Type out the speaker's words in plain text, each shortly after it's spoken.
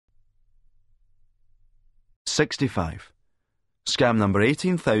65. Scam number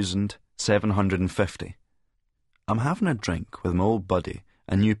 18,750. I'm having a drink with my old buddy,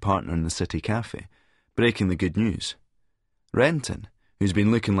 a new partner in the city cafe, breaking the good news. Renton, who's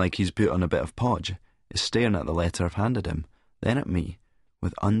been looking like he's put on a bit of podge, is staring at the letter I've handed him, then at me,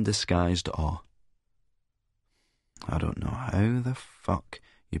 with undisguised awe. I don't know how the fuck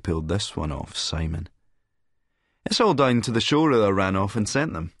you pulled this one off, Simon. It's all down to the showreel I ran off and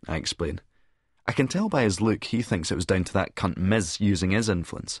sent them, I explain. I can tell by his look he thinks it was down to that cunt Miz using his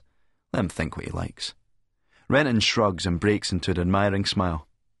influence. Let him think what he likes. Renton shrugs and breaks into an admiring smile.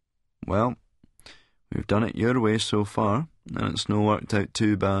 Well, we've done it your way so far, and it's no worked out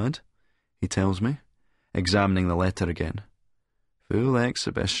too bad, he tells me, examining the letter again. Full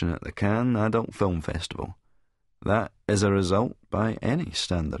exhibition at the Cannes Adult Film Festival. That is a result by any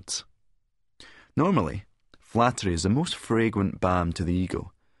standards. Normally, flattery is the most fragrant balm to the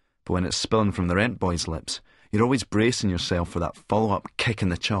ego, but when it's spilling from the rent boy's lips, you're always bracing yourself for that follow-up kick in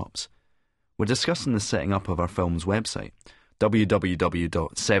the chops. We're discussing the setting up of our film's website,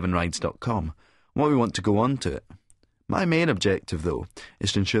 www.sevenrides.com, and what we want to go on to it. My main objective, though,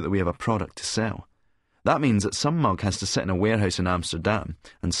 is to ensure that we have a product to sell. That means that some mug has to sit in a warehouse in Amsterdam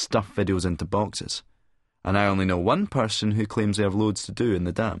and stuff videos into boxes. And I only know one person who claims they have loads to do in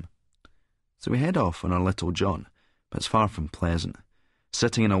the dam. So we head off on our little jaunt, but it's far from pleasant.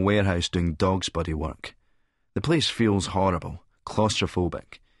 Sitting in a warehouse doing dog's body work. The place feels horrible,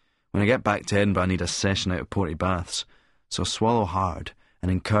 claustrophobic. When I get back to Edinburgh I need a session out of Porty Baths, so I swallow hard and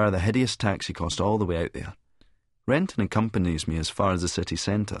incur the hideous taxi cost all the way out there. Renton accompanies me as far as the city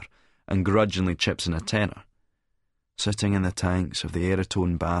centre and grudgingly chips in a tenner. Sitting in the tanks of the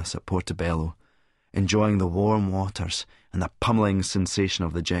Aeratone baths at Portobello, enjoying the warm waters and the pummelling sensation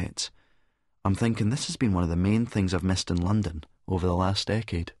of the jets, I'm thinking this has been one of the main things I've missed in London over the last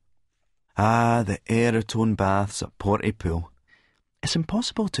decade. Ah, the Aeratone baths at Portypool. It's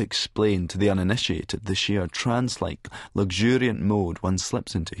impossible to explain to the uninitiated the sheer trance-like, luxuriant mode one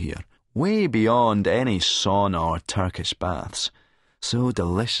slips into here, way beyond any sauna or Turkish baths. So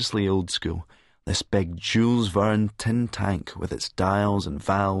deliciously old school, this big Jules Verne tin tank with its dials and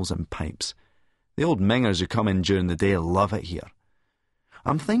valves and pipes. The old mingers who come in during the day love it here.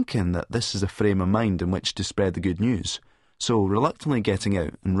 I'm thinking that this is a frame of mind in which to spread the good news, so reluctantly getting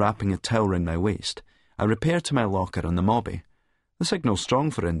out and wrapping a towel round my waist, I repair to my locker on the mobby. The signal's strong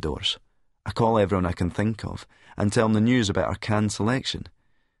for indoors. I call everyone I can think of and tell them the news about our Cannes selection.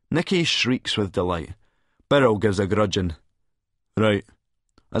 Nicky shrieks with delight. Birrell gives a grudging right,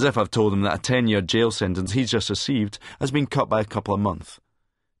 as if I've told him that a 10-year jail sentence he's just received has been cut by a couple of months.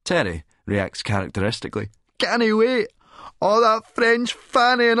 Terry reacts characteristically. Can't he wait? All that French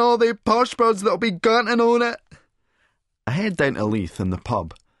fanny and all the posh birds that'll be gunting on it. I head down to Leith in the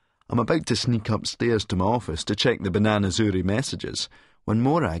pub. I'm about to sneak upstairs to my office to check the Bananazzurri messages when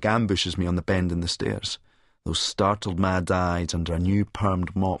Morag ambushes me on the bend in the stairs, those startled mad eyes under a new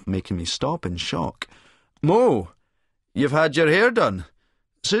permed mop making me stop in shock. Mo, you've had your hair done.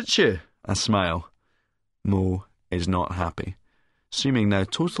 Suits you? I smile. Mo is not happy, seeming now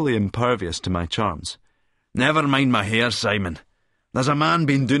totally impervious to my charms. Never mind my hair, Simon. There's a man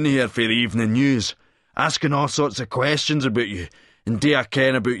been down here for the evening news, asking all sorts of questions about you, and do I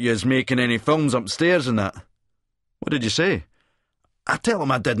ken about you as making any films upstairs and that? What did you say? I tell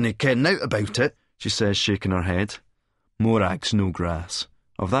him I didn't ken nought about it, she says, shaking her head. Morag's no grass.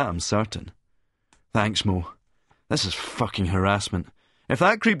 Of that I'm certain. Thanks, Mo. This is fucking harassment. If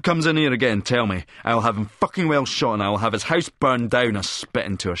that creep comes in here again, tell me. I'll have him fucking well shot and I'll have his house burned down. I spit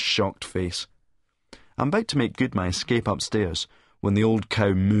into a shocked face. I'm about to make good my escape upstairs when the old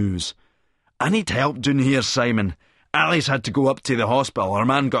cow moos. I need help down here, Simon. Alice had to go up to the hospital. Her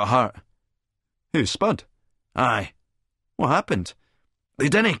man got hurt. Who, Spud? Aye. What happened? They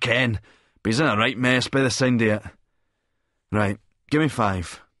didn't ken, but he's in a right mess by the sound of it. Right, give me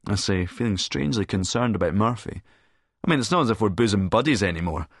 5, I say, feeling strangely concerned about Murphy. I mean, it's not as if we're bosom buddies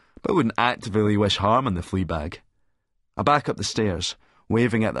anymore, but I wouldn't actively wish harm on the flea bag. I back up the stairs,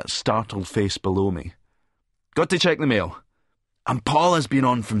 waving at that startled face below me. Got to check the mail. And Paula's been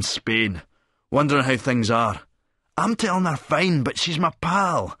on from Spain, wondering how things are. I'm telling her fine, but she's my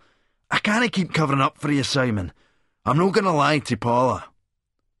pal. I can't keep covering up for you, Simon. I'm not going to lie to Paula.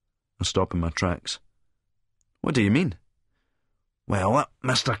 I stop in my tracks. What do you mean? Well, that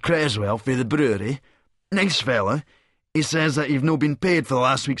Mr. Creswell for the brewery, nice fella, he says that you've no been paid for the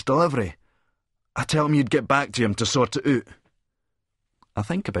last week's delivery. I tell him you'd get back to him to sort it out. I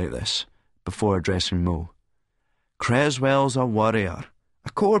think about this before addressing Mo. Creswell's a warrior,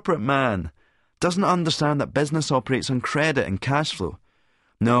 a corporate man, doesn't understand that business operates on credit and cash flow.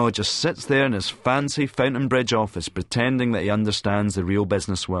 No, just sits there in his fancy Fountain Bridge office pretending that he understands the real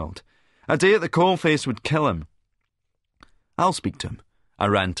business world. A day at the coalface would kill him. I'll speak to him, I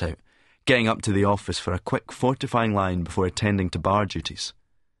rant out, getting up to the office for a quick fortifying line before attending to bar duties.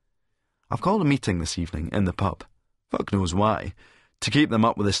 I've called a meeting this evening in the pub. Fuck knows why. To keep them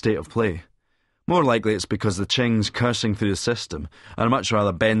up with the state of play. More likely it's because the Ching's cursing through the system, and I'd much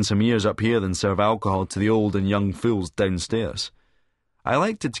rather bend some ears up here than serve alcohol to the old and young fools downstairs. I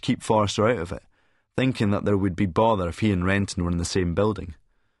elected to keep Forrester out of it, thinking that there would be bother if he and Renton were in the same building.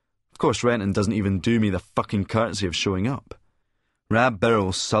 Of course, Renton doesn't even do me the fucking courtesy of showing up. Rab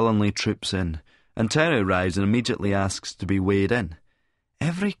Birrell sullenly troops in, and Terry arrives and immediately asks to be weighed in.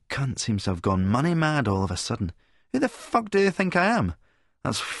 Every cunt seems to have gone money mad all of a sudden. Who the fuck do they think I am?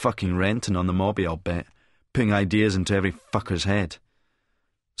 That's fucking Renton on the mobby, I'll bet, putting ideas into every fucker's head.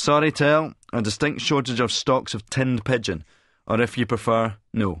 Sorry, Tell, a distinct shortage of stocks of tinned pigeon, or if you prefer,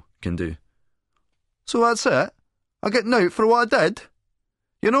 no, can do. So that's it? I get nout for what I did?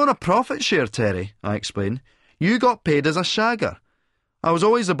 You're not on a profit share, Terry, I explain. You got paid as a shagger. I was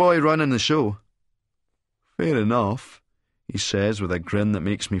always the boy running the show. Fair enough, he says with a grin that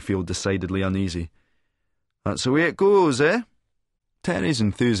makes me feel decidedly uneasy. That's the way it goes, eh? Terry's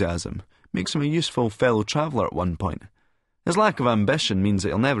enthusiasm makes him a useful fellow traveller at one point. His lack of ambition means that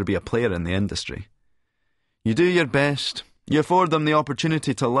he'll never be a player in the industry. You do your best. You afford them the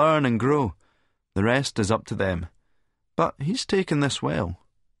opportunity to learn and grow. The rest is up to them. But he's taken this well.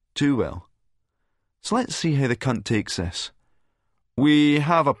 Too well. So let's see how the cunt takes this. We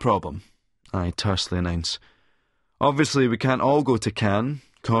have a problem, I tersely announce. Obviously we can't all go to Cannes,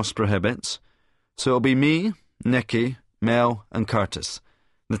 cost prohibits. So it'll be me, Nicky, Mel and Curtis.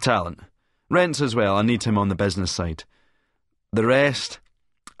 The talent. Rents as well, I need him on the business side. The rest,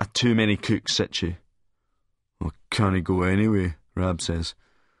 a too many cooks situ. Well, can't he go anyway, Rab says.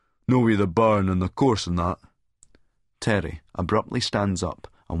 No way the barn and the course and that. Terry abruptly stands up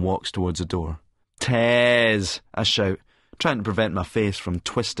and walks towards the door. Tez, I shout, trying to prevent my face from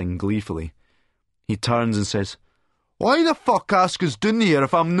twisting gleefully. He turns and says, Why the fuck ask us down here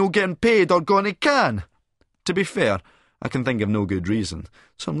if I'm no getting paid or going to Cannes? To be fair, I can think of no good reason,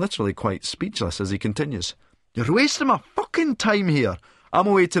 so I'm literally quite speechless as he continues. You're wasting my fucking time here. I'm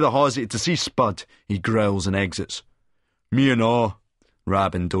away to the Hawsey to see Spud, he growls and exits. Me and all,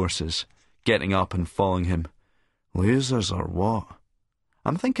 Rab endorses, getting up and following him. Losers or what?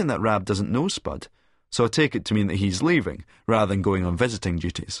 I'm thinking that Rab doesn't know Spud, so I take it to mean that he's leaving, rather than going on visiting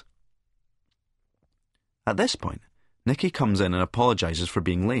duties. At this point, Nicky comes in and apologises for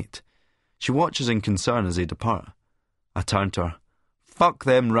being late. She watches in concern as they depart. I turn to her. Fuck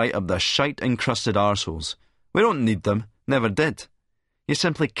them right up the shite-encrusted arseholes. We don't need them, never did. You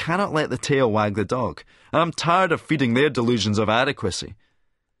simply cannot let the tail wag the dog, and I'm tired of feeding their delusions of adequacy.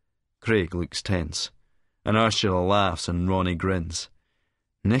 Craig looks tense, and Ursula laughs and Ronnie grins.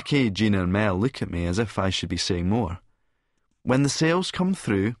 Nicky, Gina and Mel look at me as if I should be saying more. When the sales come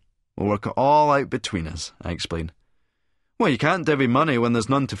through, we'll work it all out between us, I explain. Well, you can't divvy money when there's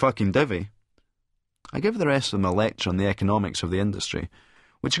none to fucking divvy. I give the rest of them a lecture on the economics of the industry,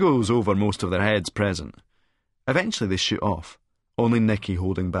 which goes over most of their heads present. Eventually they shoot off, only Nicky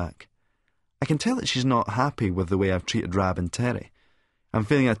holding back. I can tell that she's not happy with the way I've treated Rab and Terry. I'm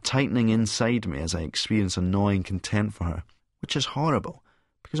feeling a tightening inside me as I experience a gnawing contempt for her, which is horrible,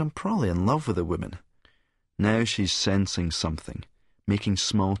 because I'm probably in love with the woman. Now she's sensing something, making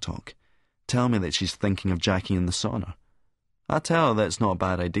small talk, telling me that she's thinking of jacking in the sauna. I tell her that it's not a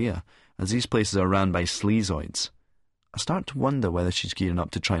bad idea, as these places are ran by sleazoids. I start to wonder whether she's gearing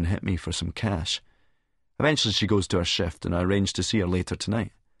up to try and hit me for some cash. Eventually she goes to her shift, and I arrange to see her later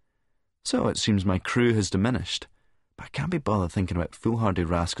tonight. So it seems my crew has diminished, but I can't be bothered thinking about foolhardy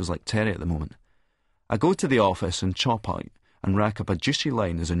rascals like Terry at the moment. I go to the office and chop out and rack up a juicy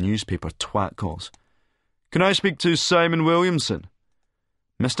line as a newspaper twat calls. Can I speak to Simon Williamson?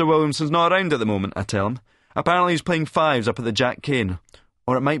 Mr. Williamson's not around at the moment, I tell him. Apparently he's playing fives up at the Jack Cane,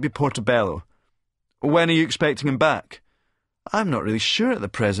 or it might be Portobello. When are you expecting him back? I'm not really sure at the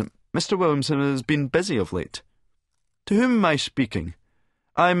present. Mr. Williamson has been busy of late. To whom am I speaking?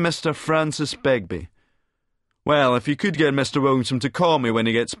 I'm Mr. Francis Begbie. Well, if you could get Mr. Williamson to call me when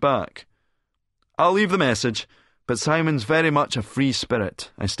he gets back. I'll leave the message, but Simon's very much a free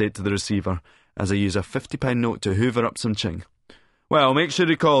spirit, I state to the receiver, as I use a £50 note to hoover up some ching. Well, make sure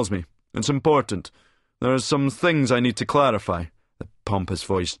he calls me. It's important. There are some things I need to clarify. The pompous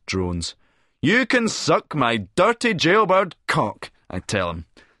voice drones. You can suck my dirty jailbird cock, I tell him,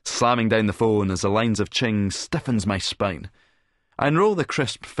 slamming down the phone as the lines of ching stiffens my spine. I unroll the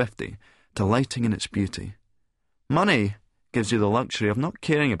crisp 50, delighting in its beauty. Money gives you the luxury of not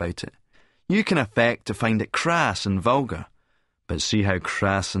caring about it. You can affect to find it crass and vulgar, but see how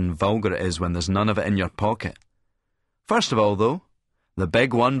crass and vulgar it is when there's none of it in your pocket. First of all, though, the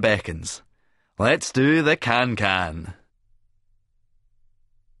big one beckons. Let's do the can-can.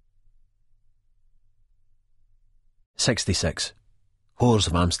 66. Whores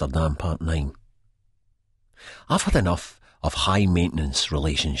of Amsterdam, Part 9. I've had enough of high-maintenance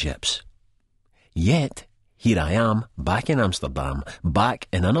relationships. Yet, here I am, back in Amsterdam, back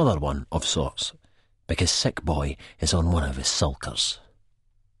in another one of sorts, because Sick Boy is on one of his sulkers.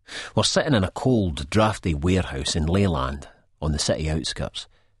 We're sitting in a cold, drafty warehouse in Leyland, on the city outskirts,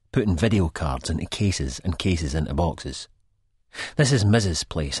 putting video cards into cases and cases into boxes. This is Mrs.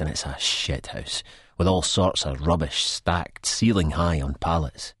 place and it's a shithouse, with all sorts of rubbish stacked ceiling high on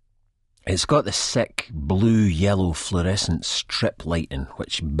pallets. It's got the sick, blue-yellow fluorescent strip lighting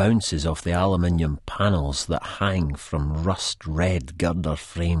which bounces off the aluminium panels that hang from rust-red girder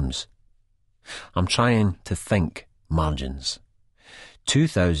frames. I'm trying to think margins.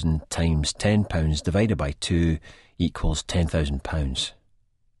 2,000 times £10 divided by 2 equals £10,000.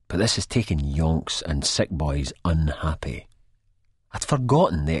 But this is taking yonks and Sick Boy's unhappy. I'd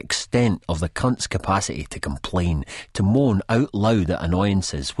forgotten the extent of the cunt's capacity to complain, to moan out loud at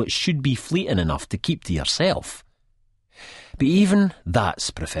annoyances which should be fleeting enough to keep to yourself. But even that's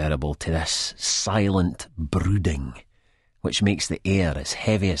preferable to this silent brooding, which makes the air as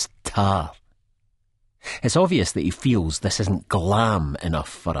heavy as tar. It's obvious that he feels this isn't glam enough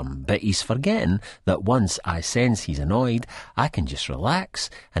for him, but he's forgetting that once I sense he's annoyed, I can just relax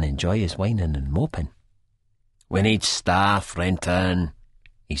and enjoy his whining and moping. "We need staff, Renton,"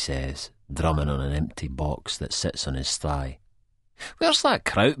 he says, drumming on an empty box that sits on his thigh. "Where's that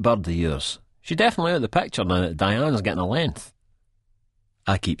kraut bird of yours? She's definitely out of the picture now that Diane's getting a length."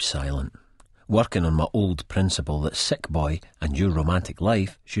 I keep silent, working on my old principle that Sick Boy and your romantic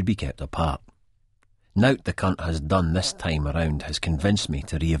life should be kept apart. Nout the cunt has done this time around has convinced me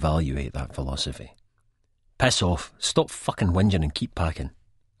to reevaluate that philosophy. "Piss off, stop fucking whinging and keep packing,"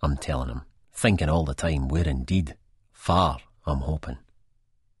 I'm telling him, thinking all the time where indeed, far, I'm hoping.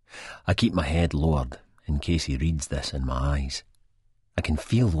 I keep my head lowered in case he reads this in my eyes. I can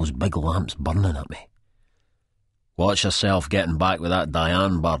feel those big lamps burning at me. "Watch yourself getting back with that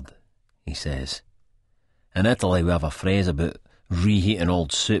Diane bird," he says. "In Italy we have a phrase about reheating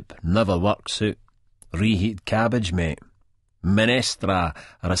old soup. Never works out. Reheat cabbage, mate. Minestra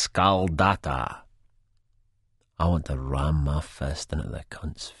riscaldata." I want to ram my fist into the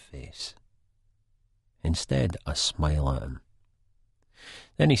cunt's face. Instead, I smile at him.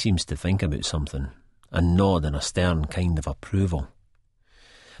 Then he seems to think about something and nod in a stern kind of approval.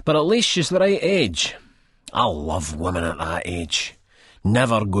 "But at least she's the right age. I love women at that age.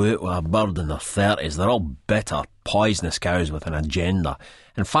 Never go out with a bird in their 30s. They're all bitter, poisonous cows with an agenda.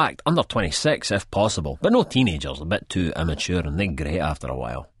 In fact, under 26 if possible, but no teenagers, a bit too immature and they grate after a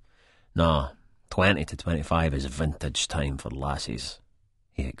while. No, 20 to 25 is vintage time for lassies,"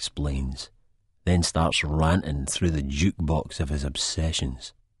 he explains, then starts ranting through the jukebox of his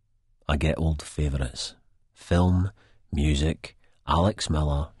obsessions. I get old favourites. Film, music, Alex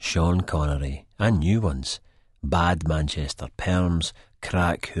Miller, Sean Connery, and new ones. Bad Manchester Perms,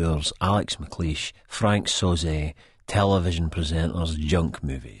 crack whores, Alex McLeish, Frank Sauzet, television presenters, junk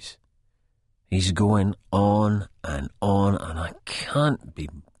movies. He's going on, and I can't be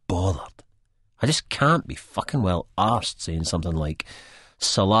bothered. I just can't be fucking well arsed saying something like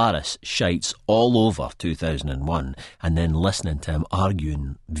Solaris shites all over 2001 and then listening to him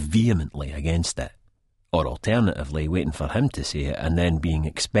arguing vehemently against it. Or alternatively, waiting for him to say it and then being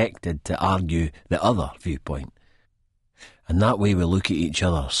expected to argue the other viewpoint. And that way we look at each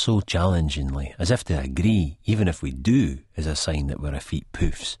other so challengingly, as if to agree, even if we do, is a sign that we're effete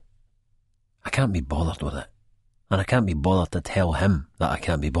poofs. I can't be bothered with it. And I can't be bothered to tell him that I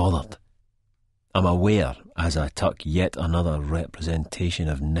can't be bothered. I'm aware, as I tuck yet another representation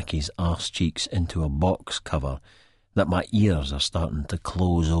of Nicky's arse cheeks into a box cover, that my ears are starting to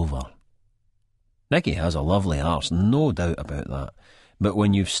close over. Nicky has a lovely arse, no doubt about that, but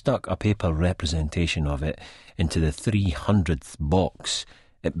when you've stuck a paper representation of it into the 300th box,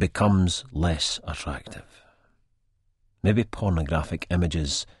 it becomes less attractive. Maybe pornographic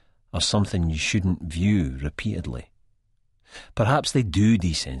images are something you shouldn't view repeatedly. Perhaps they do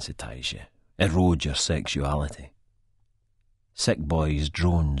desensitise you, erode your sexuality. Sick Boy's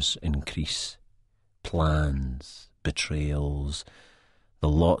drones increase. Plans, betrayals, the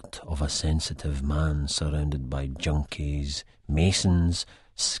lot of a sensitive man surrounded by junkies, masons,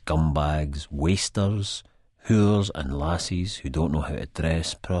 scumbags, wasters, whores and lassies who don't know how to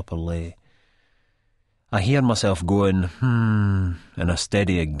dress properly. I hear myself going, in a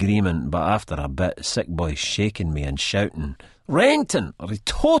steady agreement, but after a bit, Sick Boy's shaking me and shouting, "Renton, are you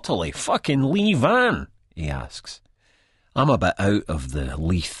totally fucking Lee Van?" he asks. I'm a bit out of the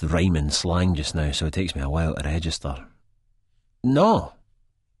Leith rhyming slang just now, so it takes me a while to register. No.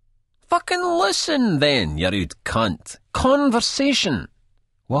 Fucking listen then, you rude cunt. Conversation.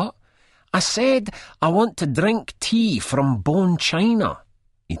 What? I said I want to drink tea from Bone China,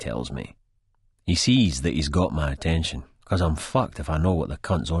 he tells me. He sees that he's got my attention, because I'm fucked if I know what the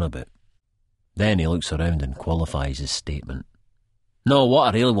cunt's on about. Then he looks around and qualifies his statement. No, what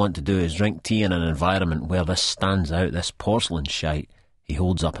I really want to do is drink tea in an environment where this stands out, this porcelain shite. He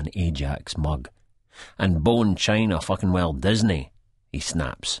holds up an Ajax mug. And Bone China fucking well Disney, he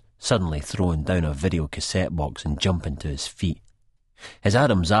snaps, suddenly throwing down a video cassette box and jumping to his feet. His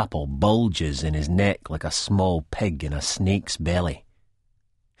Adam's apple bulges in his neck like a small pig in a snake's belly.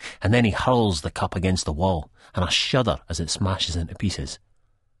 And then he hurls the cup against the wall, and I shudder as it smashes into pieces.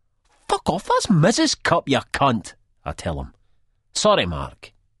 Fuck off, that's Mrs. Cup, you cunt, I tell him. Sorry,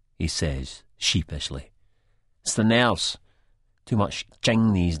 Mark, he says, sheepishly. It's the nerves. Too much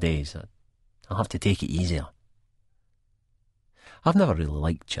ching these days. I'll have to take it easier. I've never really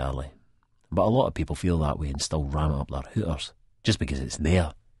liked Charlie, but a lot of people feel that way and still ram up their hooters, just because it's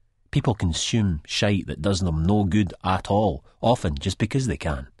there. People consume shite that does them no good at all, often just because they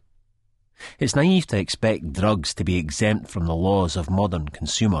can. It's naive to expect drugs to be exempt from the laws of modern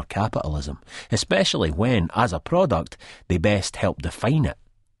consumer capitalism, especially when, as a product, they best help define it.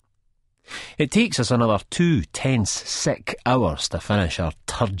 It takes us another 2 tense, sick hours to finish our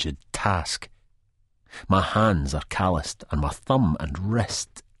turgid task. My hands are calloused and my thumb and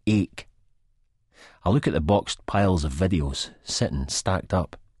wrist ache. I look at the boxed piles of videos sitting stacked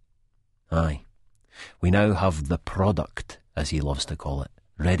up. Aye, we now have the product, as he loves to call it,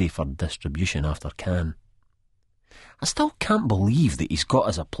 ready for distribution after Cannes. I still can't believe that he's got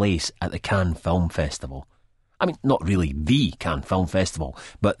us a place at the Cannes Film Festival. I mean, not really the Cannes Film Festival,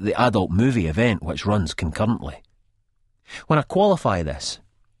 but the adult movie event which runs concurrently. When I qualify this,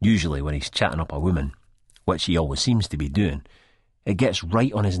 usually when he's chatting up a woman, which he always seems to be doing, it gets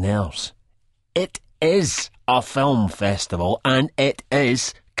right on his nerves. It is a film festival, and it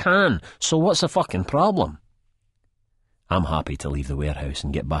is Cannes, so what's the fucking problem? I'm happy to leave the warehouse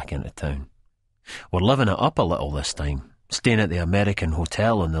and get back into town. We're living it up a little this time, staying at the American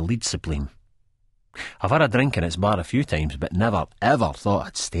Hotel on the Leeds Sublime. I've had a drink in its bar a few times, but never, ever thought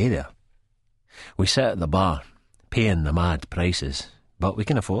I'd stay there. We sit at the bar, paying the mad prices, but we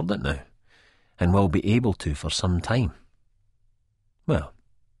can afford it now, and will be able to for some time. Well,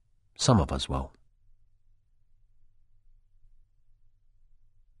 some of us will.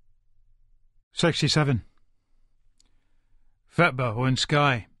 67. Fitba on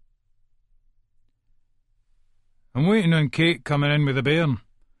Sky. I'm waiting on Kate coming in with the bairn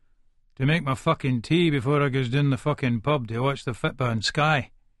to make my fucking tea before I goes down the fucking pub to watch the Fitba on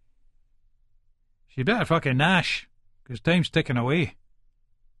Sky. She'd better fucking nash, 'cause time's ticking away.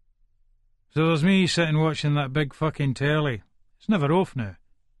 So there's me sitting watching that big fucking telly. It's never off now.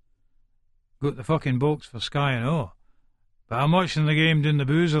 Got the fucking box for Sky and all, but I'm watching the game down the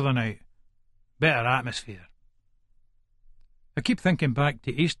booze of the night. Better atmosphere. I keep thinking back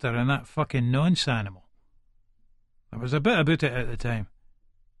to Easter and that fucking nonce animal. There was a bit about it at the time,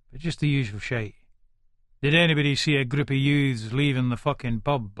 but just the usual shite. Did anybody see a group of youths leaving the fucking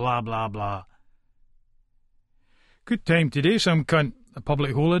pub, blah blah blah. Good time today, some cunt, a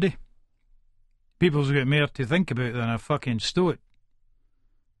public holiday. People's got more to think about than a fucking stoat.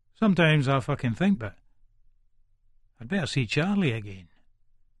 Sometimes I fucking think, but I'd better see Charlie again.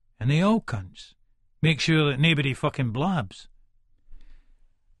 And they all cunts. Make sure that nobody fucking blabs.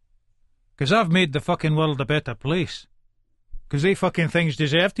 'Cause I've made the fucking world a better place. 'Cause they fucking things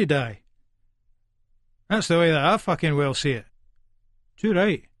deserve to die. That's the way that I fucking well see it. Too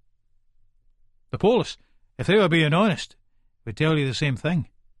right. The police, if they were being honest, would tell you the same thing.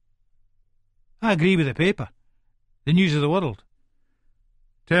 I agree with the paper. The News of the World.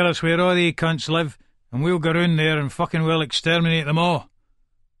 Tell us where all they cunts live, and we'll go round there and fucking well exterminate them all.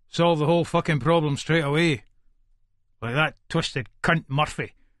 Solve the whole fucking problem straight away. Like that twisted cunt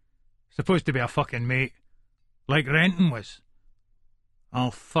Murphy. Supposed to be a fucking mate. Like Renton was.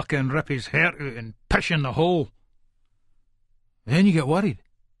 I'll fucking rip his heart out and piss in the hole. Then you get worried.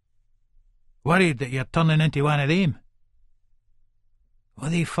 Worried that you're turning into one of them. What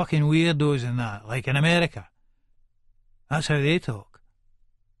are they fucking weirdos in that, like in America? That's how they talk.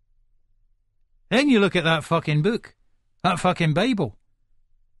 Then you look at that fucking book. That fucking Bible.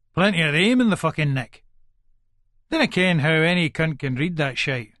 Plenty of them in the fucking nick. Then I ken how any cunt can read that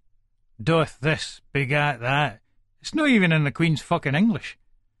shite. doth this, begat that. It's not even in the Queen's fucking English.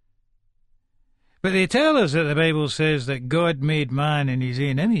 But they tell us that the Bible says that God made man in his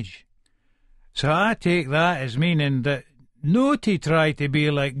own image. So I take that as meaning that no to try to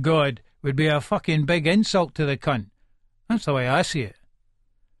be like God would be a fucking big insult to the cunt. That's the way I see it.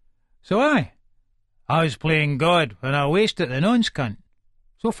 So I was playing God when I wasted the nonce cunt.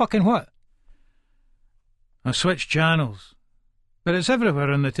 So fucking what? I switched channels, but it's everywhere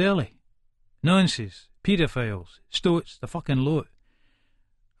on the telly. Nonces, paedophiles, stoats, the fucking lot.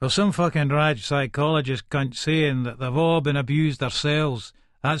 There's some fucking raj psychologist cunt saying that they've all been abused themselves.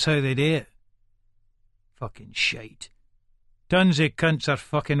 That's how they do it. Fucking shite. Tons of cunts are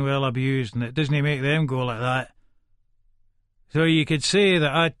fucking well abused, and it doesn't make them go like that. So you could say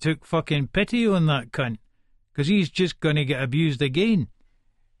that I took fucking pity on that cunt, 'cause he's just gonna get abused again.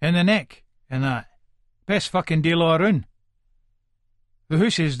 In the neck, and that. Best fucking deal all round. The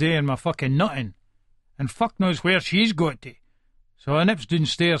hoose is doing my fucking nutting, and fuck knows where she's got to. So I nips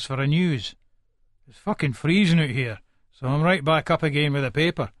downstairs for a news. It's fucking freezing out here, so I'm right back up again with the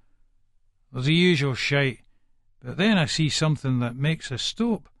paper. There's the usual shite, but then I see something that makes us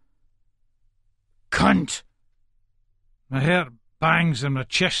stop. Cunt! My heart bangs in my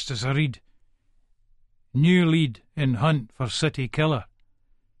chest as I read. New lead in hunt for city killer.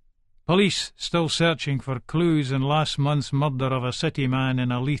 Police still searching for clues in last month's murder of a city man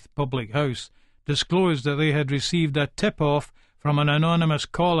in a Leith public house disclosed that they had received a tip-off from an anonymous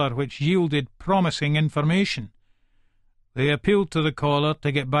caller which yielded promising information. They appealed to the caller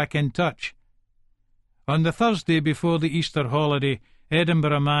to get back in touch. On the Thursday before the Easter holiday,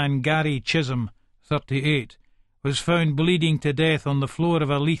 Edinburgh man Gary Chisholm, 38, was found bleeding to death on the floor of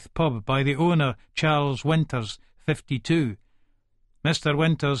a Leith pub by the owner, Charles Winters, 52. Mr.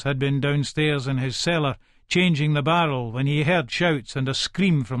 Winters had been downstairs in his cellar, changing the barrel, when he heard shouts and a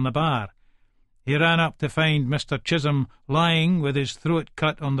scream from the bar. He ran up to find Mr. Chisholm lying with his throat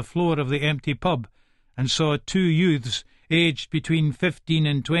cut on the floor of the empty pub, and saw two youths, aged between 15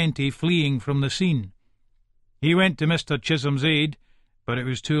 and 20, fleeing from the scene. He went to Mr. Chisholm's aid, but it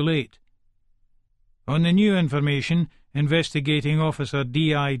was too late. On the new information, Investigating Officer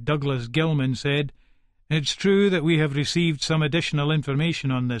D.I. Douglas Gilman said, "It's true that we have received some additional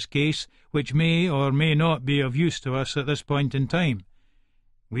information on this case, which may or may not be of use to us at this point in time.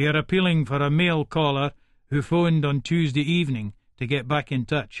 We are appealing for a male caller who phoned on Tuesday evening to get back in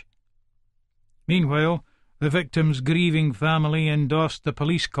touch." Meanwhile, the victim's grieving family endorsed the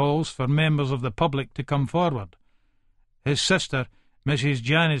police calls for members of the public to come forward. His sister, Mrs.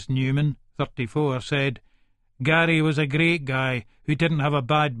 Janice Newman, 34, said, "Gary was a great guy who didn't have a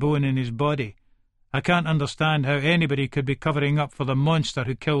bad bone in his body. I can't understand how anybody could be covering up for the monster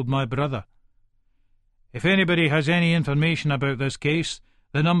who killed my brother. If anybody has any information about this case,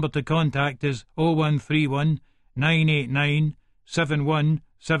 the number to contact is 0131 989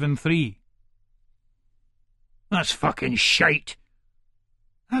 7173. That's fucking shite.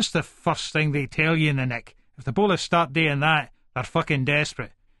 That's the first thing they tell you in the nick. If the police start doing that, they're fucking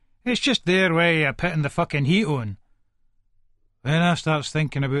desperate. It's just their way of putting the fucking heat on. Then I starts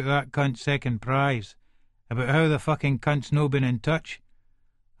thinking about that cunt's second prize, about how the fucking cunt's no been in touch.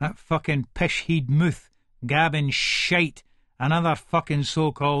 That fucking pish-heed muth, gabbing shite, another fucking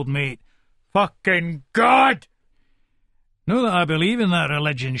so-called mate. Fucking God! No that I believe in that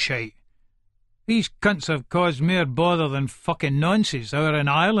religion shite. These cunts have caused more bother than fucking nonsense over in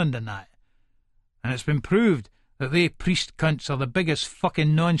Ireland and that. And it's been proved that they priest cunts are the biggest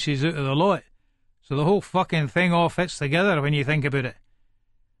fucking nonsense out of the lot. So the whole fucking thing all fits together when you think about it.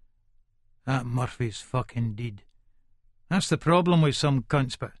 That Murphy's fucking deed. That's the problem with some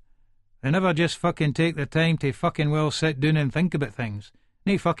cunts, but they never just fucking take the time to fucking well sit down and think about things.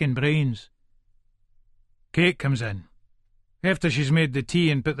 No fucking brains. Kate comes in. After she's made the tea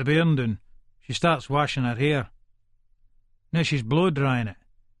and put the bairn down, she starts washing her hair. Now she's blow-drying it.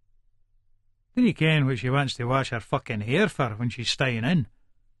 Dinna ken what she wants to wash her fucking hair for when she's staying in.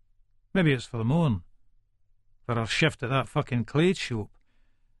 Maybe it's for the morn. For her shift at that fucking clothes shop.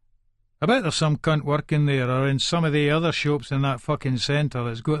 I bet there's some cunt working there or in some of the other shops in that fucking centre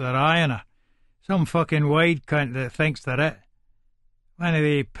that's got their eye on her. Some fucking wide cunt that thinks they're it. One of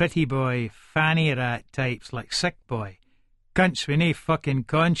the pretty boy, fanny rat types like Sick Boy. Cunts with no fucking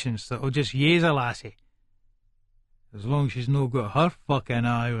conscience that'll just yaze a lassie. As long as she's no got her fucking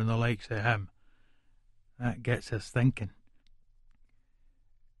eye on the likes of him. That gets us thinking.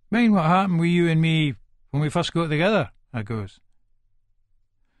 Mind what happened with you and me when we first got together? I goes.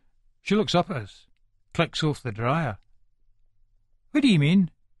 She looks up at us, clicks off the dryer. What do you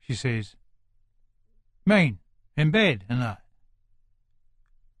mean? She says. Mine, in bed and that.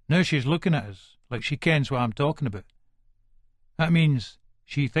 Now she's looking at us like she kens what I'm talking about. That means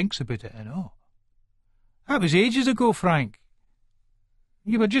she thinks about it and all. That was ages ago, Frank.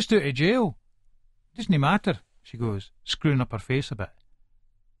 You were just out of jail. Doesn't matter, she goes, screwing up her face a bit.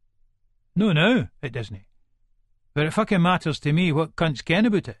 No, it doesn't. But it fucking matters to me what cunts ken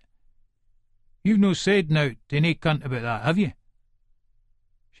about it. You've no said nowt to any cunt about that, have you?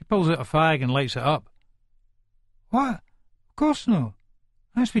 She pulls out a fag and lights it up. What? Of course no.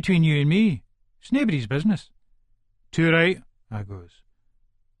 That's between you and me. It's nobody's business. Too right, I goes.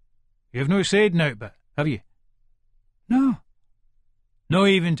 You've no said nowt but, have you? No. No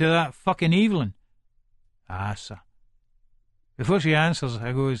even to that fucking Evelyn? Ah, sir. Before she answers,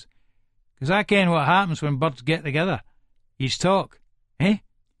 I goes, 'Cause I ken what happens when birds get together. Yous talk, eh?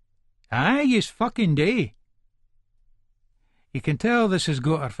 Aye, yous fucking do. You can tell this has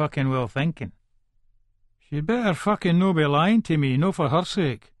got her fucking well thinking. She'd better fucking no be lying to me, no for her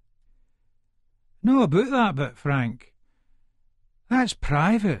sake. No about that bit, Frank. That's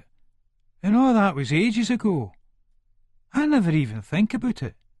private, and all that was ages ago. I never even think about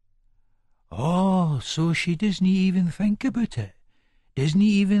it. Oh, so she doesn't even think about it. Doesn't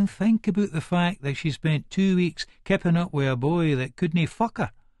even think about the fact that she spent 2 weeks keeping up with a boy that couldn't fuck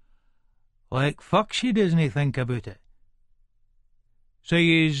her. Like fuck she doesn't think about it. So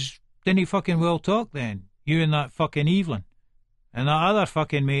yous didn't fucking well talk then, you and that fucking Evelyn. And that other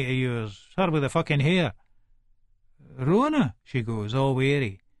fucking mate of yours, her with the fucking hair. Rona, she goes, all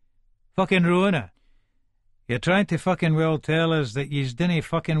weary. Fucking Rona. You're trying to fucking well tell us that yous didn't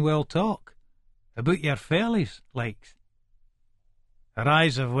fucking well talk. About your fellies, likes. Her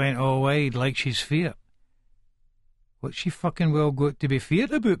eyes have went all wide like she's feared. What's she fucking well got to be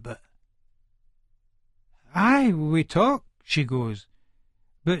feared about, but? Aye, we talk, she goes.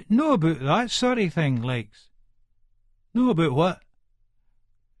 But no about that sort of thing, likes. No about what?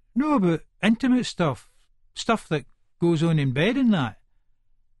 No about intimate stuff. Stuff that goes on in bed and that.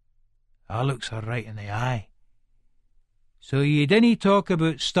 I looks her right in the eye. So you didn't talk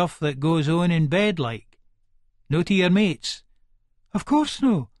about stuff that goes on in bed, like? No to your mates? Of course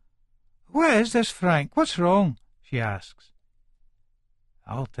no. What is this, Frank? What's wrong? She asks.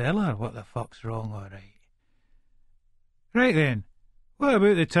 I'll tell her what the fuck's wrong, all right. Right then, what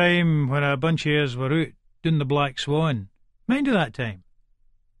about the time when a bunch of us were out doing the Black Swan? Mind of that time?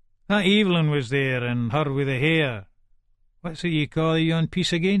 That Evelyn was there, and her with the hair. What's it you call you on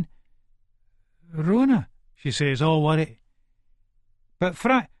piece again? Rona, she says, all worried. But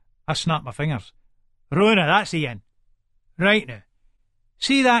Frank, I snap my fingers. Rona, that's the in. Right now.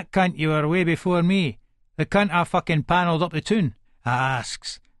 See that cunt you were way before me? The cunt I fucking panelled up the tune? I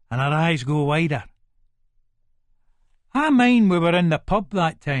asks, and her eyes go wider. I mind we were in the pub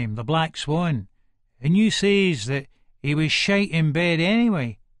that time, the Black Swan, and you says that he was shite in bed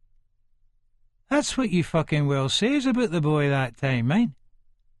anyway. That's what you fucking well says about the boy that time, mind?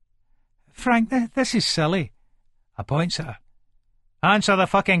 Frank, this is silly. I points at her. Answer the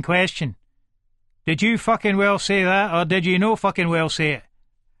fucking question. Did you fucking well say that, or did you no fucking well say it?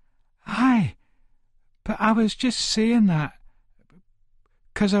 Aye, but I was just saying that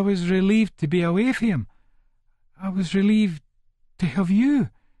 'cause I was relieved to be away from him. I was relieved to have you.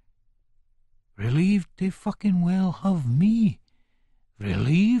 Relieved to fucking well have me.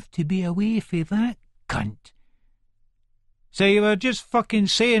 Relieved to be away from that cunt. So you were just fucking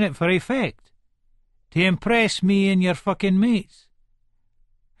saying it for effect? To impress me and your fucking mates?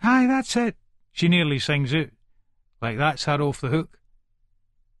 Aye, that's it, she nearly sings out. Like that's her off the hook.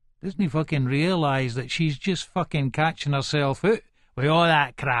 Doesn't he fucking realise that she's just fucking catching herself out with all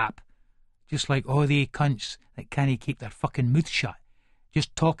that crap? Just like all they cunts that can't keep their fucking mouth shut.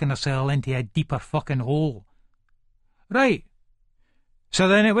 Just talking herself into a deeper fucking hole. Right. So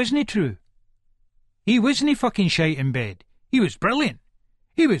then it wasn't true. He wasn't fucking shite in bed. He was brilliant.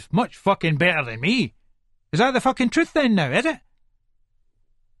 He was much fucking better than me. Is that the fucking truth then now, is it?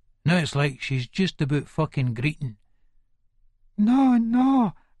 Now it's like she's just about fucking greeting.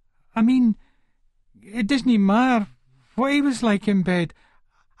 No. I mean, it doesn't matter what he was like in bed.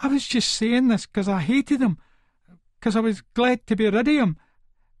 I was just saying this 'cause I hated him, 'cause I was glad to be rid of him.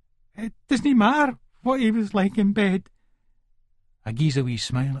 It doesn't matter what he was like in bed. I gives a wee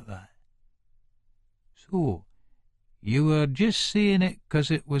smile at that. So, you were just saying it 'cause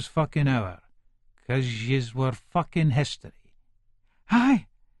it was fucking our, 'cause yous were fucking history. Aye.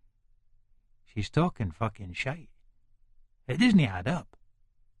 She's talking fucking shite. It doesn't add up.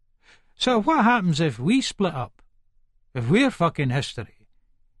 So what happens if we split up? If we're fucking history?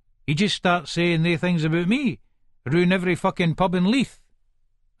 You just start saying they things about me, ruin every fucking pub in Leith.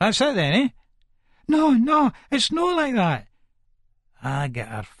 That's it then, eh? No, it's no like that. I get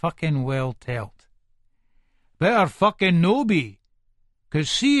her fucking well telt. Better fucking no be. 'Cause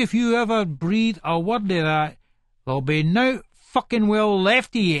see if you ever breathe a word of that, there'll be no fucking well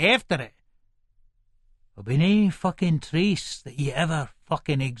left of ye after it. There'll be nae fucking trace that ye ever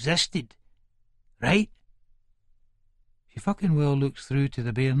fucking existed. Right? She fucking well looks through to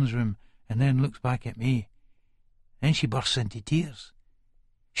the bairn's room and then looks back at me. Then she bursts into tears.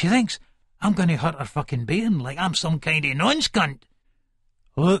 She thinks I'm going to hurt her fucking bairn like I'm some kind of nonce-cunt.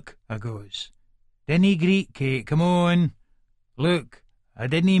 Look, I goes, dinna greet, Kate, come on. Look, I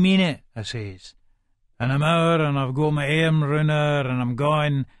didn't mean it, I says. And I'm out and I've got my arm round her and I'm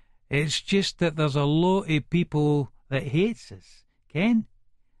gone. It's just that there's a lot of people that hates us, ken?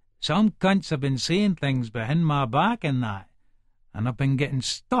 Some cunts have been saying things behind my back and that, and I've been getting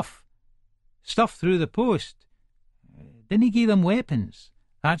stuff through the post. Dinna gie them weapons.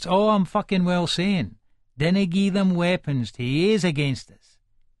 That's all I'm fucking well saying. Dinna gie them weapons to use against us.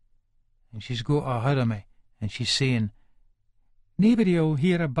 And she's got a hold of me, and she's saying, Nabody'll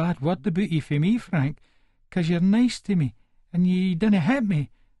hear a bad word about you for me, Frank, 'cause you're nice to me, and ye dinna hit me,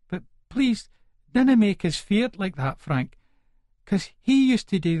 but please, dinna make us feared like that, Frank, 'cause he used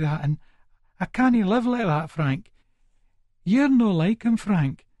to do that, and I can't live like that, Frank. You're no like him,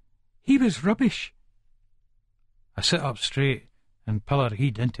 Frank. He was rubbish. I sit up straight and pull her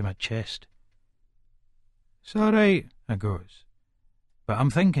head into my chest. It's all right, I goes, but I'm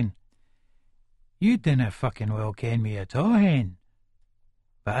thinking, you dinna fucking well ken me at all, hen.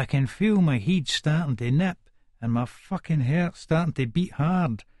 But I can feel my head starting to nip and my fucking heart starting to beat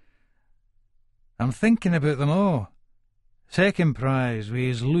hard. I'm thinking about them all. Second prize with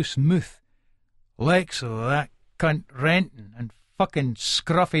his loose mouth, Lexo, that cunt Renton, and fucking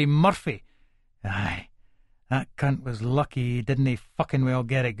Scruffy Murphy. Aye, that cunt was lucky he didn't fucking well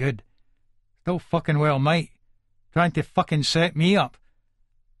get it good. Still fucking well might, trying to fucking set me up.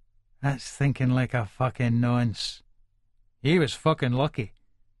 That's thinking like a fucking nonce. He was fucking lucky.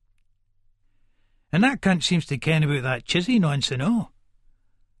 And that cunt seems to ken about that Chizzy nonce and all.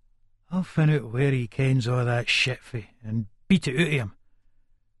 I'll find out where he kens all that shit for and beat it out of him.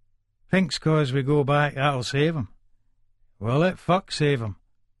 Thinks 'cause we go back that'll save him. Will it fuck save him?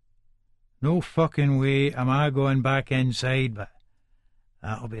 No fucking way am I going back inside, but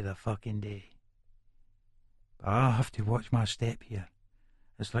that'll be the fucking day. But I'll have to watch my step here.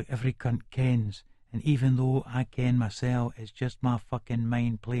 It's like every cunt kens, and even though I ken myself, it's just my fucking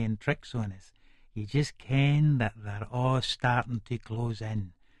mind playing tricks on us. You just ken that they're all starting to close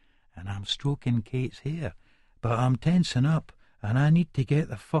in. And I'm stroking Kate's hair, but I'm tensing up, and I need to get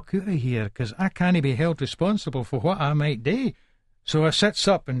the fuck out of here, 'cause I can't be held responsible for what I might do. So I sits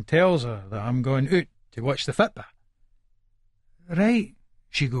up and tells her that I'm going out to watch the football. Right,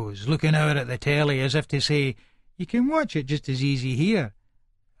 she goes, looking out at the telly as if to say, you can watch it just as easy here.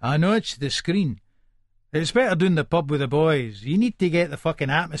 I nudge the screen. It's better doing the pub with the boys. You need to get the fucking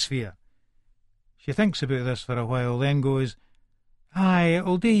atmosphere. She thinks about this for a while, then goes, Aye,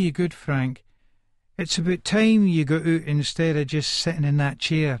 it'll do you good, Frank. It's about time you got out instead of just sitting in that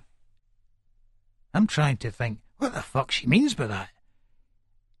chair. I'm trying to think what the fuck she means by that.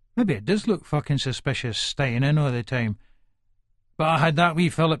 Maybe it does look fucking suspicious staying in all the time. But I had that wee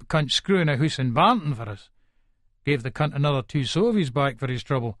Philip cunt screwing a house in Barnton for us. Gave the cunt another 2 sovies back for his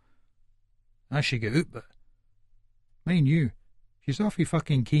trouble. I should get out, but mind you, she's awfully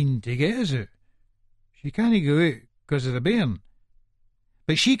fucking keen to get us out. She can't go out 'cause of the bairn.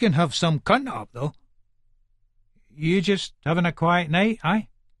 But she can have some cunt up, though. You just having a quiet night, aye?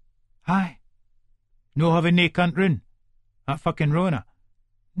 Aye. No having nae cunt round? That fucking Rona?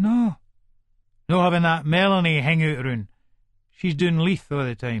 No. No having that Melanie hang out round? She's doing Leith all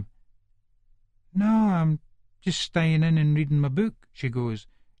the time. No, I'm just staying in and reading my book, she goes,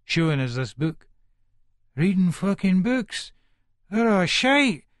 showing us this book. Reading fucking books? They're all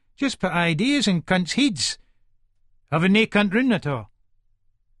shite. Just put ideas in cunts' heads. Having nae cunt round at all?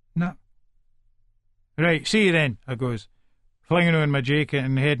 No. Right, see you then, I goes, flinging on my jacket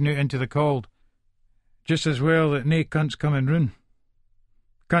and heading out into the cold. Just as well that nae cunt's coming round.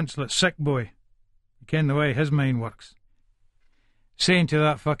 Cunt's like sick boy. You ken the way his mind works. Saying to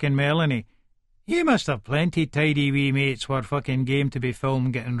that fucking Melanie, you must have plenty tidy wee mates who are fucking game to be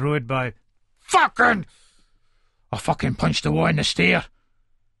filmed getting rode by... Fucking! I fucking punched the wall in the stair.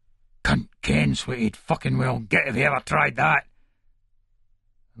 Cunt kens what he'd fucking well get if he ever tried that.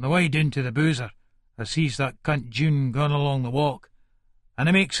 On the way down to the boozer, I sees that cunt June going along the walk, and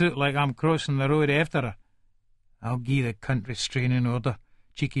it makes it like I'm crossing the road after her. I'll gie the cunt restraining order,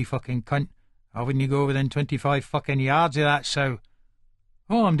 cheeky fucking cunt. I wouldn't go within 25 fucking yards of that sow.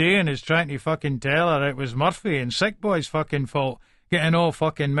 All I'm doing is trying to fucking tell her it was Murphy and Sick Boy's fucking fault, getting all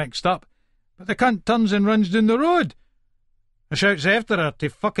fucking mixed up. But the cunt turns and runs down the road. I shouts after her to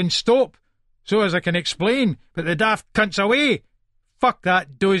fucking stop, so as I can explain, but the daft cunt's away. Fuck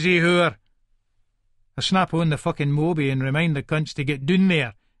that dozy whore. I snap on the fucking Moby and remind the cunts to get down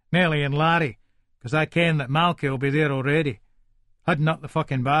there, Nelly and Larry, 'cause I ken that Malky will be there already, heading up the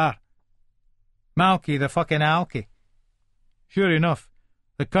fucking bar. Malky the fucking alky. Sure enough,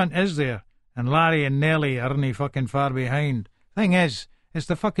 the cunt is there, and Larry and Nelly aren't fucking far behind. Thing is, it's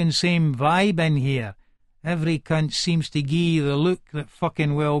the fucking same vibe in here. Every cunt seems to gie the look that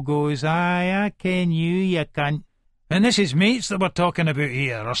fucking well goes, aye, I ken you cunt. And this is mates that we're talking about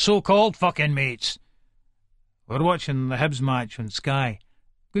here, or so-called fucking mates. We're watching the Hibs match on Sky.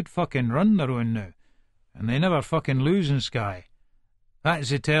 Good fucking run they're on now, and they never fucking lose in Sky. That's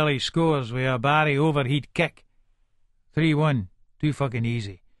the telly scores with a Barry overheat kick. 3-1, too fucking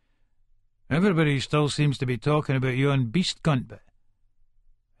easy. Everybody still seems to be talking about yon beast cunt bit.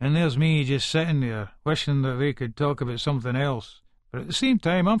 And there's me just sitting there, wishing that they could talk about something else. But at the same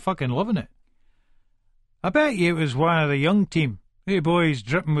time, I'm fucking loving it. I bet you it was one of the young team. Hey boys,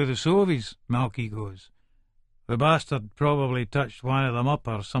 dripping with the Sovies, Malky goes. The bastard probably touched one of them up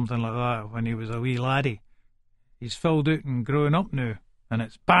or something like that when he was a wee laddie. He's filled out and grown up now, and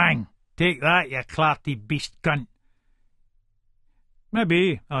it's bang! Take that, you clarty beast cunt!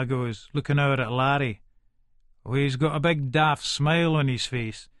 Maybe, I goes, looking out at Larry. Oh, he's got a big daft smile on his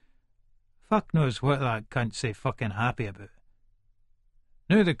face. Fuck knows what that cunt's so fucking happy about.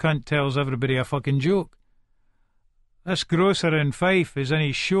 Now the cunt tells everybody a fucking joke. This grocer in Fife is in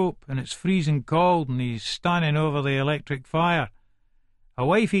his shop and it's freezing cold and he's standing over the electric fire. A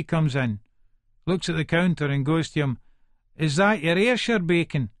wifey comes in, looks at the counter and goes to him, "Is that your Ayrshire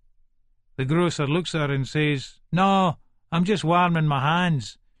bacon?" The grocer looks at her and says, "No, I'm just warming my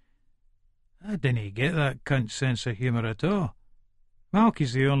hands." I didn't get that cunt's sense of humour at all.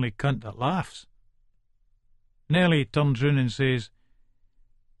 Malky's the only cunt that laughs. Nelly turns round and says,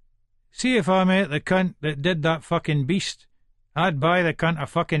 "See if I met the cunt that did that fucking beast, I'd buy the cunt a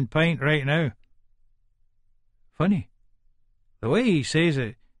fucking pint right now." Funny. The way he says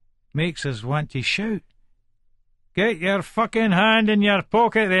it makes us want to shout. "Get your fucking hand in your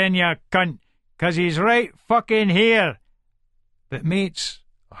pocket then, you cunt, 'cause he's right fucking here." But mates,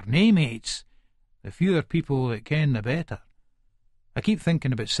 or nae mates, the fewer people that ken the better. I keep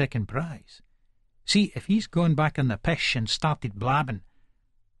thinking about second prize. See, if he's gone back in the pish and started blabbing,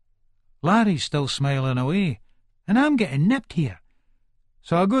 Larry's still smiling away, and I'm getting nipped here.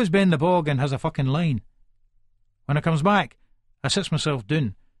 So I goes bend the bog and has a fucking line. When I comes back, I sits myself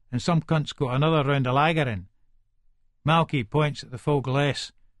down, and some cunt's got another round of lager in. Malky points at the full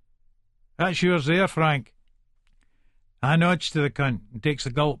glass. "That's yours there, Frank." I nods to the cunt and takes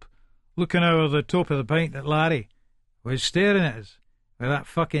a gulp, looking over the top of the pint at Larry, who is staring at us with that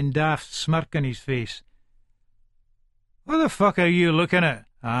fucking daft smirk on his face. "What the fuck are you looking at?"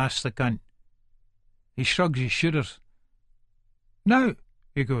 I asks the cunt. He shrugs his shoulders. "No,"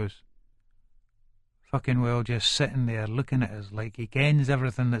 he goes. Fucking well just sitting there looking at us like he kens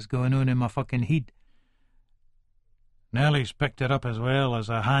everything that's going on in my fucking head. Nelly's picked it up as well as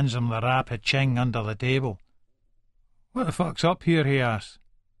I hands him the rapid ching under the table. "What the fuck's up here?" he asks.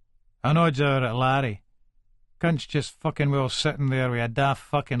 I nods over at Larry. Cunt's just fucking well sitting there with a daft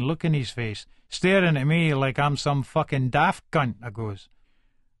fucking look in his face, staring at me like I'm some fucking daft cunt, I goes.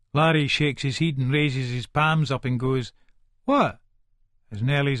 Larry shakes his head and raises his palms up and goes, "What?" as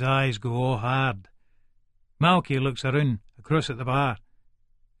Nelly's eyes go all hard. Malky looks around, across at the bar.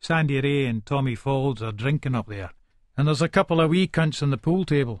 Sandy Ray and Tommy Faulds are drinking up there, and there's a couple of wee cunts on the pool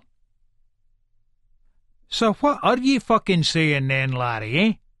table. "So what are ye fucking saying then, Larry,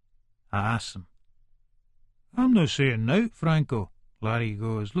 eh?" I asks him. "I'm no saying nought, Franco," Larry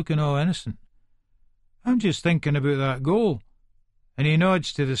goes, looking all innocent. "I'm just thinking about that goal," and he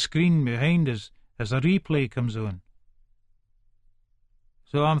nods to the screen behind us as a replay comes on.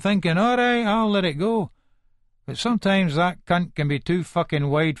 "So I'm thinking, all right, I'll let it go, but sometimes that cunt can be too fucking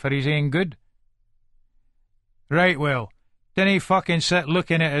wide for his ain good." "Right, well, dinna fucking sit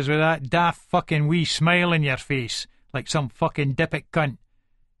looking at us with that daft fucking wee smile in your face, like some fucking dippet cunt.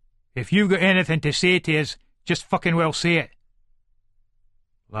 If you've got anything to say to us, just fucking well say it."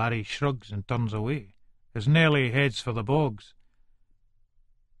 Larry shrugs and turns away, as Nelly heads for the bogs.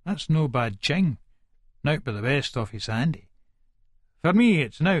 That's no bad ching, nowt but the best off his Sandy. For me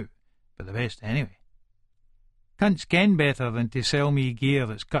it's nowt but the best anyway. Cunts ken better than to sell me gear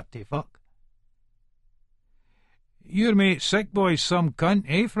that's cut to fuck. "Your mate Sick Boy's some cunt,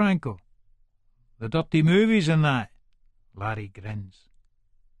 eh, Franco? The dirty movies and that?" Larry grins.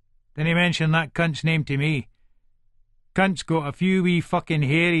 "Dinna mention that cunt's name to me. cunt's got a few wee fucking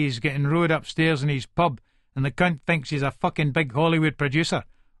Harries getting rode upstairs in his pub, and the cunt thinks he's a fucking big Hollywood producer,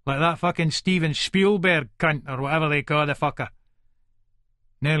 like that fucking Steven Spielberg cunt, or whatever they call the fucker.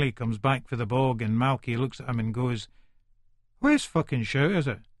 Nelly comes back for the bog, and Malky looks at him and goes, "Whose fucking shout is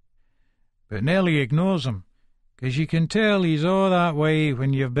it?" But Nelly ignores him, 'cause you can tell he's all that way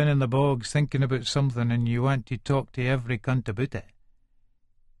when you've been in the bogs thinking about something and you want to talk to every cunt about it.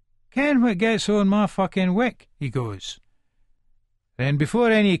 "Ken what gets on my fucking wick?" he goes. Then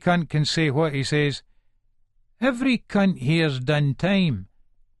before any cunt can say what, he says, "Every cunt here's done time."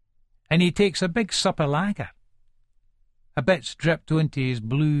 And he takes a big sup of lager. A bit's dripped onto his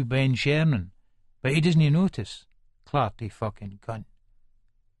blue Ben Sherman, but he doesn't notice. Clarty fucking cunt.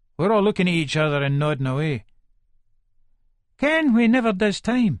 We're all looking at each other and nodding away. "Ken we never does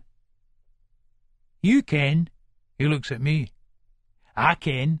time." "You ken," he looks at me. "I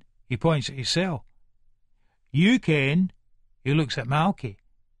ken," he points at his cell. "You ken," he looks at Malky.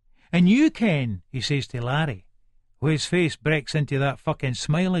 "And you ken," he says to Larry, where his face breaks into that fucking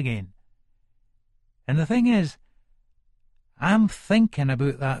smile again. And the thing is, I'm thinking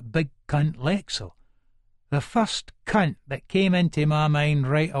about that big cunt Lexel, the first cunt that came into my mind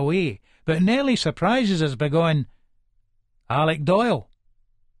right away, but Nelly surprises us by going, "Alec Doyle.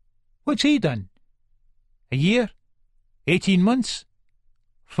 What's he done? A year? 18 months?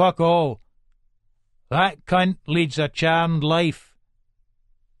 Fuck all. That cunt leads a charmed life."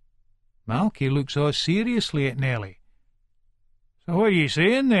 Malky looks all seriously at Nelly. "So what are you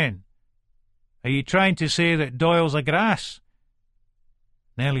saying then? Are you trying to say that Doyle's a grass?"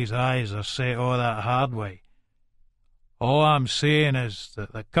 Nelly's eyes are set all that hard way. "All I'm saying is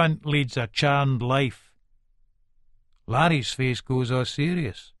that the cunt leads a charmed life." Larry's face goes all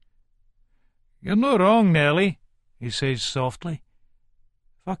serious. "You're no wrong, Nelly," he says softly.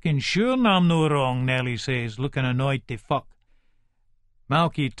 "Fucking sure I'm no wrong," Nelly says, looking annoyed to fuck.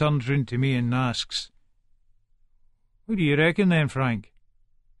 Malky turns round to me and asks, "What do you reckon then, Frank?"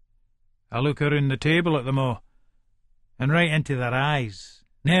 I look around the table at them all, and right into their eyes,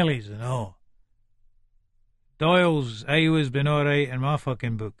 Nelly's and all. Doyle's always been all right in my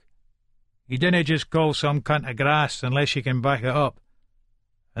fucking book. He didn't just call some cunt a grass unless you can back it up.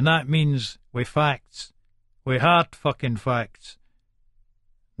 And that means with facts, with hard fucking facts.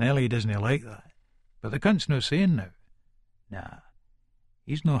 Nelly doesn't like that, but the cunt's no saying now. Nah,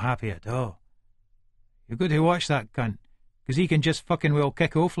 he's no happy at all. You've got to watch that cunt, 'cause he can just fucking well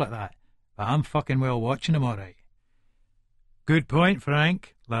kick off like that. But I'm fucking well watching him all right. "Good point,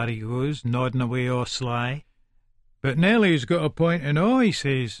 Frank," Larry goes, nodding away all sly. "But Nelly's got a point and all," he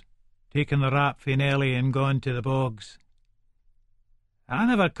says, taking the rap for Nelly and going to the bogs. "I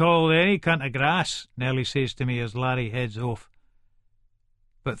never called any cunt a grass," Nelly says to me as Larry heads off.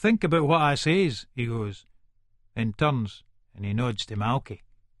 "But think about what I says," he goes, then turns and he nods to Malky.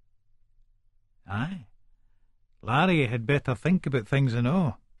 Aye, Larry had better think about things and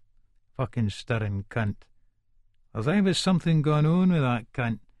all. Fucking stirring cunt. There's always something going on with that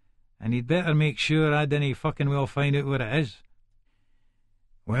cunt, and he'd better make sure I didn't fucking well find out what it is.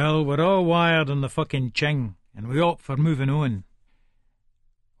 Well, we're all wired on the fucking ching, and we opt for moving on.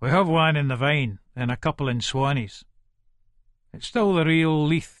 We have one in the Vine, and a couple in Swannies. It's still the real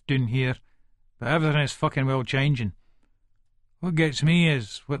Leith down here, but everything is fucking well changing. What gets me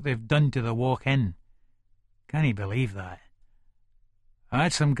is what they've done to the walk-in. Can you believe that? I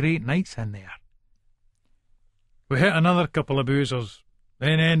had some great nights in there. We hit another couple of boozers,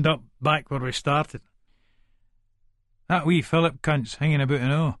 then end up back where we started. That wee Philip cunt's hanging about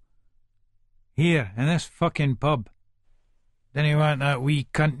and all. Here, in this fucking pub. Didn't want that wee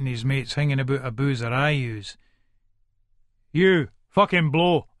cunt and his mates hanging about a boozer I use. "You, fucking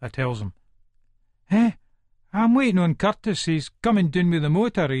blow," I tells him. "Eh? I'm waiting on Curtis, he's coming down with the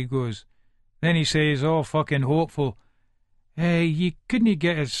motor," he goes. Then he says, all fucking hopeful, "You couldn't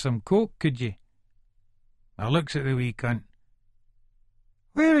get us some coke, could you?" I looks at the wee cunt.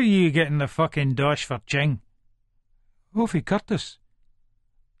 "Where are you getting the fucking dosh for ching?" "Off of Curtis."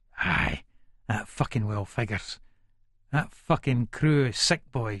 "Aye, that fucking well figures. That fucking crew of sick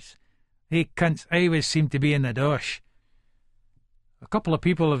boys. They cunts always seem to be in the dosh. A couple of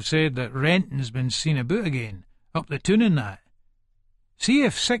people have said that Renton's been seen about again, up the tune and that. See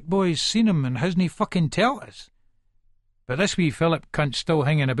if sick boy's seen him and hasn't he fucking telled us. But this wee Philip cunt's still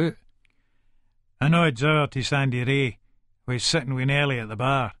hanging about." I nods over to Sandy Ray, who's sitting with Nelly at the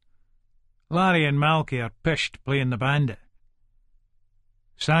bar. Larry and Malky are pished playing the bandit.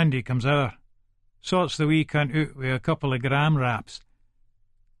 Sandy comes over, sorts the wee cunt out with a couple of gram wraps.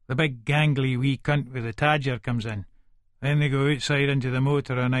 The big gangly wee cunt with the tadger comes in. Then they go outside into the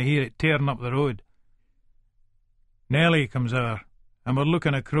motor and I hear it tearing up the road. Nellie comes over, and we're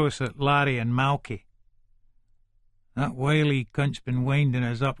looking across at Larry and Malky. That wily cunt's been winding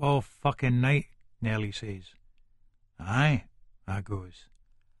us up all fucking night, Nellie says. Aye, I goes.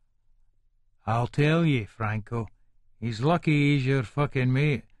 I'll tell ye, Franco, he's lucky he's your fucking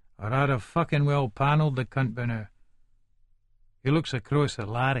mate, or I'd have fucking well panelled the cunt by now. He looks across at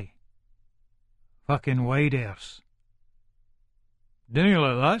Larry. Fucking wide arse. Dinna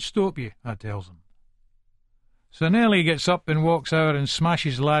let that stop you, I tells him. So Nellie gets up and walks over and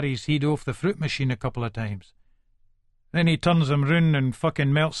smashes Larry's head off the fruit machine a couple of times. Then he turns him round and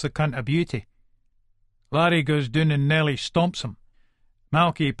fucking melts the cunt a beauty. Larry goes down and Nellie stomps him.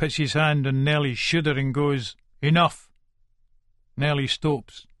 Malky puts his hand on Nellie's shoulder and goes, Enough! Nellie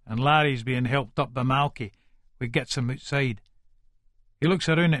stops, and Larry's being helped up by Malky. We gets him outside. He looks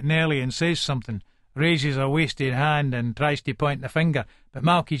around at Nellie and says something, raises a wasted hand and tries to point the finger, but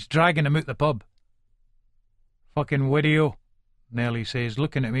Malky's dragging him out the pub. Fucking widow, Nellie says,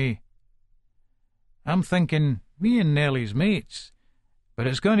 looking at me. I'm thinking, me and Nellie's mates, but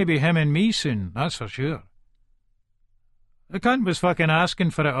it's going to be him and me soon, that's for sure. The cunt was fucking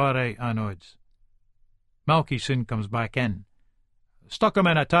asking for it all right, I nods. Malky soon comes back in. Stuck him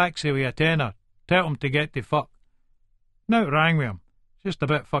in a taxi with a tenner, tell him to get to fuck. Nowt rang with him, just a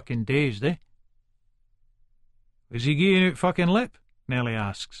bit fucking dazed, eh? Was he giving out fucking lip? Nellie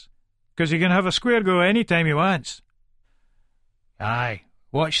asks. 'Cause he can have a square go any time he wants. Aye,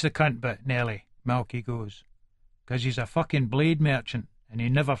 watch the cunt bit, Nellie, Malky goes. 'Cause he's a fucking blade merchant, and he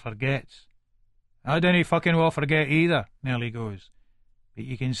never forgets. I dinna fucking well forget either, Nellie goes. But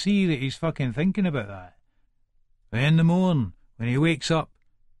you can see that he's fucking thinking about that. In the morn, when he wakes up,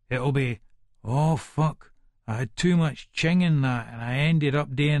 it'll be, oh fuck, I had too much ching in that and I ended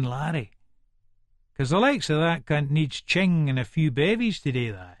up dating Larry. 'Cause the likes of that cunt needs ching and a few bevies to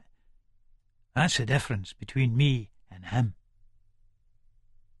do that. That's the difference between me and him.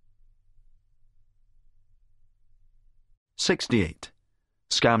 68.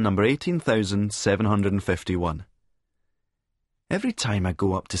 Scam number 18,751. Every time I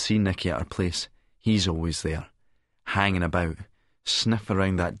go up to see Nicky at her place, he's always there, hanging about, sniffing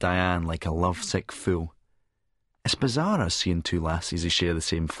around that Diane like a lovesick fool. It's bizarre us seeing two lassies who share the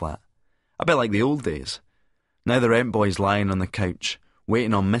same flat. A bit like the old days. Now the rent boy's lying on the couch,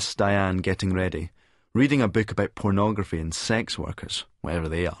 waiting on Miss Diane getting ready, reading a book about pornography and sex workers, whatever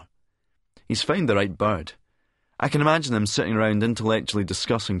they are. He's found the right bird. I can imagine them sitting around intellectually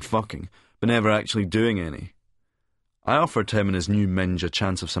discussing fucking, but never actually doing any. I offered him and his new minge a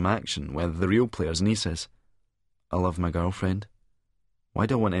chance of some action, whether the real players, and he says, I love my girlfriend. Why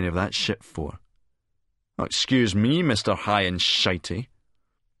do I want any of that shit for? Oh, excuse me, Mr. High and Shitey.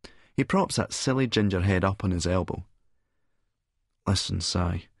 He props that silly ginger head up on his elbow. Listen,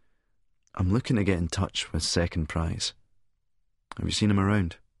 Si, I'm looking to get in touch with Second Prize. Have you seen him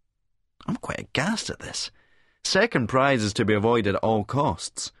around? I'm quite aghast at this. Second Prize is to be avoided at all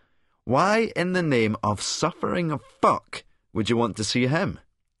costs. Why in the name of suffering of fuck would you want to see him?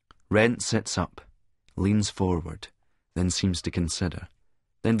 Rent sits up, leans forward, then seems to consider,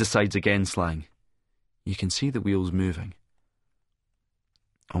 then decides again, slang. You can see the wheels moving.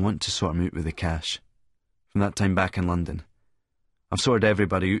 I want to sort him out with the cash. From that time back in London. I've sorted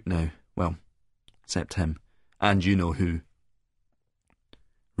everybody out now. Well, except him. And you know who.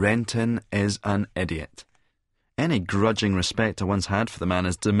 Renton is an idiot. Any grudging respect I once had for the man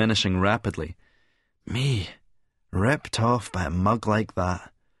is diminishing rapidly. Me, ripped off by a mug like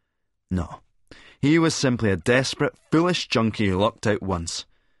that. No, he was simply a desperate, foolish junkie who lucked out once.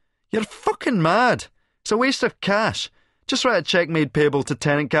 You're fucking mad. It's a waste of cash. Just write a cheque made payable to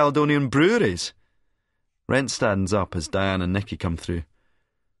tenant Caledonian Breweries. Rent stands up as Diane and Nicky come through.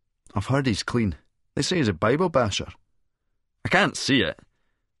 I've heard he's clean. They say he's a Bible basher. I can't see it.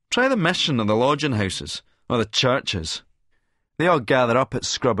 Try the mission or the lodging houses, or the churches. They all gather up at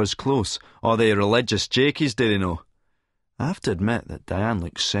Scrubbers Close, or the religious jakies, do they know? I have to admit that Diane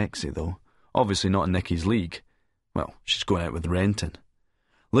looks sexy, though. Obviously not in Nicky's league. Well, she's going out with Renton.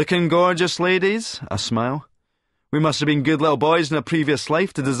 Looking gorgeous, ladies? I smile. We must have been good little boys in a previous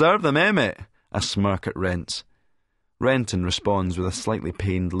life to deserve them, eh, mate? I smirk at Rents. Renton responds with a slightly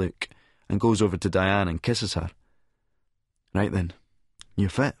pained look and goes over to Diane and kisses her. Right then, you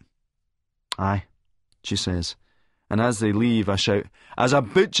fit? Aye, she says, and as they leave I shout, as a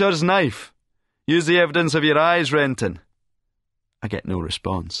butcher's knife! Use the evidence of your eyes, Renton. I get no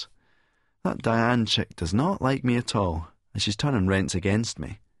response. That Diane chick does not like me at all, and she's turning Rents against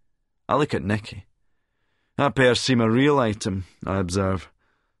me. I look at Nicky. That pair seem a real item, I observe,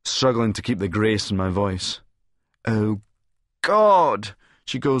 struggling to keep the grace in my voice. Oh, God,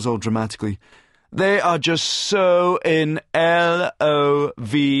 she goes all dramatically. They are just so in L-O-V-E.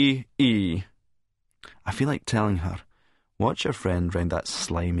 I feel like telling her, watch your friend round that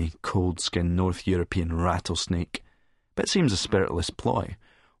slimy, cold-skinned North European rattlesnake. But it seems a spiritless ploy.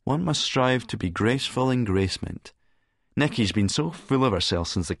 One must strive to be graceful in gracement. Nicky's been so full of herself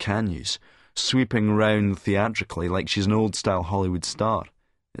since the can use, sweeping round theatrically like she's an old-style Hollywood star.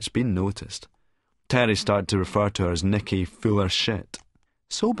 It's been noticed. Terry started to refer to her as Nicky Fuller Shit.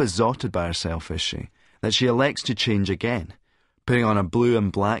 So besotted by herself is she, that she elects to change again, putting on a blue and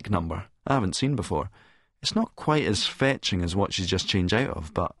black number I haven't seen before. It's not quite as fetching as what she's just changed out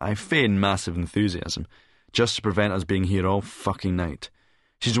of, but I feign massive enthusiasm, just to prevent us being here all fucking night.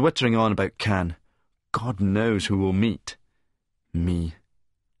 She's wittering on about Can. God knows who we'll meet. Me.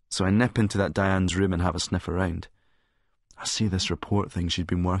 So I nip into that Diane's room and have a sniff around. I see this report thing she'd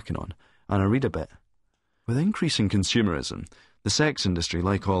been working on, and I read a bit. With increasing consumerism, the sex industry,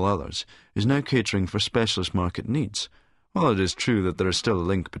 like all others, is now catering for specialist market needs. While it is true that there is still a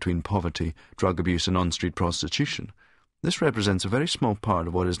link between poverty, drug abuse and on-street prostitution, this represents a very small part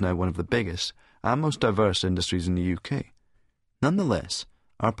of what is now one of the biggest and most diverse industries in the UK. Nonetheless,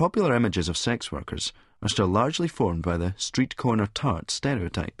 our popular images of sex workers are still largely formed by the street corner tart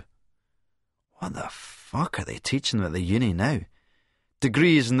stereotype. What the fuck are they teaching them at the uni now?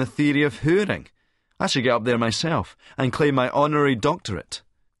 Degrees in the theory of hooring. I should get up there myself and claim my honorary doctorate.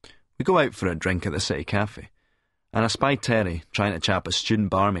 We go out for a drink at the city cafe, and I spy Terry trying to chat a student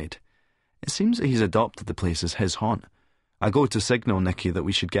barmaid. It seems that he's adopted the place as his haunt. I go to signal Nicky that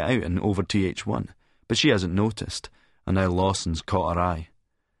we should get out and over TH1, but she hasn't noticed, and now Lawson's caught her eye.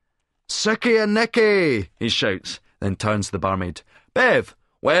 "Sicky and Nicky!" he shouts, then turns to the barmaid. "Bev,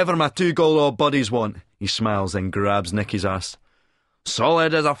 whatever my two gold buddies want." He smiles, then grabs Nicky's ass.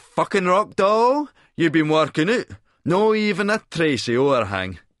 "Solid as a fucking rock, doll. You've been working out. No even a Tracy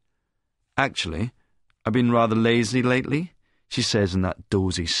overhang." "Actually, I've been rather lazy lately," she says in that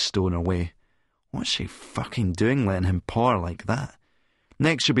dozy stoner way. What's she fucking doing letting him paw her like that?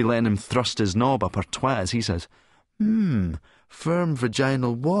 Next she'll be letting him thrust his knob up her twat as he says, firm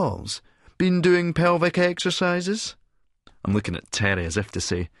vaginal walls. Been doing pelvic exercises?" I'm looking at Terry as if to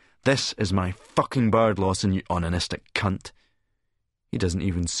say, "This is my fucking bird, Lawson, you onanistic cunt." He doesn't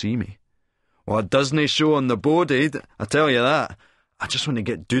even see me. "Well, it doesn't show on the body, I tell you that. I just want to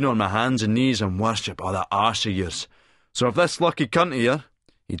get down on my hands and knees and worship all that arse of yours. So if this lucky cunt here,"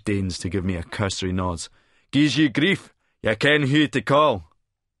 he deigns to give me a cursory nod, "gives you grief, you ken who to call."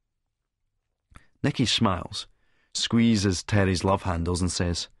 Nicky smiles, squeezes Terry's love handles and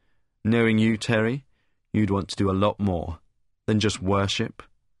says, "Knowing you, Terry, you'd want to do a lot more than just worship."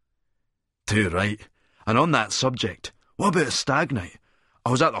 Too right. And on that subject, what about a stag night? I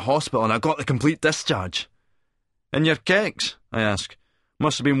was at the hospital and I got the complete discharge. "In your kecks?" I ask.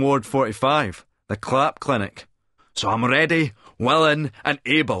 "Must have been Ward 45, the Clap Clinic." "So I'm ready, willing and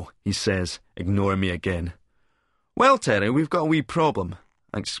able," he says, ignoring me again. "Well, Terry, we've got a wee problem."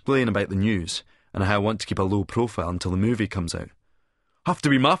 I explain about the news and how I want to keep a low profile until the movie comes out. "Have to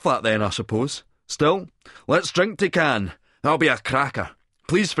be my flat then, I suppose. Still, let's drink to Can. That'll be a cracker.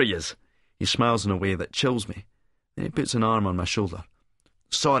 Please for yous." He smiles in a way that chills me. Then he puts an arm on my shoulder.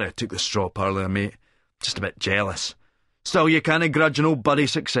 "Sorry I took the strop earlier, mate. Just a bit jealous. Still, you can't grudge an old buddy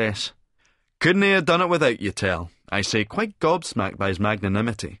success." "Couldn't have done it without you, Tell," I say, quite gobsmacked by his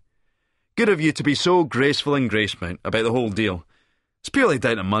magnanimity. "Good of you to be so graceful and gracemount about the whole deal. It's purely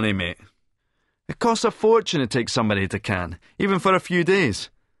down to money, mate. It costs a fortune to take somebody to Cannes, even for a few days.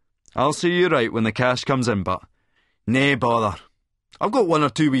 I'll see you right when the cash comes in, but nae bother. I've got one or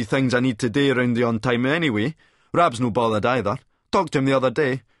two wee things I need to do around the on time anyway. Rab's no bothered either. Talked to him the other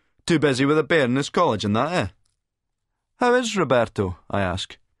day. Too busy with a bear in his college and that, eh?" "How is Roberto?" I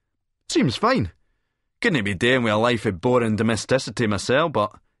ask. "Seems fine. Couldn't be doing with a life of boring domesticity myself,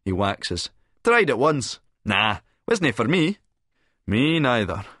 but," he waxes. "Tried it once. Nah, wasn't for me." "Me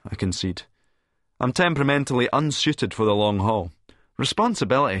neither," I concede. I'm temperamentally unsuited for the long haul.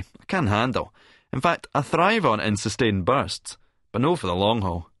 Responsibility I can handle. In fact, I thrive on in sustained bursts, but no for the long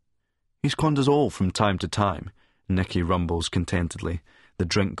haul. "He's conned us all from time to time," Nicky rumbles contentedly, the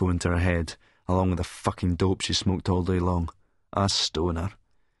drink going to her head, along with the fucking dope she smoked all day long. A stoner.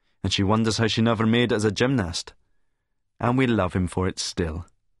 And she wonders how she never made it as a gymnast. And we love him for it still.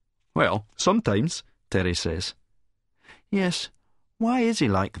 "Well, sometimes," Terry says. "Yes, why is he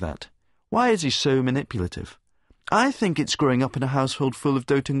like that? Why is he so manipulative? I think it's growing up in a household full of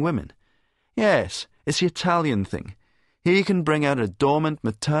doting women. Yes, it's the Italian thing. He can bring out a dormant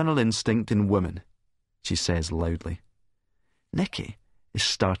maternal instinct in women," she says loudly. Nicky is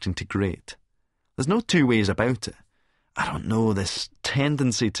starting to grate. There's no two ways about it. I don't know this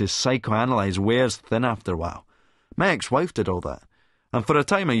tendency to psychoanalyse wears thin after a while. My ex-wife did all that, and for a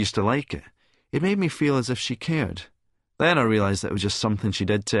time I used to like it. It made me feel as if she cared. Then I realised that it was just something she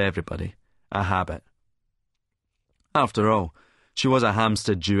did to everybody. A habit. After all, she was a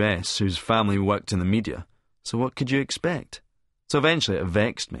Hampstead Jewess whose family worked in the media, so what could you expect? So eventually it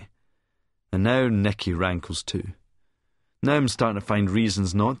vexed me. And now Nikki rankles too. Now I'm starting to find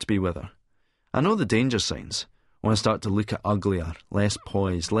reasons not to be with her. I know the danger signs. When I start to look at uglier, less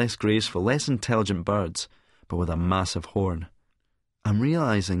poised, less graceful, less intelligent birds, but with a massive horn. I'm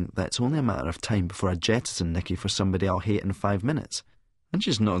realising that it's only a matter of time before I jettison Nikki for somebody I'll hate in 5 minutes. And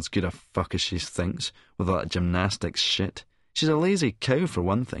she's not as good a fuck as she thinks, with all that gymnastics shit. She's a lazy cow for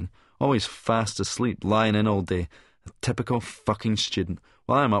one thing, always fast asleep, lying in all day, a typical fucking student,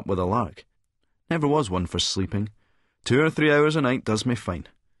 while I'm up with a lark. Never was one for sleeping. 2 or 3 hours a night does me fine.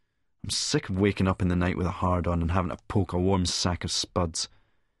 I'm sick of waking up in the night with a hard-on and having to poke a warm sack of spuds.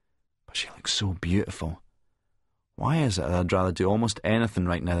 But she looks so beautiful. Why is it that I'd rather do almost anything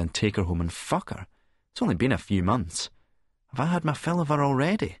right now than take her home and fuck her? It's only been a few months. Have I had my fill of her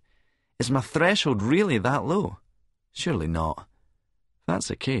already? Is my threshold really that low? Surely not. If that's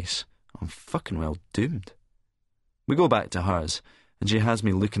the case, I'm fucking well doomed. We go back to hers, and she has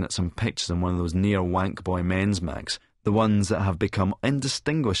me looking at some pictures in one of those near wank boy men's mags, the ones that have become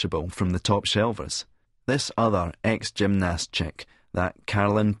indistinguishable from the top shelvers. This other ex-gymnast chick, that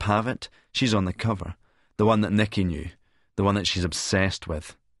Carolyn Pavitt, she's on the cover. The one that Nikki knew. The one that she's obsessed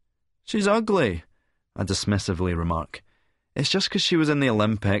with. She's ugly, I dismissively remark. It's just because she was in the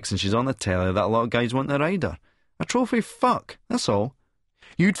Olympics and she's on the telly that a lot of guys want to ride her. A trophy fuck, that's all.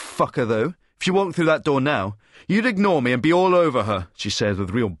 You'd fuck her, though. If she walked through that door now, you'd ignore me and be all over her, she said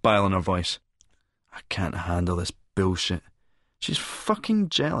with real bile in her voice. I can't handle this bullshit. She's fucking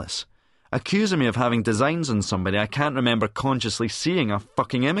jealous. Accusing me of having designs on somebody I can't remember consciously seeing a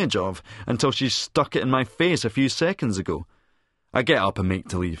fucking image of until she stuck it in my face a few seconds ago. I get up and make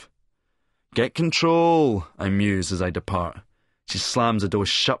to leave. Get control, I muse as I depart. She slams the door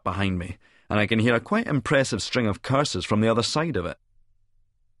shut behind me, and I can hear a quite impressive string of curses from the other side of it.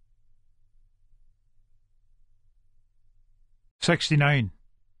 69.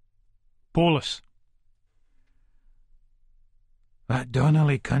 Polis. That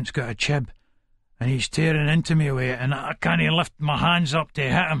Donnelly cunt's got a chib, and he's tearing into me with it, and I can't lift my hands up to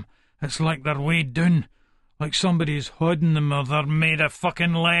hit him. It's like they're weighed down, like somebody's holding them or they're made of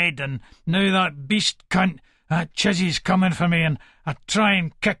fucking lead, and now that beast cunt, that Chizzy's coming for me, and I try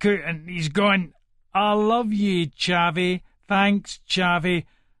and kick out, and he's going, I love ye, Chavy, thanks, Chavy,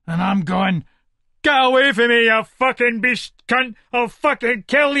 and I'm going, get away from me, you fucking beast cunt, I'll fucking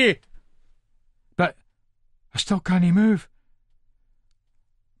kill you. But I still can't move.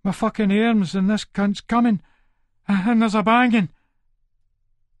 My fucking arms and this cunt's coming, and there's a banging.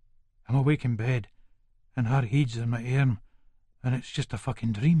 I'm awake in bed, and her head's in my arm, and it's just a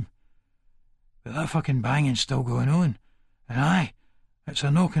fucking dream. But that fucking banging's still going on, and aye, it's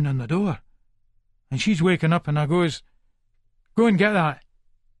a knocking on the door. And she's waking up, and I goes, go and get that.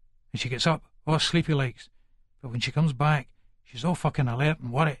 And she gets up, all sleepy likes, but when she comes back, she's all fucking alert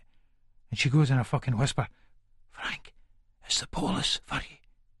and worried, and she goes in a fucking whisper, Frank, it's the Polis for you.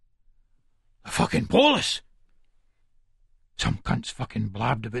 The fucking Polis! Some cunt's fucking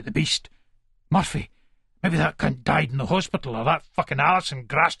blabbed about the beast. Murphy, maybe that cunt died in the hospital, or that fucking Alison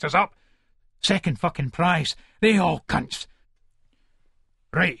grassed us up. Second fucking prize. They all cunts.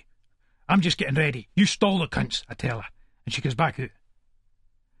 Right, I'm just getting ready. You stall the cunts, I tell her, and she goes back out.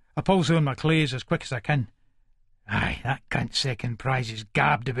 I pulls on my clays as quick as I can. Aye, that cunt's second prize is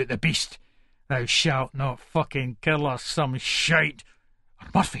gabbed about the beast. Thou shalt not fucking kill her, some shite. Or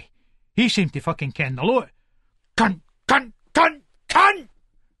Murphy, he seemed to fucking ken the lot. Cunt, cunt, cunt, cunt!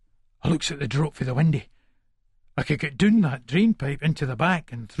 I looks at the drop for the windy. I could get down that drain pipe into the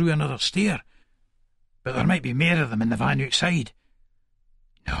back and through another stair. But there might be more of them in the van outside.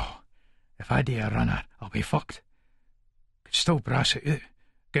 No, if I do a runner, I'll be fucked. Could still brass it out.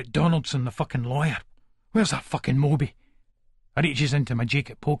 Get Donaldson, the fucking lawyer. Where's that fucking Moby? I reaches into my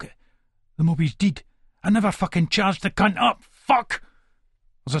jacket pocket. The Moby's dead. I never fucking charged the cunt up. Fuck!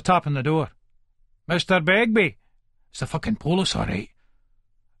 There's a tap on the door. Mr. Begbie. It's the fucking Polis, all right.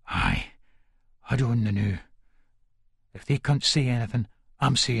 Aye, I don't know. If they can't say anything,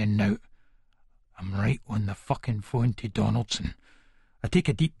 I'm saying now. I'm right on the fucking phone to Donaldson. I take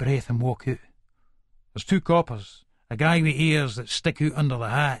a deep breath and walk out. There's 2 coppers, a guy with ears that stick out under the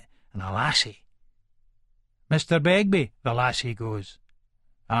hat, and a lassie. Mr. Begbie, the lassie goes.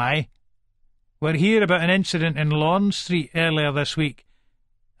 Aye. We're here about an incident in Lawrence Street earlier this week.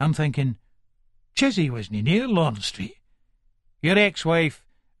 I'm thinking, Chizzy wasn't near Lawrence Street. Your ex-wife,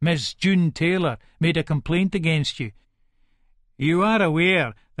 Miss June Taylor, made a complaint against you. You are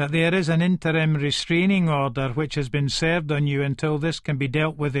aware that there is an interim restraining order which has been served on you until this can be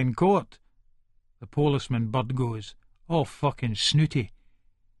dealt with in court. The policeman bird goes, all fucking snooty.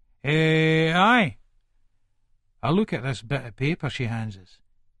 Aye. I look at this bit of paper she hands us.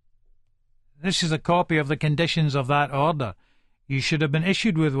 This is a copy of the conditions of that order. You should have been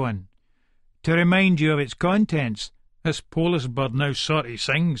issued with one. To remind you of its contents, this police bird now sort of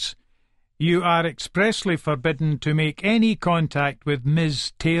sings. You are expressly forbidden to make any contact with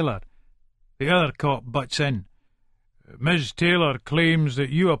Ms. Taylor. The other cop butts in. Ms. Taylor claims that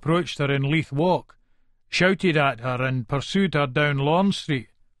you approached her in Leith Walk, shouted at her and pursued her down Lawn Street.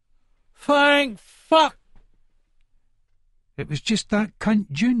 Thank fuck! It was just that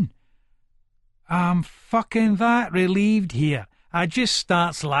cunt June. I'm fucking that relieved here. I just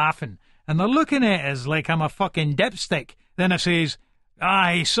starts laughing, and they're looking at us like I'm a fucking dipstick. Then I says,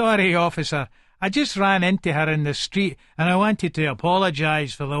 Aye, sorry, officer. I just ran into her in the street, and I wanted to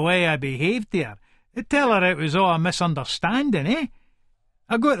apologise for the way I behaved to her. Tell her it was all a misunderstanding, eh?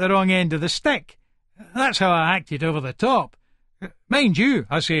 I got the wrong end of the stick. That's how I acted over the top. Mind you,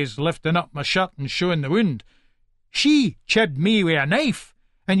 I says, lifting up my shirt and showing the wound, she chibbed me with a knife,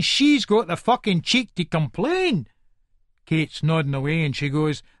 and she's got the fucking cheek to complain. Kate's nodding away, and she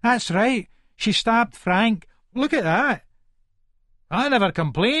goes, That's right, she stabbed Frank. Look at that. I never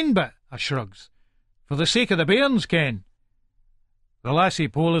complained, but, I shrugs, for the sake of the bairns, Ken. The lassie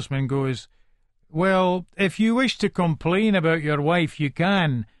policeman goes, Well, if you wish to complain about your wife, you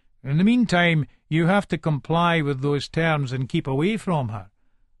can. In the meantime, you have to comply with those terms and keep away from her.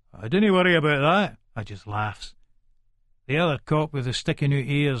 I dinna worry about that. I just laughs. The other cop with the sticky new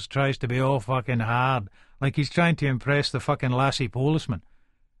ears tries to be all fucking hard, like he's trying to impress the fucking lassie policeman.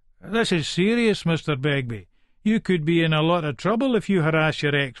 This is serious, Mr. Begbie. You could be in a lot of trouble if you harass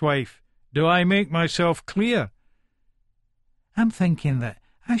your ex-wife. Do I make myself clear? I'm thinking that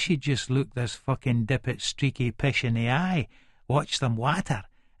I should just look this fucking dippet streaky pish in the eye, watch them water,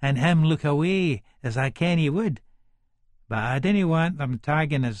 and him look away as I ken he would. But I didn't want them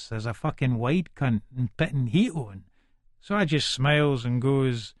tagging us as a fucking white cunt and pitting heat on. So I just smiles and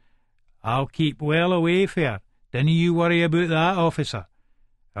goes, I'll keep well away for her. Dinna you worry about that, officer.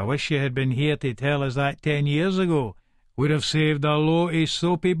 I wish you had been here to tell us that 10 years ago. Would have saved a loty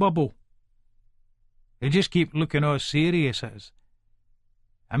soapy bubble. They just keep looking all serious at us.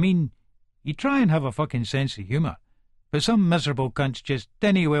 I mean, you try and have a fucking sense of humour, but some miserable cunts just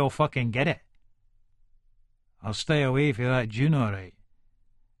dinna well fucking get it. I'll stay away for that June, all right,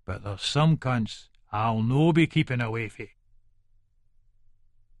 but there's some cunts I'll no be keeping away for.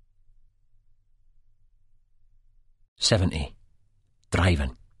 70.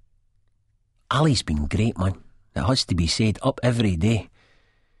 Driving. Ali's been great, man. It has to be said, up every day.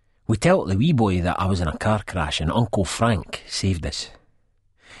 We tell the wee boy that I was in a car crash and Uncle Frank saved us.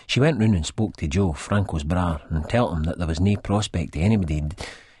 She went round and spoke to Joe, Franco's brar, and told him that there was no prospect of anybody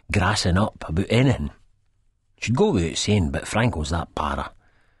grassing up about anything. She'd go without saying, but Franco's that para.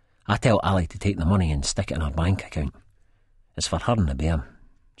 I tell Ali to take the money and stick it in her bank account. It's for her and the bairn.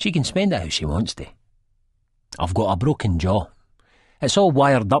 She can spend it how she wants to. I've got a broken jaw. It's all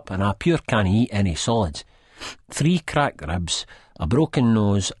wired up and I pure can't eat any solids. 3 cracked ribs, a broken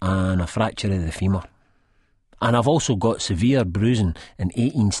nose and a fracture of the femur. And I've also got severe bruising and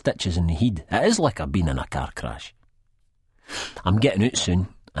 18 stitches in the head. It is like I've been in a car crash. I'm getting out soon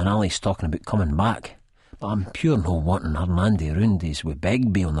and Ali's talking about coming back. But I'm pure no wanting her Nandy roundies with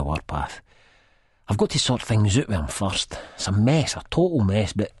Begbie on the warpath. I've got to sort things out with him first. It's a mess, a total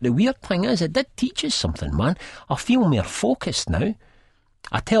mess, but the weird thing is, it did teach us something, man. I feel more focused now.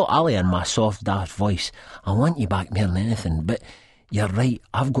 I tell Ali in my soft, daft voice, I want you back more than anything, but you're right,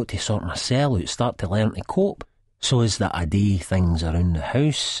 I've got to sort myself out, start to learn to cope. So is that I do things around the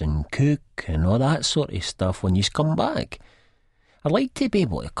house and cook and all that sort of stuff when you come back. I'd like to be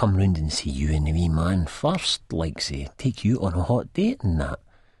able to come round and see you and the wee man first, like say, take you on a hot date and that.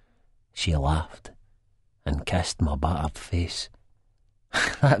 She laughed and kissed my battered face.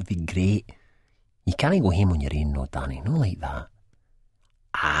 That'd be great. You can't go home on your own, no, Danny, no like that.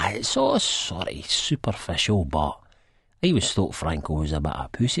 It's all sort of superficial, but I always thought Franco was a bit of a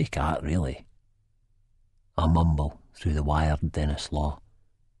pussycat, really. I mumble through the wired Dennis Law.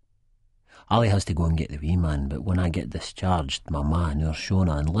 Ali has to go and get the wee man, but when I get discharged, my ma,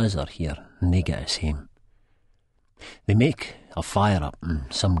 Shona and Liz are here, and they get us home. They make a fire up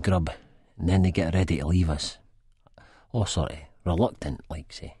and some grub, and then they get ready to leave us. Oh, sorry, reluctant,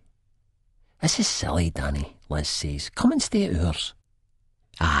 like say. This is silly, Danny, Liz says. Come and stay at ours.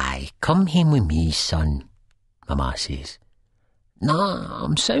 Aye, come home with me, son, my ma says. Nah,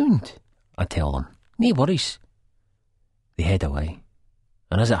 I'm sound, I tell them. No worries. They head away.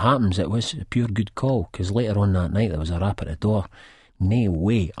 And as it happens, it was a pure good call, 'cause later on that night there was a rap at the door. No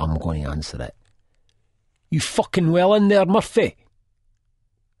way I'm going to answer it. "You fucking well in there, Murphy?"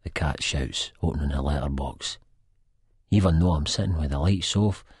 the cat shouts, opening the letterbox. Even though I'm sitting with the lights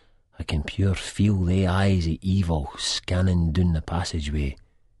off, I can pure feel the eyes of evil scanning down the passageway.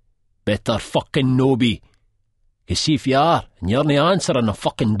 "Better fucking no be. 'Cause see if you are, and you're no answering the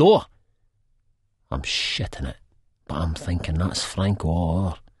fucking door." I'm shitting it, but I'm thinking that's Franco all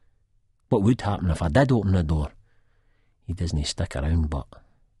over. What would happen if I did open the door? He doesn't stick around, but...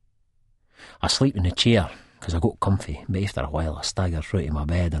 I sleep in the chair, 'cause I got comfy, but after a while I stagger through to my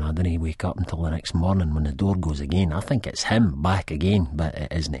bed and I didn't wake up until the next morning when the door goes again. I think it's him back again, but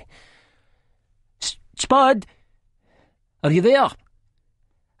it isn't. "Spud! Are you there?"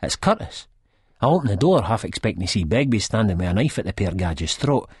 It's Curtis. I open the door, half expecting to see Begbie standing with a knife at the pair gadget's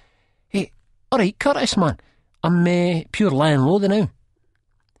throat. "Hey, alright, Curtis, man. I'm pure lying low now."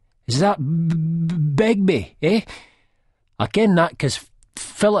 "Is that Begbie, eh?" "I ken that 'cause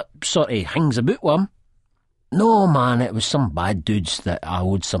Philip sort of hangs about with him." "No, man, it was some bad dudes that I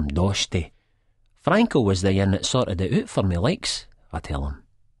owed some dosh to. Franco was the one that sorted it out for me, likes," I tell him.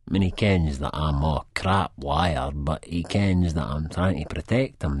 I mean, he kens that I'm a crap liar, but he kens that I'm trying to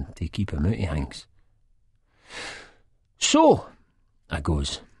protect him to keep him out of things. "So," I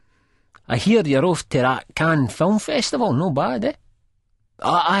goes, "I hear you're off to that Cannes Film Festival, no bad, eh?"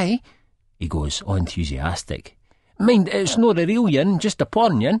 Aye," he goes, all enthusiastic. "Mind, it's not the real yin, just a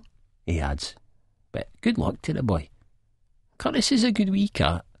porn yin," he adds. But good luck to the boy. Curtis is a good wee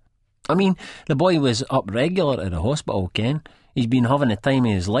cat. I mean, the boy was up regular at the hospital, Ken. He's been having the time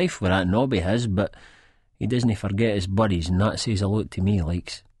of his life with that knob of his, but he doesn't forget his buddies, and that says a lot to me,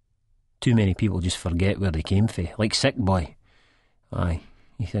 likes. Too many people just forget where they came from, like Sick Boy. Aye,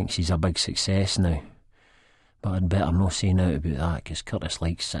 he thinks he's a big success now. But I'd better no say now about that, 'cause Curtis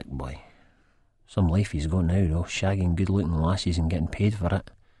likes Sick Boy. Some life he's got now, though, shagging good-looking lasses and getting paid for it.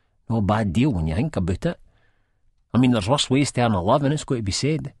 No bad deal when you think about it. I mean, there's worse ways to earn a living, it's got to be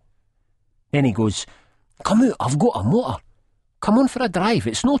said. Then he goes, "Come out, I've got a motor. Come on for a drive,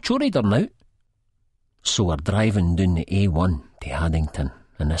 it's no chorider now." So we're driving down the A1 to Haddington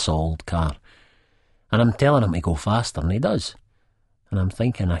in this old car. And I'm telling him to go faster, and he does. And I'm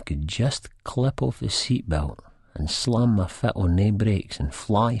thinking I could just clip off the seatbelt and slam my foot on the brakes and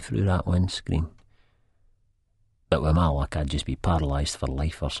fly through that windscreen. But with my luck, I'd just be paralysed for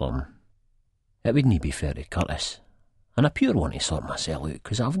life or something. It wouldn't be fair to Curtis. And I pure want to sort myself out,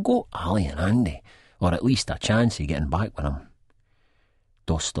 'cause I've got Ali and Andy, or at least a chance of getting back with them.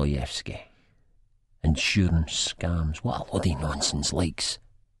 Dostoevsky. Insurance scams, what a load of nonsense, likes.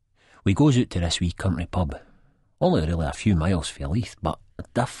 We goes out to this wee country pub. Only really a few miles from Leith, but a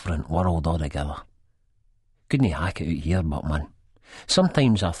different world altogether. Couldn't hack it out here, but man,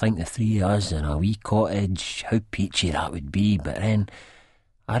 sometimes I think the three of us in a wee cottage, how peachy that would be, but then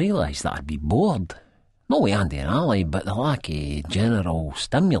I realise that I'd be bored. Not with Andy and Ali, but the lack of general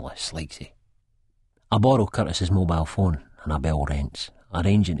stimulus, likes he. I borrow Curtis's mobile phone and a bell rents,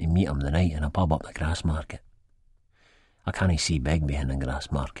 arranging to meet him the night in a pub up the Grassmarket. I can't see Begbie in the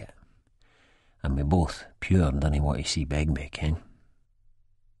Grassmarket. And we both pure didn't want to see Begbie, Ken.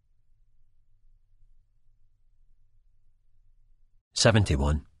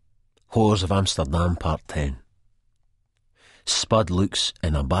 '71. Whores of Amsterdam, Part 10. Spud looks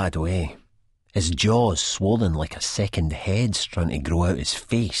in a bad way. His jaw's swollen like a second head's trying to grow out his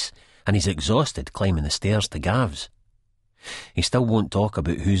face, and he's exhausted climbing the stairs to Gav's. He still won't talk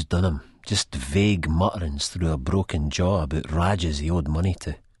about who's done him, just vague mutterings through a broken jaw about Rajas he owed money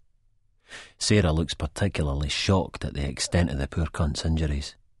to. Sarah looks particularly shocked at the extent of the poor cunt's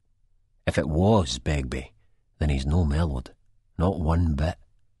injuries. If it was Begbie, then he's no mellowed, not one bit.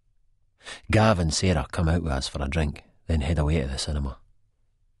 Gav and Sarah come out with us for a drink, then head away to the cinema.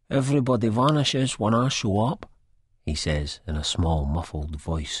 "Everybody vanishes when I show up," he says in a small muffled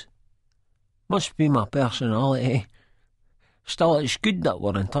voice. "Must be my personality. Still, it's good that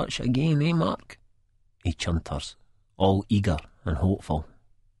we're in touch again, eh, Mark?" He chunters, all eager and hopeful.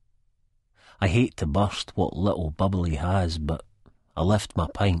 I hate to burst what little bubble he has, but I lift my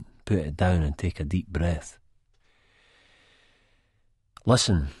pint, put it down and take a deep breath.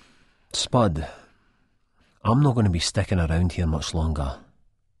 "Listen, Spud, I'm not going to be sticking around here much longer."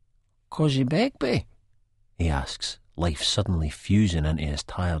 "'Cause you Begbie?" he asks, life suddenly fusing into his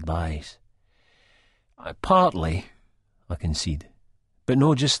tired eyes. "Partly," I concede, "but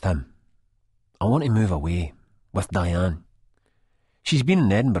no just him. I want to move away, with Diane. She's been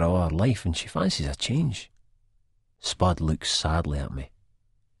in Edinburgh all her life and she fancies a change. Spud looks sadly at me.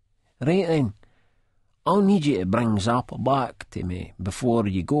 Right then, I'll need you to bring Zappa back to me before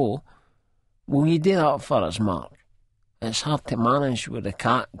you go. Will you do that for us, Mark? It's hard to manage with a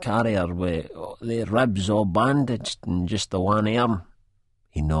cat carrier with the ribs all bandaged and just the one arm.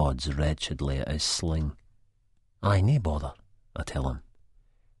 He nods wretchedly at his sling. Aye, nae bother, I tell him.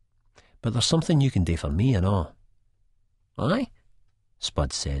 But there's something you can do for me and all. Aye?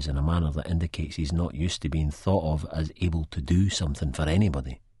 Spud says in a manner that indicates he's not used to being thought of as able to do something for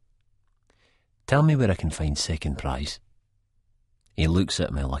anybody. Tell me where I can find second prize. He looks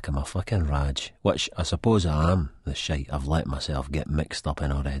at me like I'm a fucking Raj, which I suppose I am, the shite I've let myself get mixed up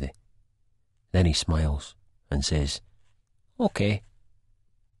in already. Then he smiles and says, OK.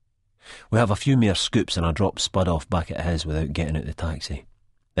 We have a few mere scoops and I drop Spud off back at his without getting out the taxi.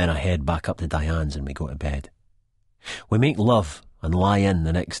 Then I head back up to Diane's and we go to bed. We make love and lie in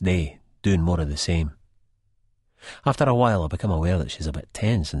the next day, doing more of the same. After a while I become aware that she's a bit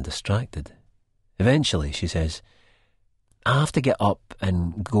tense and distracted. Eventually she says, I have to get up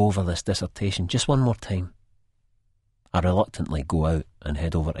and go over this dissertation just one more time. I reluctantly go out and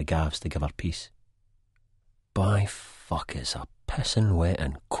head over to Gav's to give her peace. By fuck, it's a pissing wet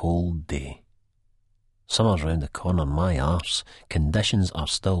and cold day. Summer's round the corner, my arse. Conditions are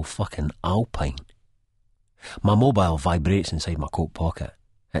still fucking alpine. My mobile vibrates inside my coat pocket.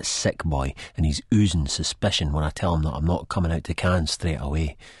 It's Sick Boy, and he's oozing suspicion when I tell him that I'm not coming out to Cannes straight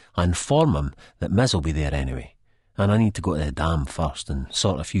away. I inform him that Miz will be there anyway, and I need to go to the dam first and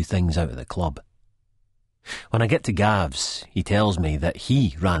sort a few things out at the club. When I get to Gav's, he tells me that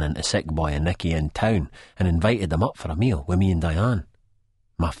he ran into Sick Boy and Nicky in town and invited them up for a meal with me and Diane.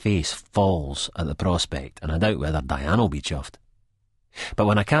 My face falls at the prospect, and I doubt whether Diane will be chuffed. But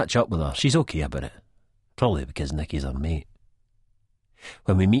when I catch up with her, she's okay about it. Probably because Nicky's her mate.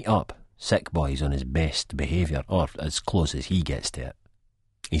 When we meet up, Sick Boy's on his best behaviour, or as close as he gets to it.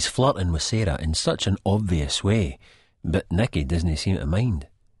 He's flirting with Sarah in such an obvious way, but Nicky doesn't seem to mind.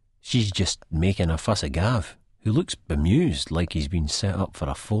 She's just making a fuss at Gav, who looks bemused like he's been set up for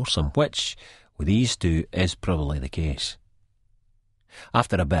a foursome, which, with these two, is probably the case.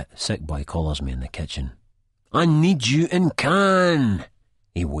 After a bit, Sick Boy collars me in the kitchen. I need you in Cannes,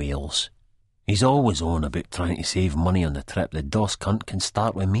 he wails. He's always on about trying to save money on the trip. The DOS cunt can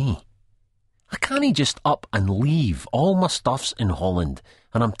start with me. I can't just up and leave. All my stuff's in Holland,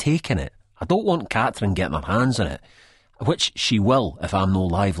 and I'm taking it. I don't want Catherine getting her hands on it, which she will if I'm no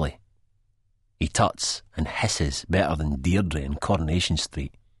lively. He tuts and hisses better than Deirdre in Coronation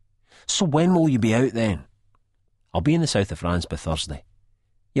Street. So when will you be out then? I'll be in the south of France by Thursday.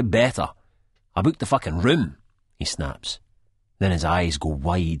 You better. I booked the fucking room, he snaps. Then his eyes go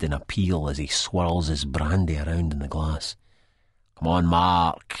wide in appeal as he swirls his brandy around in the glass. Come on,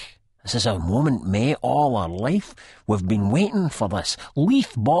 Mark. This is our moment, mate, all our life. We've been waiting for this.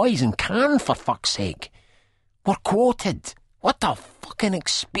 Leaf boys in Cannes, for fuck's sake. We're quoted. What a fucking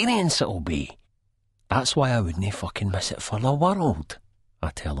experience it'll be. That's why I wouldn't fucking miss it for the world, I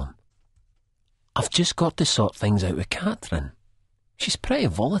tell him. I've just got to sort things out with Catherine. She's pretty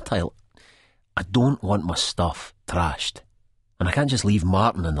volatile. I don't want my stuff trashed. And I can't just leave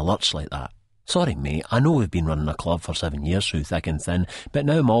Martin in the lurch like that. Sorry, mate, I know we've been running a club for 7 years through thick and thin, but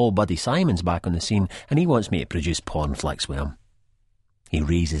now my old buddy Simon's back on the scene and he wants me to produce porn flicks with him. He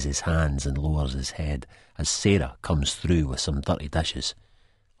raises his hands and lowers his head as Sarah comes through with some dirty dishes.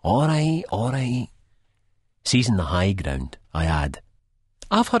 All right. Seizing the high ground, I add,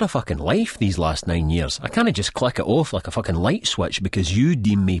 I've had a fucking life these last 9 years. I can't just click it off like a fucking light switch because you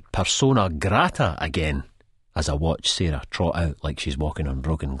deem me persona grata again, as I watch Sarah trot out like she's walking on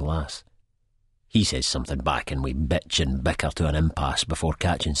broken glass. He says something back and we bitch and bicker to an impasse before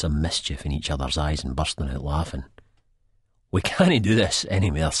catching some mischief in each other's eyes and bursting out laughing. We can't do this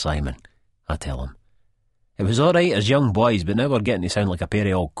anymore, Simon, I tell him. It was all right as young boys, but now we're getting to sound like a pair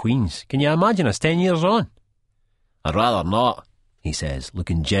of old queens. Can you imagine us 10 years on? I'd rather not, he says,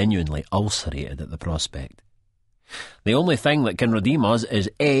 looking genuinely ulcerated at the prospect. The only thing that can redeem us is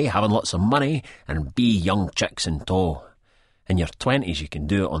A, having lots of money, and B, young chicks in tow. In your 20s you can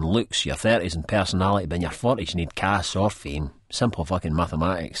do it on looks, your 30s on personality, but in your 40s you need cash or fame. Simple fucking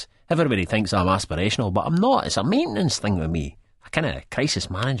mathematics. Everybody thinks I'm aspirational, but I'm not. It's a maintenance thing with me. A kind of crisis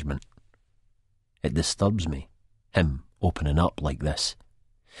management. It disturbs me, him opening up like this,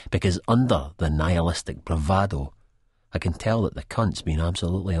 because under the nihilistic bravado I can tell that the cunt's been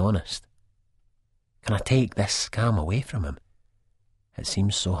absolutely honest. Can I take this scam away from him? It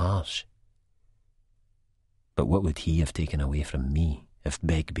seems so harsh. But what would he have taken away from me if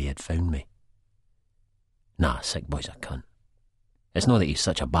Begbie had found me? Nah, Sick Boy's a cunt. It's not that he's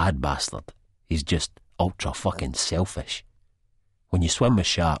such a bad bastard. He's just ultra fucking selfish. When you swim with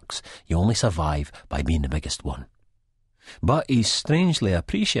sharks, you only survive by being the biggest one. But he's strangely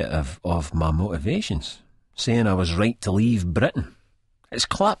appreciative of my motivations, saying I was right to leave Britain. It's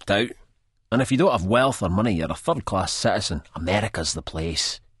clapped out, and if you don't have wealth or money, you're a third-class citizen. America's the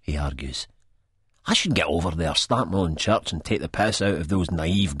place, he argues. I should get over there, start my own church and take the piss out of those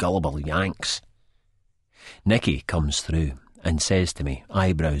naive, gullible Yanks. Nicky comes through and says to me,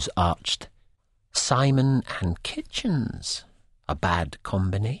 eyebrows arched, Simon and Kitchens. A bad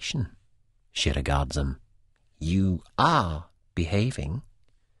combination. She regards him. You are behaving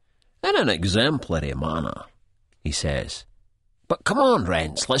in an exemplary manner, he says. But come on,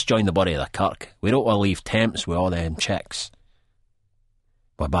 Rents, let's join the body of the kirk. We don't want to leave temps with all them chicks.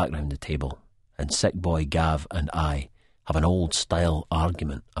 We're back round the table, and sick boy Gav and I have an old-style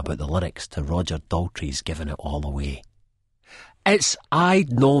argument about the lyrics to Roger Daltrey's Giving It All Away. It's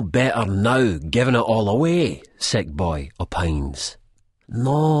I'd know better now, giving it all away, sick boy opines.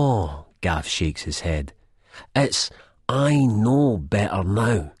 No, Gav shakes his head. It's I know better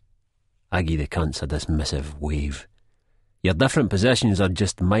now. I give the cunts a dismissive wave. Your different positions are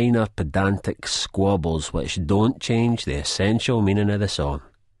just minor pedantic squabbles which don't change the essential meaning of the song.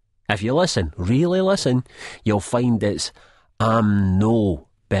 If you listen, really listen, you'll find it's I'm no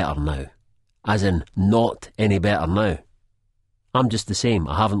better now, as in not any better now. I'm just the same,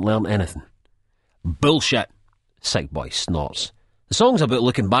 I haven't learnt anything. Bullshit, sick boy snorts. The song's about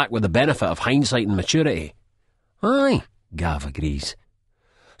looking back with the benefit of hindsight and maturity. Aye, Gav agrees.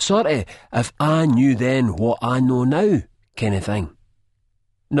 Sort of, if I knew then what I know now, kind of thing.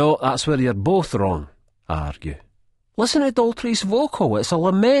 No, that's where you're both wrong, I argue. Listen to Daltrey's vocal, it's a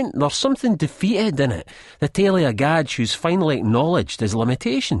lament, there's something defeated in it. The tale of a gadge who's finally acknowledged his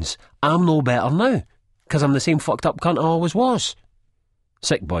limitations. I'm no better now, 'cause I'm the same fucked up cunt I always was.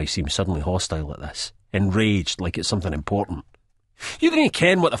 Sick boy seems suddenly hostile at this, enraged like it's something important. You don't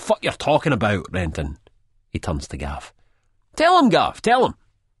ken what the fuck you're talking about, Renton. He turns to Gav. Tell him, Gav, tell him.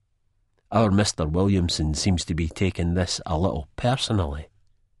 Our Mr. Williamson seems to be taking this a little personally.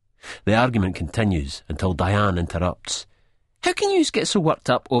 The argument continues until Diane interrupts. How can you get so worked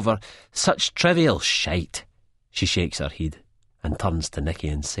up over such trivial shite? She shakes her head and turns to Nicky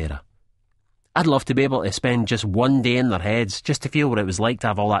and Sarah. I'd love to be able to spend just one day in their heads, just to feel what it was like to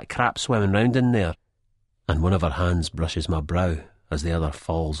have all that crap swimming round in there. And one of her hands brushes my brow as the other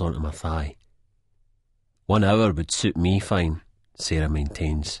falls onto my thigh. 1 hour would suit me fine, Sarah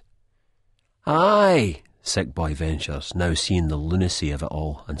maintains. Aye, sick boy ventures, now seeing the lunacy of it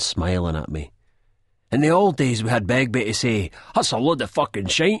all and smiling at me. In the old days we had Begbie to say, that's a load of fucking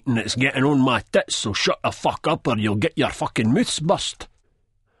shite and it's getting on my tits, so shut the fuck up or you'll get your fucking mouths burst.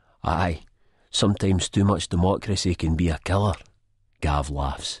 Aye, sometimes too much democracy can be a killer, Gav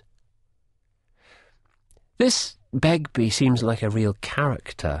laughs. This Begbie seems like a real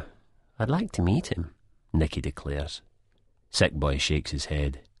character. I'd like to meet him, Nicky declares. Sick boy shakes his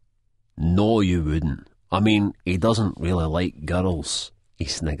head. No, you wouldn't. I mean, he doesn't really like girls, he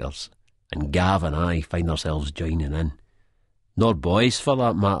sniggers, and Gav and I find ourselves joining in. Nor boys, for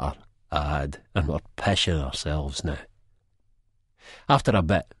that matter, I add, and we're pishing ourselves now. After a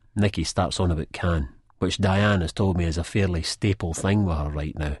bit, Nicky starts on about Can, which Diane has told me is a fairly staple thing with her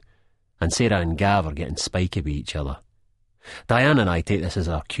right now, and Sarah and Gav are getting spiky with each other. Diane and I take this as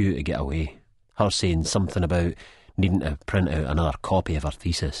our cue to get away, her saying something about needing to print out another copy of her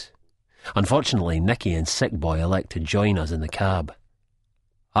thesis. Unfortunately, Nicky and Sick Boy elect to join us in the cab.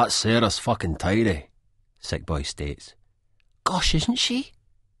 That's Sarah's fucking tidy, Sick Boy states. Gosh, isn't she?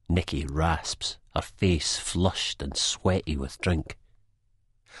 Nicky rasps, her face flushed and sweaty with drink.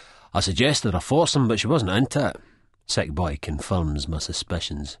 I suggested a foursome, but she wasn't into it. Sick Boy confirms my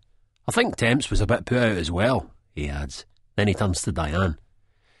suspicions. I think Temps was a bit put out as well, he adds. Then he turns to Diane.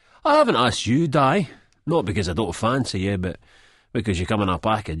 I haven't asked you, Di. Not because I don't fancy you, but because you come in a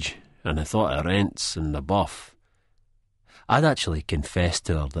package, and I thought of Rents and the buff. I'd actually confessed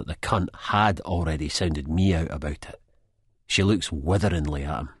to her that the cunt had already sounded me out about it. She looks witheringly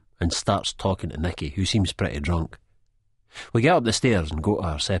at him and starts talking to Nicky, who seems pretty drunk. We get up the stairs and go to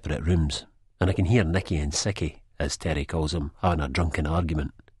our separate rooms, and I can hear Nicky and Sicky, as Terry calls him, having a drunken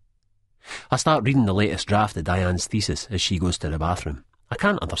argument. I start reading the latest draft of Diane's thesis as she goes to the bathroom. I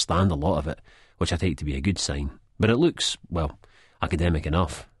can't understand a lot of it, which I take to be a good sign, but it looks, well, academic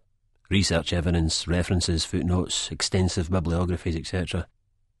enough. Research evidence, references, footnotes, extensive bibliographies, etc.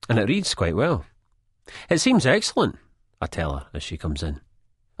 And it reads quite well. It seems excellent, I tell her as she comes in.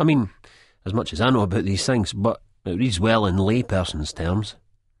 I mean, as much as I know about these things, but it reads well in layperson's terms.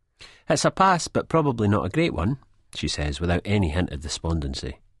 It's a pass, but probably not a great one, she says without any hint of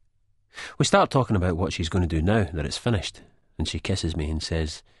despondency. We start talking about what she's going to do now that it's finished, and she kisses me and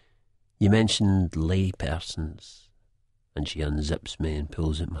says, "You mentioned lay persons," and she unzips me and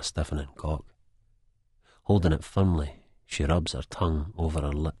pulls at my stiffening cock. Holding it firmly, she rubs her tongue over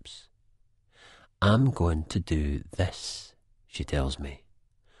her lips. "I'm going to do this," she tells me.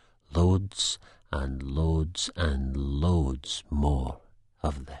 "Loads and loads and loads more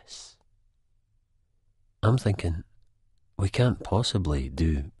of this." I'm thinking, we can't possibly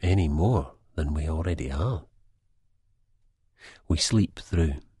do any more than we already are. We sleep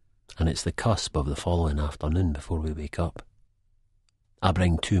through, and it's the cusp of the following afternoon before we wake up. I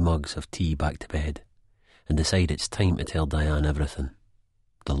bring 2 mugs of tea back to bed and decide it's time to tell Diane everything.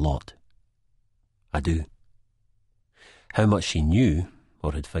 The lot. I do. How much she knew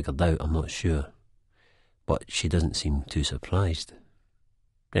or had figured out, I'm not sure, but she doesn't seem too surprised.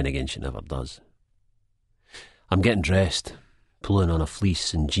 Then again, she never does. I'm getting dressed, pulling on a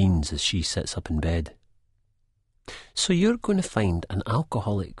fleece and jeans as she sits up in bed. "So you're going to find an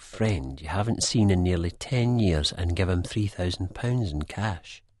alcoholic friend you haven't seen in nearly 10 years and give him £3,000 in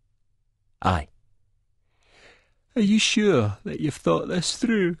cash?" "Aye." "Are you sure that you've thought this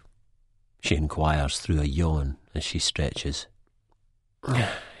through?" she inquires through a yawn as she stretches.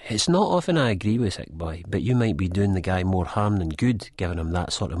 "It's not often I agree with sick boy, but you might be doing the guy more harm than good giving him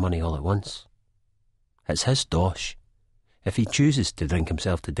that sort of money all at once. It's his dosh. If he chooses to drink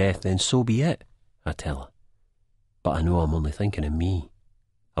himself to death, then so be it," I tell her. But I know I'm only thinking of me,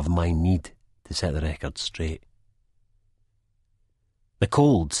 of my need to set the record straight. The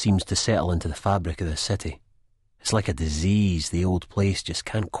cold seems to settle into the fabric of the city. It's like a disease the old place just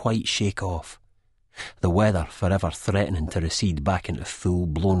can't quite shake off. The weather forever threatening to recede back into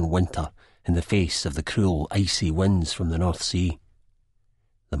full-blown winter in the face of the cruel, icy winds from the North Sea.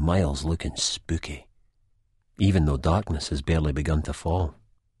 The miles looking spooky, even though darkness has barely begun to fall.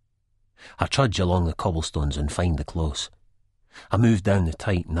 I trudge along the cobblestones and find the close. I move down the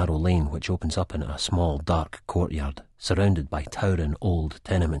tight, narrow lane which opens up into a small, dark courtyard surrounded by towering old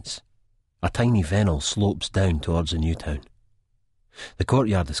tenements. A tiny vennel slopes down towards the new town. The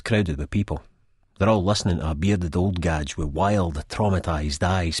courtyard is crowded with people. They're all listening to a bearded old gadge with wild, traumatised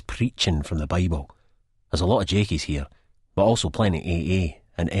eyes preaching from the Bible. There's a lot of jakies here, but also plenty AA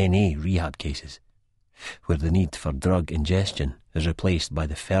and NA rehab cases, where the need for drug ingestion is replaced by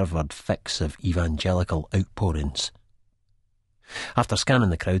the fervid fix of evangelical outpourings. After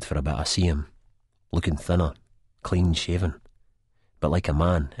scanning the crowd for a bit, I see him, looking thinner, clean-shaven, but like a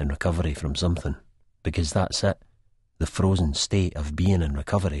man in recovery from something, because that's it, the frozen state of being in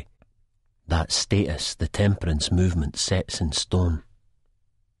recovery. That status the temperance movement sets in stone.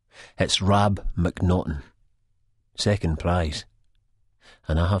 It's Rab McNaughton, second prize,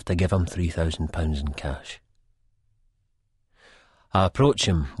 and I have to give him £3,000 in cash. I approach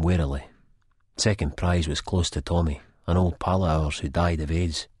him warily. Second prize was close to Tommy, an old pal of ours who died of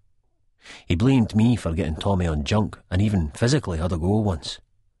AIDS. He blamed me for getting Tommy on junk, and even physically had a go once.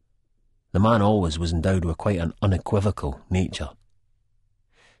 The man always was endowed with quite an unequivocal nature.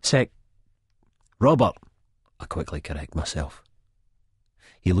 Robert, I quickly correct myself.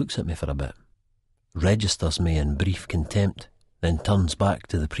 He looks at me for a bit, registers me in brief contempt, then turns back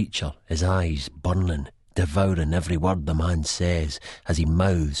to the preacher, his eyes burning, devouring every word the man says as he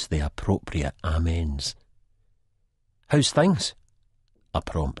mouths the appropriate amens. "How's things?" I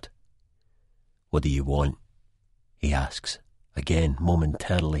prompt. "What do you want?" he asks, again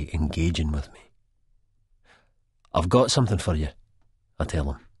momentarily engaging with me. "I've got something for you," I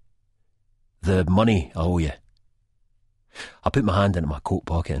tell him. "The money I owe you." I put my hand into my coat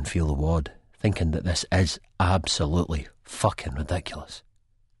pocket and feel the wad, thinking that this is absolutely fucking ridiculous.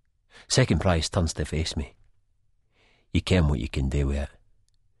 Second prize turns to face me. "You ken what you can do with it.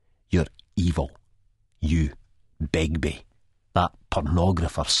 You're evil. You, Begbie, that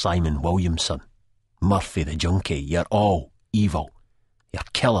pornographer Simon Williamson, Murphy the junkie, you're all evil. You're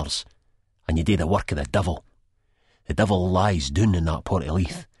killers, and you do the work of the devil. The devil lies down in that port of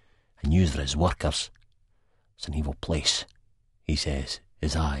Leith, and yous are his workers. It's an evil place," he says,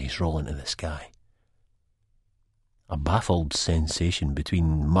 his eyes rolling to the sky. A baffled sensation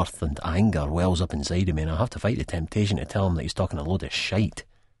between mirth and anger wells up inside of me, and I have to fight the temptation to tell him that he's talking a load of shite.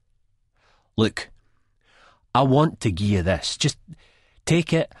 "Look, I want to give you this. Just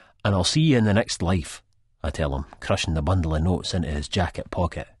take it, and I'll see you in the next life," I tell him, crushing the bundle of notes into his jacket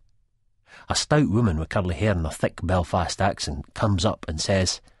pocket. A stout woman with curly hair and a thick Belfast accent comes up and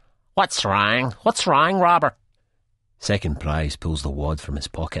says, What's wrong, Robert?" Second prize pulls the wad from his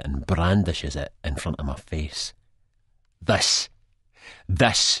pocket and brandishes it in front of my face. This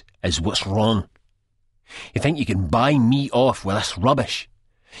is what's wrong. You think you can buy me off with this rubbish?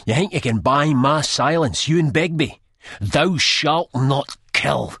 You think you can buy my silence, you and Begbie? Thou shalt not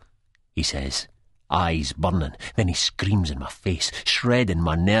kill, he says, eyes burning. Then he screams in my face, shredding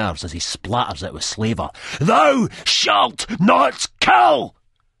my nerves as he splatters it with slaver. Thou shalt not kill!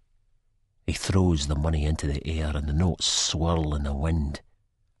 He throws the money into the air and the notes swirl in the wind.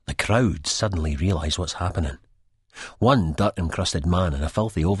 The crowd suddenly realise what's happening. One dirt-encrusted man in a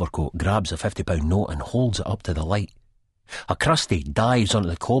filthy overcoat grabs a £50 note and holds it up to the light. A crusty dives onto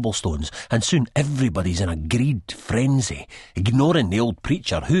the cobblestones, and soon everybody's in a greed frenzy, ignoring the old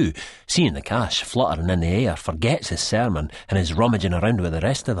preacher who, seeing the cash fluttering in the air, forgets his sermon and is rummaging around with the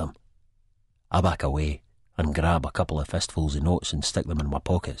rest of them. I back away and grab a couple of fistfuls of notes and stick them in my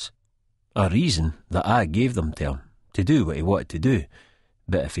pockets. A reason that I gave them to him, to do what he wanted to do,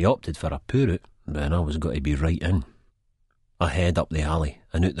 but if he opted for a poor route, then I was going to be right in. I head up the alley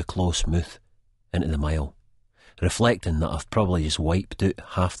and out the close mouth into the mile, reflecting that I've probably just wiped out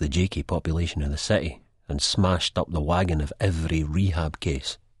half the jakey population of the city and smashed up the wagon of every rehab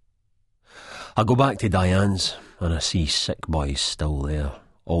case. I go back to Diane's and I see sick boys still there,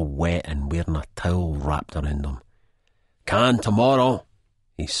 all wet and wearing a towel wrapped around them. Can tomorrow,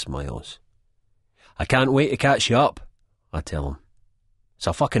 he smiles. I can't wait to catch you up, I tell him. It's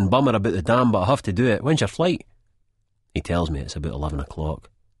a fucking bummer about the dam, but I have to do it. When's your flight? He tells me it's about 11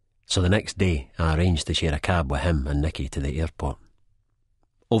 o'clock. So the next day, I arrange to share a cab with him and Nicky to the airport.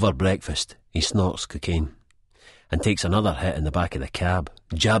 Over breakfast, he snorts cocaine and takes another hit in the back of the cab,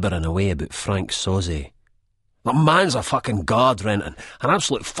 jabbering away about Frank Sauzet. The man's a fucking god, Renton, an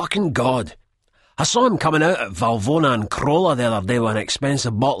absolute fucking god. I saw him coming out at Valvona and Crolla the other day with an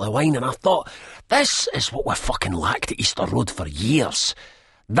expensive bottle of wine, and I thought, this is what we fucking lacked at Easter Road for years.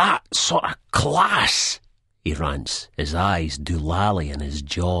 That sort of class. He rants, his eyes doolally and his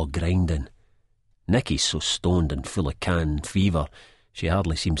jaw grinding. Nicky's so stoned and full of canned fever, she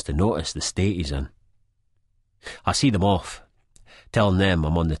hardly seems to notice the state he's in. I see them off, telling them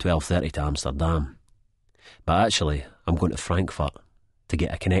I'm on the 12:30 to Amsterdam. But actually, I'm going to Frankfurt to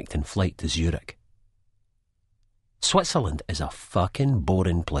get a connecting flight to Zurich. Switzerland is a fucking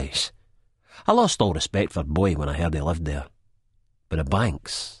boring place. I lost all respect for Boy when I heard he lived there. But the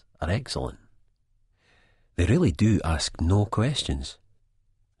banks are excellent. They really do ask no questions.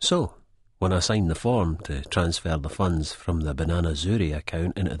 So, when I signed the form to transfer the funds from the Banana Zuri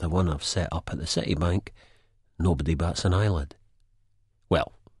account into the one I've set up at the Citibank, nobody bats an eyelid.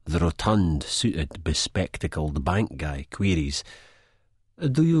 Well, the rotund, suited, bespectacled bank guy queries,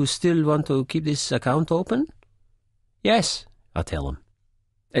 "Do you still want to keep this account open?" "Yes," I tell him.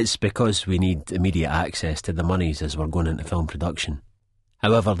 It's because we need immediate access to the monies as we're going into film production.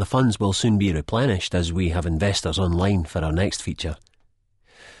 However, the funds will soon be replenished as we have investors online for our next feature.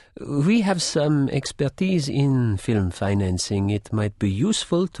 "We have some expertise in film financing. It might be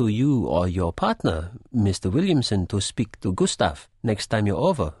useful to you or your partner, Mr. Williamson, to speak to Gustav next time you're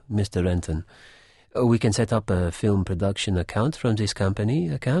over, Mr. Renton. We can set up a film production account from this company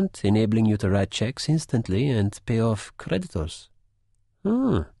account, enabling you to write checks instantly and pay off creditors."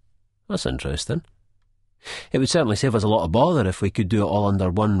 That's interesting. It would certainly save us a lot of bother if we could do it all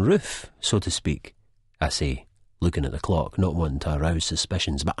under one roof, so to speak, I say, looking at the clock, not wanting to arouse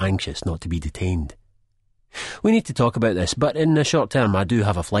suspicions, but anxious not to be detained. "We need to talk about this, but in the short term I do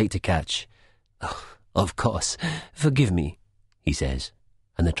have a flight to catch." "Oh, of course, forgive me," he says,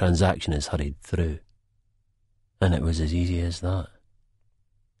 and the transaction is hurried through. And it was as easy as that.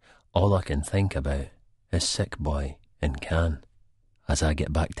 All I can think about is Sick Boy in Cannes as I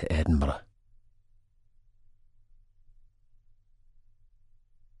get back to Edinburgh.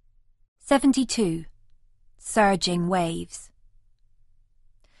 72. Surging Waves.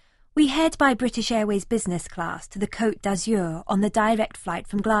 We head by British Airways business class to the Côte d'Azur on the direct flight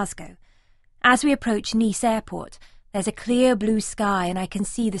from Glasgow. As we approach Nice airport, there's a clear blue sky and I can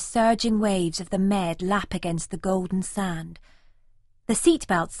see the surging waves of the Med lap against the golden sand. The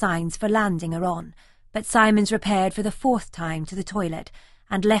seatbelt signs for landing are on, but Simon's repaired for the 4th time to the toilet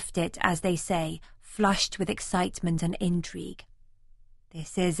and left it, as they say, flushed with excitement and intrigue.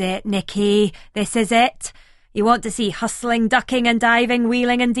 "This is it, Nicky, this is it. You want to see hustling, ducking and diving,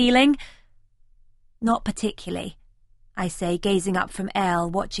 wheeling and dealing?" "Not particularly," I say, gazing up from Elle,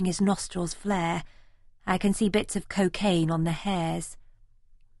 watching his nostrils flare. I can see bits of cocaine on the hairs.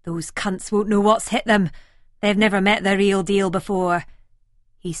 "Those cunts won't know what's hit them. They've never met the real deal before."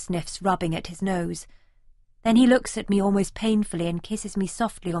 He sniffs, rubbing at his nose. Then he looks at me almost painfully and kisses me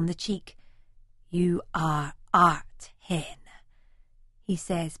softly on the cheek. "You are art, hen," he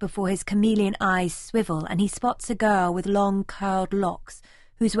says, before his chameleon eyes swivel and he spots a girl with long curled locks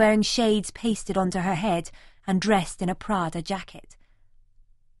who's wearing shades pasted onto her head and dressed in a Prada jacket.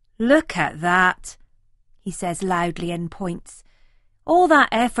 "Look at that," he says loudly and points. "All that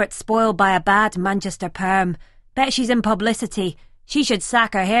effort spoiled by a bad Manchester perm. Bet she's in publicity. She should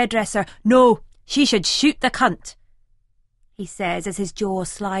sack her hairdresser. No, she should shoot the cunt," he says as his jaw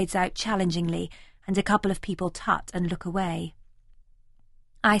slides out challengingly and a couple of people tut and look away.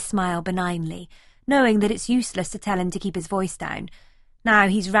 I smile benignly, knowing that it's useless to tell him to keep his voice down. Now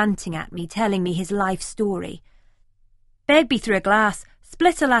he's ranting at me, telling me his life story. "Begbie threw a glass,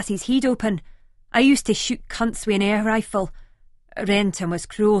 split a lassie's head open. I used to shoot cunts with an air rifle. Renton was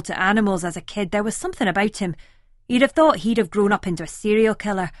cruel to animals as a kid. There was something about him. You'd have thought he'd have grown up into a serial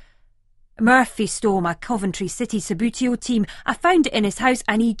killer. Murphy stole my Coventry City Sabutio team. I found it in his house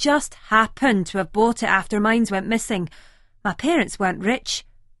and he just happened to have bought it after mine went missing. My parents weren't rich.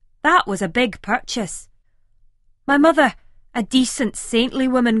 That was a big purchase. My mother, a decent, saintly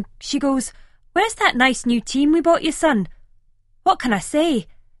woman, she goes, 'Where's that nice new team we bought you, son?' What can I say?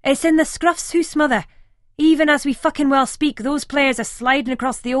 It's in the Scruff's house, mother. Even as we fucking well speak, those players are sliding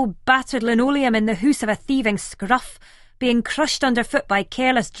across the old battered linoleum in the house of a thieving Scruff, being crushed underfoot by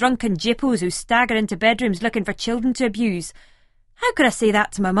careless drunken jippos who stagger into bedrooms looking for children to abuse. How could I say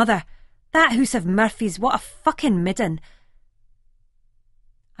that to my mother? That house of Murphy's, what a fucking midden."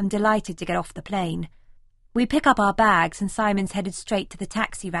 I'm delighted to get off the plane. We pick up our bags and Simon's headed straight to the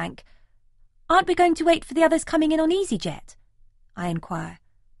taxi rank. "Aren't we going to wait for the others coming in on EasyJet?" I inquire.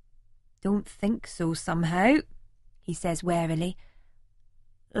 "Don't think so somehow," he says warily.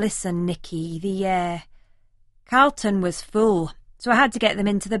 "Listen, Nicky, the Carlton was full, so I had to get them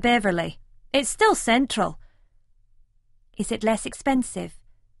into the Beverley. It's still central." "Is it less expensive?"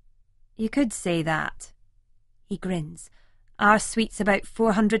 "You could say that." He grins. "Our suite's about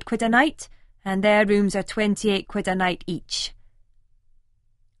 400 quid a night, and their rooms are 28 quid a night each."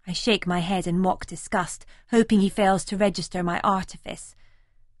 I shake my head in mock disgust, hoping he fails to register my artifice.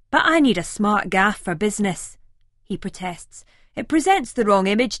 "But I need a smart gaff for business," he protests. "It presents the wrong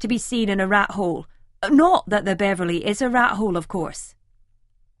image to be seen in a rat hole. Not that the Beverley is a rat hole, of course."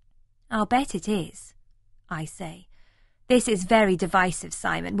 "I'll bet it is," I say. "This is very divisive,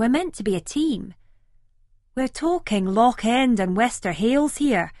 Simon. We're meant to be a team. We're talking Loch End and Wester Hales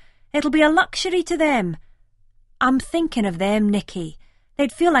here. It'll be a luxury to them. I'm thinking of them, Nicky.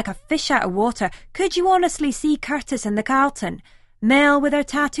 They'd feel like a fish out of water. Could you honestly see Curtis and the Carlton? Mel with her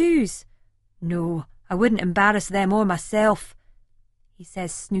tattoos? No, I wouldn't embarrass them or myself," he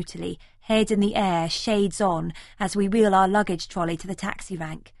says snootily, head in the air, shades on, as we wheel our luggage trolley to the taxi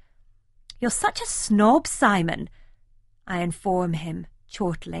rank. "You're such a snob, Simon," I inform him,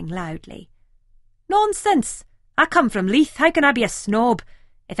 chortling loudly. "Nonsense! I come from Leith. How can I be a snob?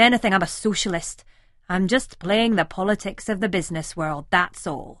 If anything, I'm a socialist. I'm just playing the politics of the business world, that's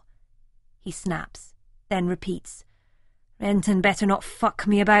all," he snaps, then repeats. "Renton better not fuck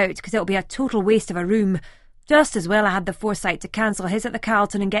me about, because it'll be a total waste of a room. Just as well I had the foresight to cancel his at the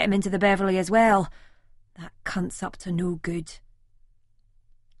Carlton and get him into the Beverley as well. That cunt's up to no good."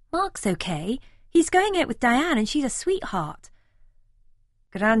 "Mark's okay. He's going out with Diane and she's a sweetheart."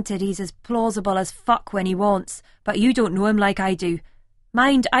 "Granted, he's as plausible as fuck when he wants, but you don't know him like I do.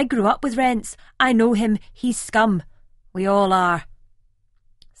 Mind, I grew up with Rents. I know him. He's scum. We all are."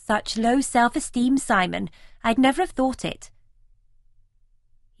 "Such low self-esteem, Simon. I'd never have thought it."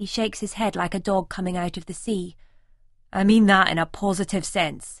 He shakes his head like a dog coming out of the sea. "I mean that in a positive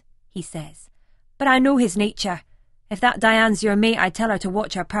sense," he says. "But I know his nature. If that Diane's your mate, I'd tell her to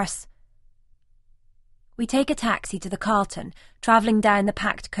watch her purse." We take a taxi to the Carlton, travelling down the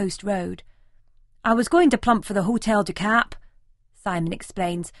packed coast road. "I was going to plump for the Hotel du Cap," Simon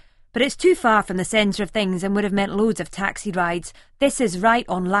explains, "but it's too far from the centre of things and would have meant loads of taxi rides. This is right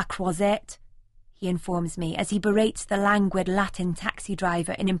on La Croisette," he informs me as he berates the languid Latin taxi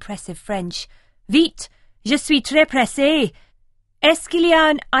driver in impressive French. "Vite! Je suis très pressé! Est-ce qu'il y a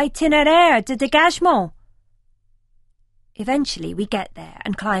un itinéraire de dégagement?" Eventually we get there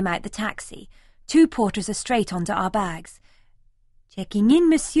and climb out the taxi. 2 porters are straight onto our bags. "Checking in,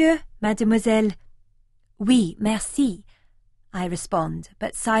 monsieur, mademoiselle." "Oui, merci," I respond,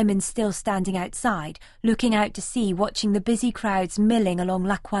 but Simon's still standing outside, looking out to sea, watching the busy crowds milling along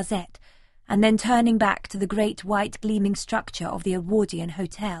La Croisette, and then turning back to the great white gleaming structure of the Edwardian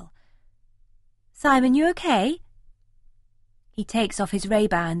Hotel. "Simon, you okay?" He takes off his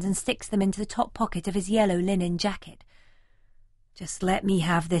Ray-Bans and sticks them into the top pocket of his yellow linen jacket. "Just let me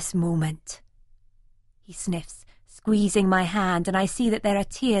have this moment," he sniffs, squeezing my hand, and I see that there are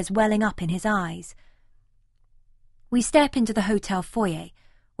tears welling up in his eyes. We step into the hotel foyer,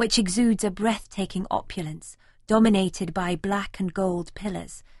 which exudes a breathtaking opulence, dominated by black and gold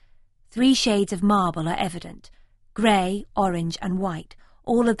pillars. 3 shades of marble are evident, grey, orange and white,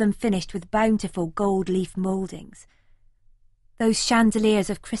 all of them finished with bountiful gold leaf mouldings. Those chandeliers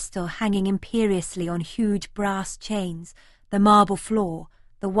of crystal hanging imperiously on huge brass chains, the marble floor,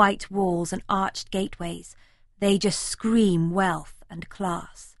 the white walls and arched gateways, they just scream wealth and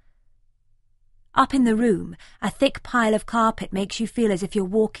class. Up in the room, a thick pile of carpet makes you feel as if you're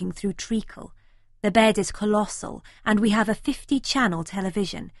walking through treacle. The bed is colossal, and we have a 50-channel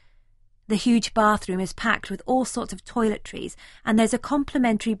television. The huge bathroom is packed with all sorts of toiletries, and there's a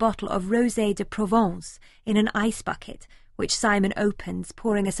complimentary bottle of Rosé de Provence in an ice bucket, which Simon opens,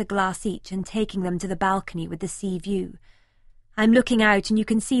 pouring us a glass each and taking them to the balcony with the sea view. I'm looking out, and you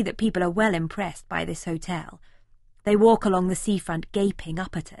can see that people are well impressed by this hotel. They walk along the seafront gaping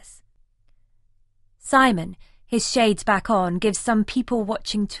up at us. Simon, his shades back on, gives some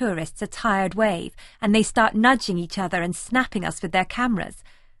people-watching tourists a tired wave, and they start nudging each other and snapping us with their cameras.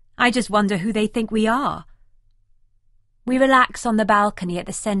 I just wonder who they think we are. We relax on the balcony at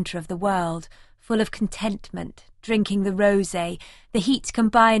the centre of the world, full of contentment, drinking the rosé, the heat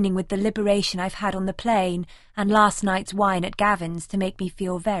combining with the liberation I've had on the plane and last night's wine at Gavin's to make me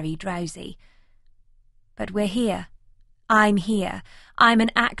feel very drowsy. But we're here. I'm here. I'm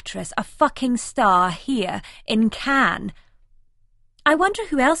an actress, a fucking star here in Cannes. I wonder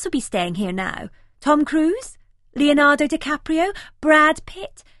who else will be staying here now. Tom Cruise? Leonardo DiCaprio? Brad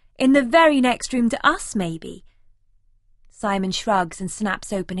Pitt? In the very next room to us, maybe. Simon shrugs and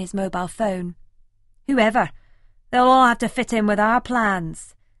snaps open his mobile phone. Whoever. They'll all have to fit in with our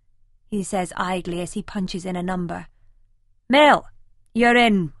plans, he says idly as he punches in a number. Mel, you're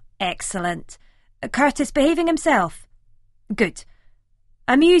in. Excellent. Curtis behaving himself? Good.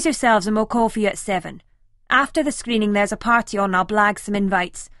 Amuse yourselves and we'll call for you at 7. After the screening there's a party on, I'll blag some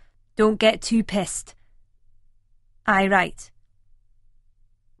invites. Don't get too pissed. Aye, right.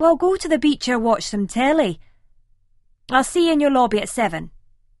 Well, go to the beach or watch some telly. I'll see you in your lobby at 7.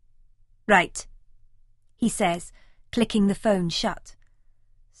 Right, he says, clicking the phone shut.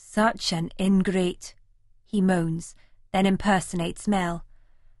 Such an ingrate, he moans, then impersonates Mel.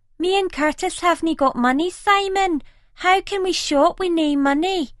 Me and Curtis haven't got money, Simon. How can we shop with no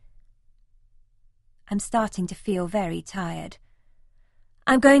money? I'm starting to feel very tired.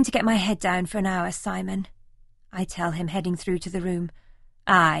 I'm going to get my head down for an hour, Simon, I tell him, heading through to the room.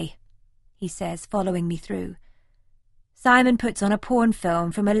 Aye, he says, following me through. Simon puts on a porn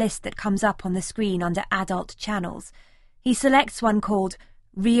film from a list that comes up on the screen under adult channels. He selects one called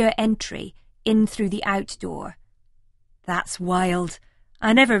Rear Entry, In Through the Outdoor. That's wild.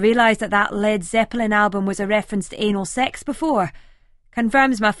 I never realised that Led Zeppelin album was a reference to anal sex before.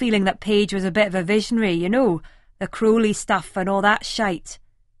 Confirms my feeling that Page was a bit of a visionary, you know, the Crowley stuff and all that shite.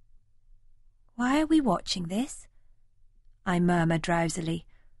 Why are we watching this? I murmur drowsily.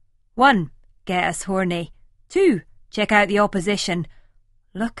 1, get us horny. 2, check out the opposition.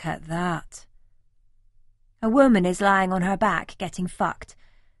 Look at that. A woman is lying on her back, getting fucked.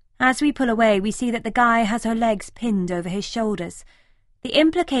 As we pull away, we see that the guy has her legs pinned over his shoulders. The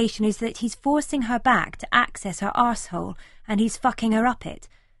implication is that he's forcing her back to access her arsehole, and he's fucking her up it.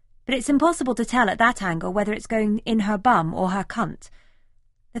 But it's impossible to tell at that angle whether it's going in her bum or her cunt.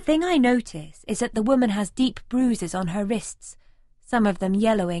 The thing I notice is that the woman has deep bruises on her wrists, some of them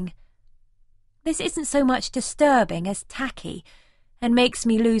yellowing. This isn't so much disturbing as tacky, and makes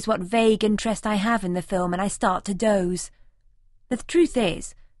me lose what vague interest I have in the film, and I start to doze. The truth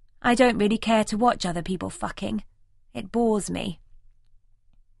is, I don't really care to watch other people fucking. It bores me.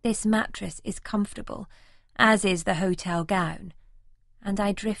 This mattress is comfortable, as is the hotel gown, and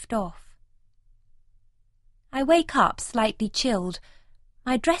I drift off. I wake up slightly chilled.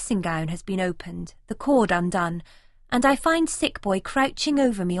 My dressing gown has been opened, the cord undone, and I find Sick Boy crouching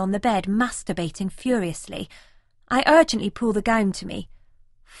over me on the bed, masturbating furiously. I urgently pull the gown to me.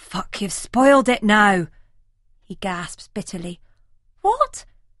 Fuck, you've spoiled it now, he gasps bitterly. What?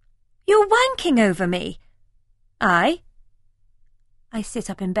 You're wanking over me? Aye. I sit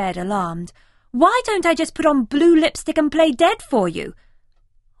up in bed, alarmed. Why don't I just put on blue lipstick and play dead for you?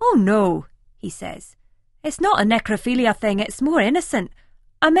 Oh no, he says. It's not a necrophilia thing, it's more innocent.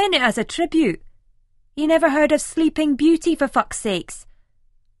 I meant it as a tribute. You never heard of Sleeping Beauty, for fuck's sakes?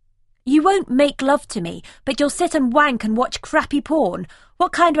 You won't make love to me, but you'll sit and wank and watch crappy porn.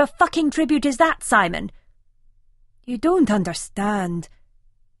 What kind of a fucking tribute is that, Simon? You don't understand.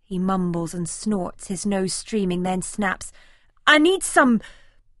 He mumbles and snorts, his nose streaming, then snaps. I need some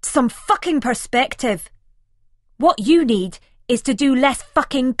fucking perspective. What you need is to do less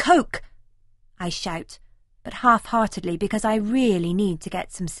fucking coke, I shout, but half-heartedly because I really need to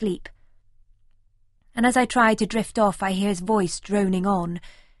get some sleep. And as I try to drift off, I hear his voice droning on.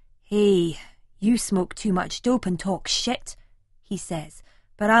 Hey, you smoke too much dope and talk shit, he says,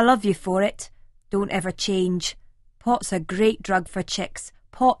 but I love you for it. Don't ever change. Pot's a great drug for chicks.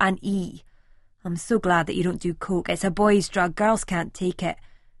 Pot and E. I'm so glad that you don't do coke. It's a boy's drug. Girls can't take it.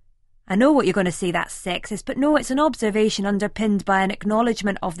 I know what you're going to say, that's sexist, but no, it's an observation underpinned by an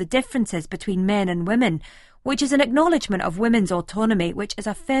acknowledgement of the differences between men and women, which is an acknowledgement of women's autonomy, which is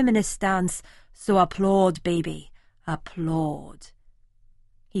a feminist stance. So applaud, baby. Applaud.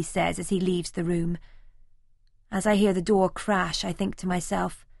 He says as he leaves the room. As I hear the door crash, I think to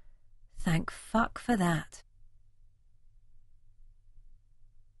myself, thank fuck for that.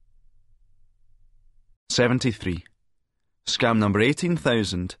 73. Scam number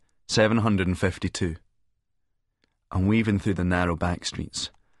 18,752. I'm weaving through the narrow back streets,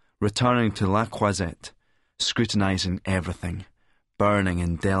 returning to La Croisette, scrutinising everything, burning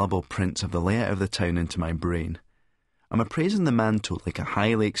indelible prints of the layout of the town into my brain. I'm appraising the mantle like a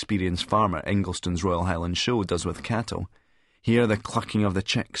highly experienced farmer at Inglestone's Royal Highland Show does with cattle. Hear the clucking of the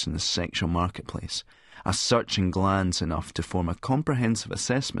chicks in the sexual marketplace, a searching glance enough to form a comprehensive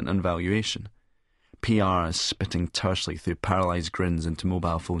assessment and valuation. PR is spitting tersely through paralysed grins into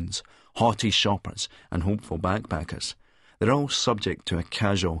mobile phones, haughty shoppers and hopeful backpackers. They're all subject to a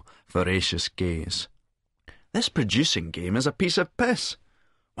casual, voracious gaze. This producing game is a piece of piss.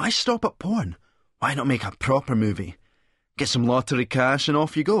 Why stop at porn? Why not make a proper movie? Get some lottery cash and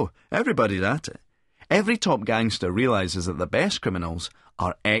off you go. Everybody's at it. Every top gangster realises that the best criminals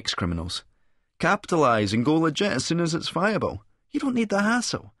are ex-criminals. Capitalise and go legit as soon as it's viable. You don't need the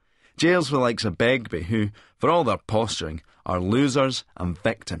hassle. Jails for the likes of Begbie, who, for all their posturing, are losers and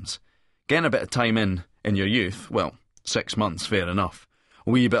victims. Getting a bit of time in your youth, well, 6 months, fair enough. A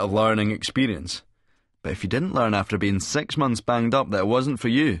wee bit of learning experience. But if you didn't learn after being 6 months banged up that it wasn't for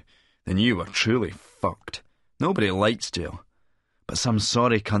you, then you were truly fucked. Nobody likes jail. But some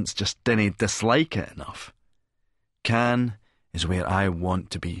sorry cunts just didn't dislike it enough. Can is where I want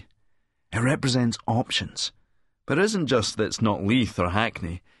to be. It represents options. But it isn't just that it's not Leith or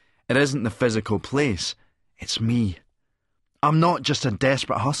Hackney. It isn't the physical place. It's me. I'm not just a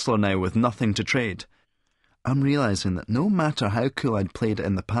desperate hustler now with nothing to trade. I'm realising that no matter how cool I'd played it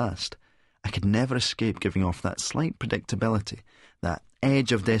in the past, I could never escape giving off that slight predictability, that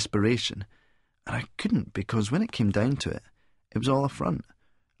edge of desperation. And I couldn't, because when it came down to it, it was all a front,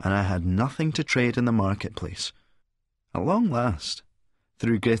 and I had nothing to trade in the marketplace. At long last,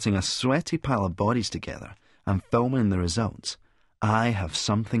 through getting a sweaty pile of bodies together and filming the results, I have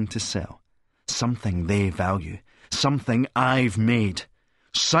something to sell, something they value, something I've made.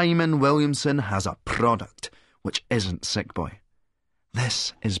 Simon Williamson has a product, which isn't Sick Boy.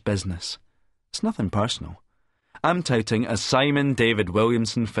 This is business. It's nothing personal. I'm touting a Simon David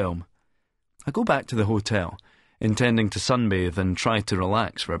Williamson film. I go back to the hotel, intending to sunbathe and try to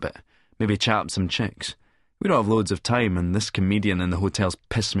relax for a bit, maybe chat up some chicks. We don't have loads of time, and this comedian in the hotel's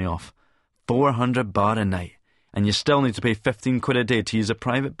pissed me off. 400 baht a night, and you still need to pay 15 quid a day to use a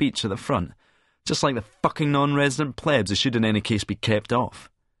private beach at the front, just like the fucking non-resident plebs who should in any case be kept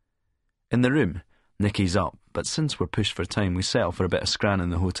off. In the room, Nikki's up, but since we're pushed for time, we settle for a bit of scran in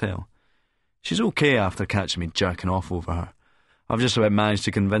the hotel. She's okay after catching me jerking off over her. I've just about managed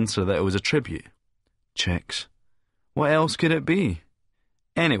to convince her that it was a tribute. Chicks. What else could it be?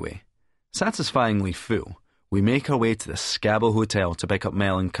 Anyway, satisfyingly full, we make our way to the Scabble Hotel to pick up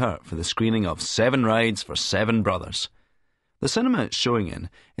Mel and Kurt for the screening of 7 Rides for 7 Brothers. The cinema it's showing in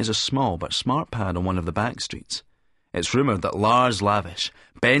is a small but smart pad on one of the back streets. It's rumoured that Lars Lavish,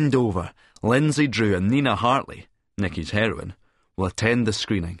 Ben Dover, Lindsay Drew and Nina Hartley, Nicky's heroine, will attend the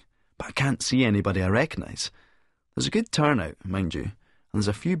screening, but I can't see anybody I recognise. There's a good turnout, mind you, and there's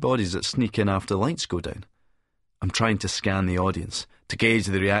a few bodies that sneak in after the lights go down. I'm trying to scan the audience to gauge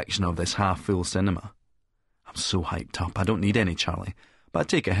the reaction of this half-full cinema. I'm so hyped up, I don't need any Charlie, but I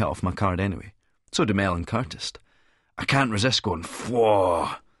take a hit off my card anyway. So do Mel and Curtis. I can't resist going,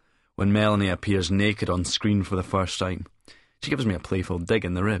 "Whoa," when Melanie appears naked on screen for the first time. She gives me a playful dig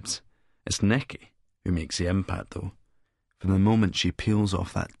in the ribs. It's Nicky who makes the impact, though. From the moment she peels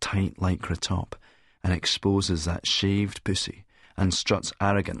off that tight lycra top and exposes that shaved pussy and struts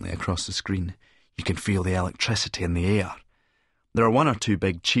arrogantly across the screen, you can feel the electricity in the air. There are 1 or 2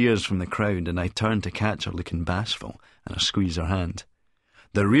 big cheers from the crowd, and I turn to catch her looking bashful, and I squeeze her hand.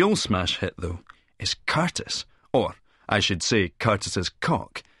 The real smash hit, though, is Curtis, or, I should say, Curtis's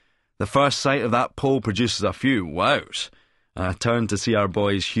cock. The first sight of that pole produces a few wows, and I turn to see our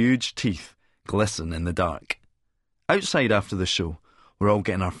boy's huge teeth glisten in the dark. Outside after the show, we're all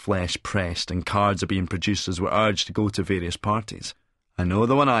getting our flesh pressed, and cards are being produced as we're urged to go to various parties. I know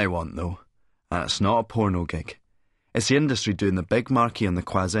the one I want, though, and it's not a porno gig. It's the industry doing the big marquee on the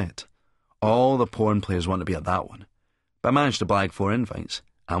Croisette. All the porn players want to be at that one. But I managed to blag 4 invites,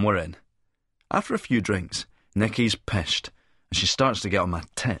 And we're in. After a few drinks, Nicky's pissed, and she starts to get on my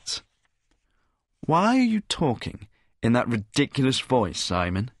tits. "Why are you talking in that ridiculous voice,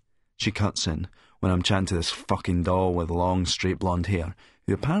 Simon?" She cuts in when I'm chatting to this fucking doll with long, straight blonde hair,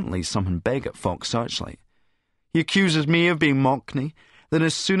 who apparently is something big at Fox Searchlight. "He accuses me of being Mockney, then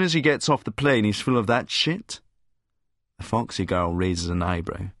as soon as he gets off the plane he's full of that shit?" The foxy girl raises an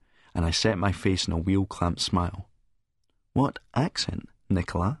eyebrow, and I set my face in a wheel-clamped smile. "What accent,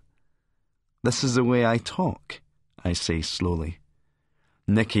 Nicola?" "This is the way I talk," I say slowly.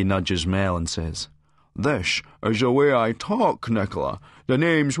 Nicky nudges Mel and says, "This is the way I talk, Nicola. The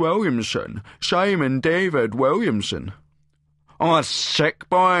name's Williamson, Simon David Williamson." "Oh, that's sick,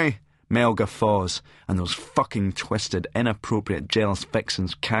 boy," Mel guffaws, and those fucking twisted, inappropriate, jealous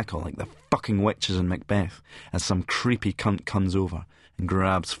vixens cackle like the fucking witches in Macbeth as some creepy cunt comes over and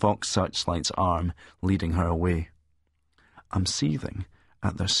grabs Fox Searchlight's arm, leading her away. I'm seething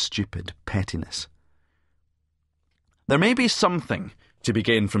at their stupid pettiness. There may be something to be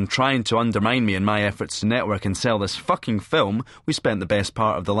gained from trying to undermine me in my efforts to network and sell this fucking film we spent the best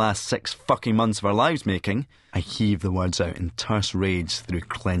part of the last 6 fucking months of our lives making. I heave the words out in terse rage through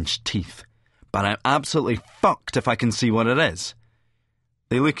clenched teeth. But I'm absolutely fucked if I can see what it is.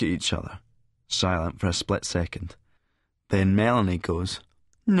 They look at each other, silent for a split second. Then Melanie goes,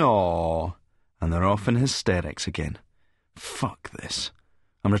 "No," and they're off in hysterics again. Fuck this.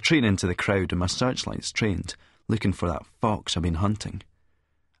 I'm retreating into the crowd and my searchlight's trained, looking for that fox I've been hunting.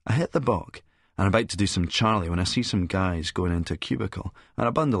 I hit the bog, and I'm about to do some Charlie when I see some guys going into a cubicle, and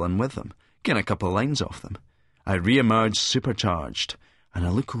I bundle in with them, getting a couple of lines off them. I re-emerge supercharged, and I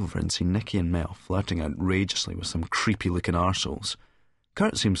look over and see Nicky and Mel flirting outrageously with some creepy-looking arseholes.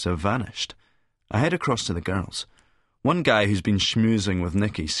 Kurt seems to have vanished. I head across to the girls. One guy who's been schmoozing with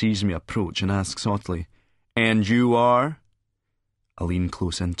Nicky sees me approach and asks haughtily, "And you are?" I lean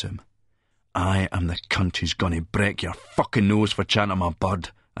close into him. "I am the cunt who's gonna break your fucking nose for chanting my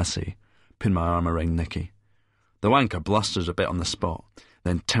bud," I say, pin my arm around Nicky. The wanker blusters a bit on the spot,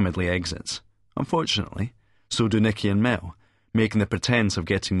 then timidly exits. Unfortunately, so do Nicky and Mel, making the pretense of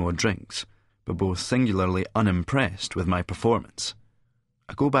getting more drinks, but both singularly unimpressed with my performance.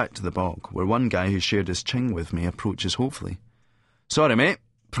 I go back to the bog, where one guy who shared his ching with me approaches hopefully. "Sorry, mate,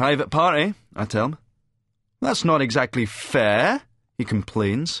 private party," I tell him. "That's not exactly fair," he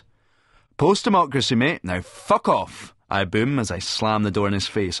complains. "Post-democracy, mate, now fuck off," I boom as I slam the door in his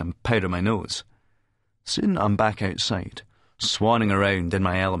face and powder my nose. Soon I'm back outside, swanning around in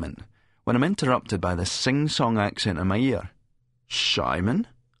my element, when I'm interrupted by the sing-song accent in my ear. "Simon,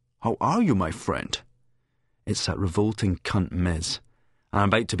 how are you, my friend?" It's that revolting cunt Miz. I'm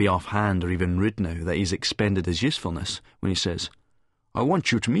about to be offhand or even rude now that he's expended his usefulness when he says, "I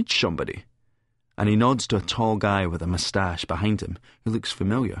want you to meet somebody." And he nods to a tall guy with a moustache behind him who looks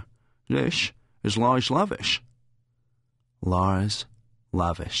familiar. "This is Lars Lavish." Lars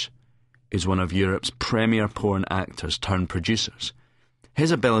Lavish is one of Europe's premier porn actors turned producers.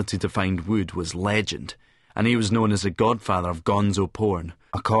 His ability to find wood was legend, and he was known as the godfather of gonzo porn,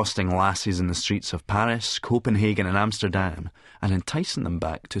 accosting lassies in the streets of Paris, Copenhagen and Amsterdam, and enticing them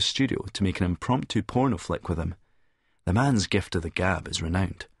back to a studio to make an impromptu porno flick with him. The man's gift of the gab is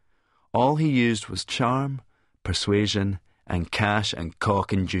renowned. All he used was charm, persuasion, and cash and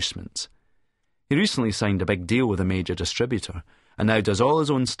cock inducements. He recently signed a big deal with a major distributor, and now does all his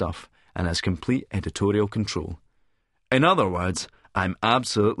own stuff and has complete editorial control. In other words, I'm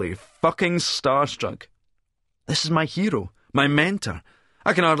absolutely fucking starstruck. This is my hero, my mentor.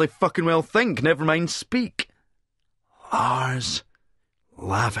 I can hardly fucking well think, never mind speak. Lars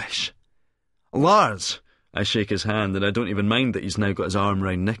Lavish. "Lars!" I shake his hand, and I don't even mind that he's now got his arm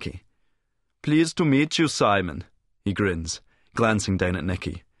round Nicky. "Pleased to meet you, Simon," he grins, glancing down at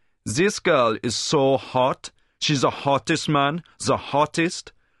Nicky. "This girl is so hot. She's the hottest, man, the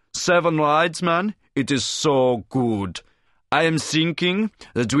hottest. 7 rides, man, it is so good. I am thinking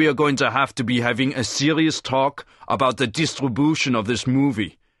that we are going to have to be having a serious talk about the distribution of this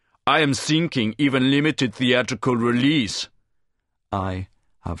movie. I am thinking even limited theatrical release." I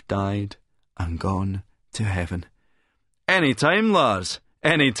have died and gone to heaven. "Any time, Lars.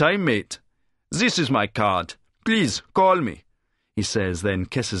 Any time, mate. This is my card. Please, call me," he says, then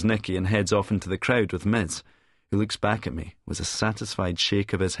kisses Nicky and heads off into the crowd with Miz, who looks back at me with a satisfied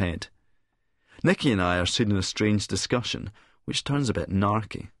shake of his head. Nicky and I are soon in a strange discussion, which turns a bit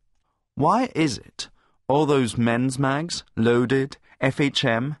narky. Why is it all those men's mags, Loaded,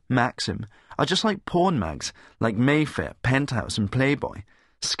 FHM, Maxim, are just like porn mags, like Mayfair, Penthouse and Playboy,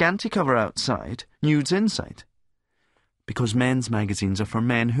 scanty cover outside, nudes inside? Because men's magazines are for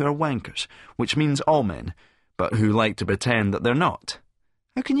men who are wankers, which means all men, but who like to pretend that they're not.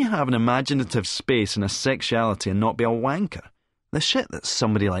 How can you have an imaginative space and a sexuality and not be a wanker? The shit that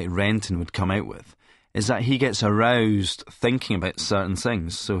somebody like Renton would come out with is that he gets aroused thinking about certain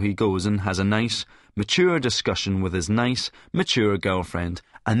things, so he goes and has a nice, mature discussion with his nice, mature girlfriend,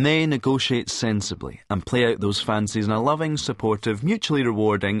 and they negotiate sensibly and play out those fancies in a loving, supportive, mutually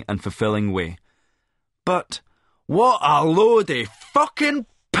rewarding and fulfilling way. But what a load of fucking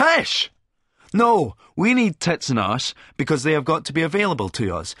pish! No, we need tits and arse because they have got to be available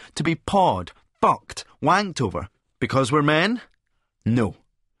to us, to be pawed, fucked, wanked over. Because we're men? No.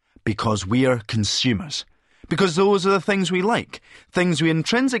 Because we are consumers. Because those are the things we like, things we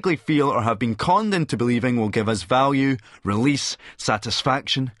intrinsically feel or have been conned into believing will give us value, release,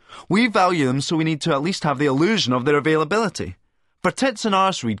 satisfaction. We value them, so we need to at least have the illusion of their availability. For tits and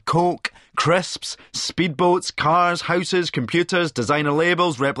arse, read Coke, crisps, speedboats, cars, houses, computers, designer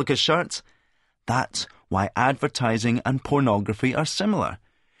labels, replica shirts. That's why advertising and pornography are similar.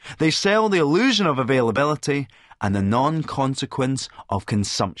 They sell the illusion of availability and the non-consequence of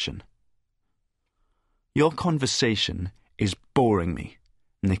consumption. Your conversation is boring me,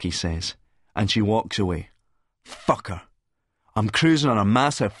 Nikki says, and she walks away. Fuck her. I'm cruising on a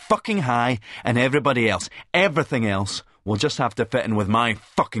massive fucking high, and everybody else, everything else, will just have to fit in with my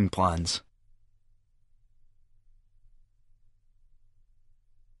fucking plans.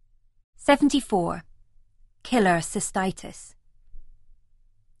 74. Killer cystitis.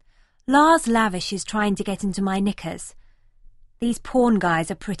 Lars Lavish is trying to get into my knickers. These porn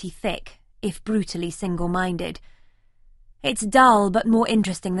guys are pretty thick, if brutally single-minded. It's dull but more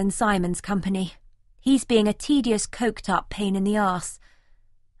interesting than Simon's company. He's being a tedious, coked-up pain in the arse.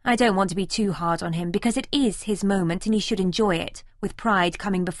 I don't want to be too hard on him because it is his moment and he should enjoy it, with pride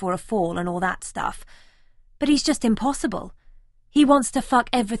coming before a fall and all that stuff. But he's just impossible. He wants to fuck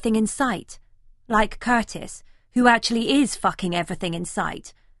everything in sight. Like Curtis, who actually is fucking everything in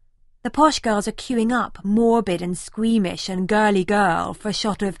sight. The posh girls are queuing up, morbid and squeamish and girly girl, for a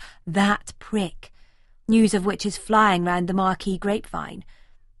shot of that prick, news of which is flying round the marquee grapevine.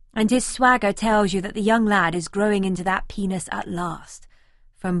 And his swagger tells you that the young lad is growing into that penis at last,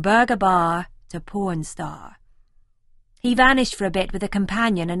 from burger bar to porn star. He vanished for a bit with a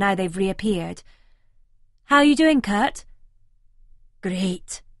companion and now they've reappeared. "How you doing, Kurt?"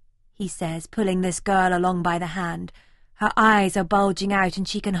 "Great," he says, pulling this girl along by the hand. Her eyes are bulging out and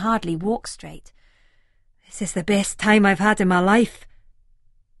she can hardly walk straight. "This is the best time I've had in my life."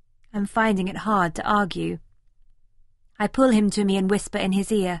 I'm finding it hard to argue. I pull him to me and whisper in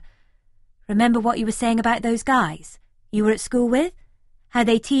his ear, "Remember what you were saying about those guys you were at school with? How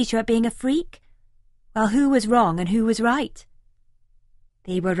they teased you at being a freak? Well, who was wrong and who was right?"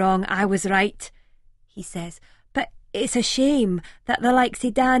 "They were wrong, I was right," he says. "But it's a shame that the likes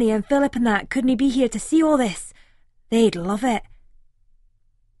of Danny and Philip and that couldn't be here to see all this. They'd love it."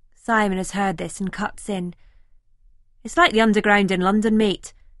 Simon has heard this and cuts in. "It's like the underground in London,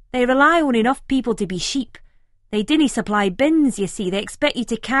 mate. They rely on enough people to be sheep. They dinna supply bins, you see. They expect you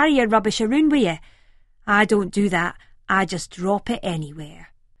to carry your rubbish around with you. I don't do that. I just drop it anywhere.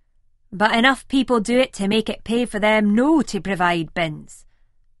 But enough people do it to make it pay for them no to provide bins."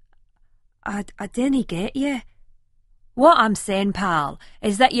 I dinna get you." "What I'm saying, pal,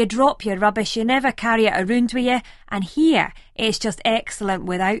 is that you drop your rubbish, you never carry it around with you, and here it's just excellent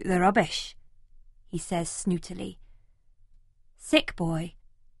without the rubbish," he says snootily. Sick boy.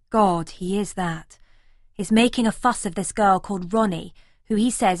 God, he is that. He's making a fuss of this girl called Ronnie, who he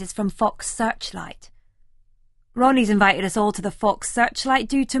says is from Fox Searchlight. "Ronnie's invited us all to the Fox Searchlight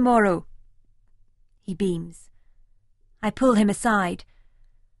do tomorrow." He beams. I pull him aside.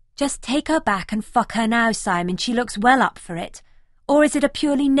 "Just take her back and fuck her now, Simon. She looks well up for it. Or is it a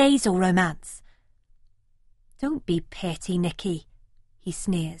purely nasal romance?" "Don't be petty, Nicky," he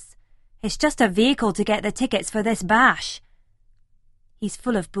sneers. "It's just a vehicle to get the tickets for this bash." He's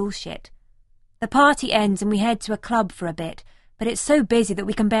full of bullshit. The party ends and we head to a club for a bit, but it's so busy that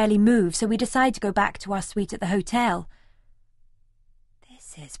we can barely move, so we decide to go back to our suite at the hotel.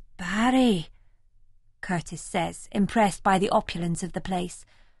 "This is Barry," Curtis says, impressed by the opulence of the place.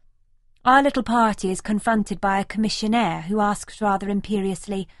 Our little party is confronted by a commissionaire who asks rather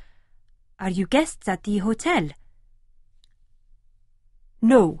imperiously, "Are you guests at the hotel?"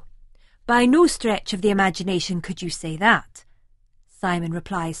 "No. By no stretch of the imagination could you say that," Simon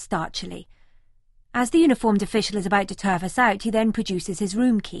replies starchily. As the uniformed official is about to turf us out, he then produces his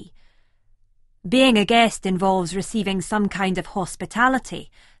room key. "Being a guest involves receiving some kind of hospitality,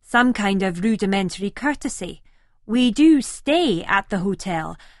 some kind of rudimentary courtesy. We do stay at the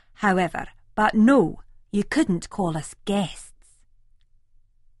hotel, however, but no, you couldn't call us guests."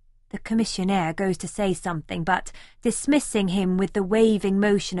 The commissionaire goes to say something, but, dismissing him with the waving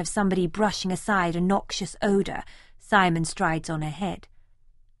motion of somebody brushing aside a noxious odour, Simon strides on ahead.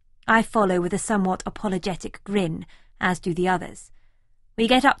 I follow with a somewhat apologetic grin, as do the others. We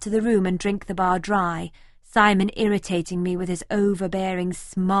get up to the room and drink the bar dry, Simon irritating me with his overbearing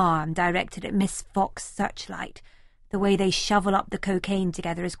smarm directed at Miss Fox Searchlight. The way they shovel up the cocaine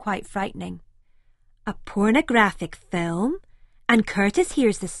together is quite frightening. "A pornographic film? And Curtis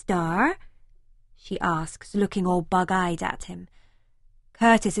here's the star?" she asks, looking all bug-eyed at him.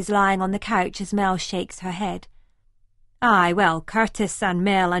 Curtis is lying on the couch as Mel shakes her head. "Aye, well, Curtis and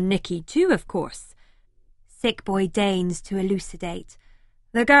Mel and Nicky too, of course." Sick boy deigns to elucidate.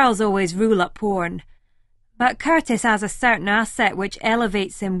 "The girls always rule at porn. But Curtis has a certain asset which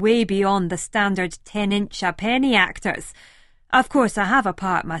elevates him way beyond the standard 10-inch a penny actors. Of course, I have a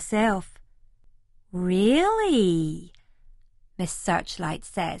part myself." "Really?" Miss Searchlight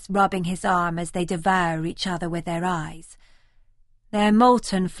says, rubbing his arm as they devour each other with their eyes. Their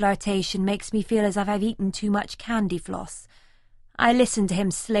molten flirtation makes me feel as if I've eaten too much candy floss. I listen to him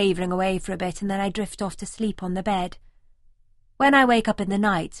slavering away for a bit and then I drift off to sleep on the bed. When I wake up in the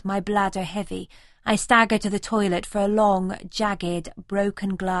night, my bladder heavy, I stagger to the toilet for a long, jagged,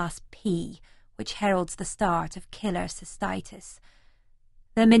 broken glass pee, which heralds the start of killer cystitis.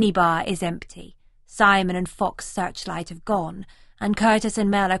 The minibar is empty. Simon and Fox Searchlight have gone, and Curtis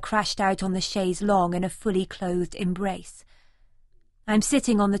and Mel are crashed out on the chaise longue in a fully clothed embrace. I'm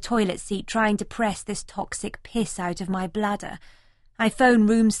sitting on the toilet seat trying to press this toxic piss out of my bladder. I phone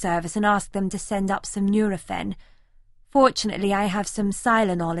room service and ask them to send up some Nurofen. Fortunately, I have some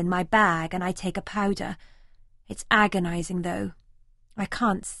Tylenol in my bag and I take a powder. It's agonizing, though. I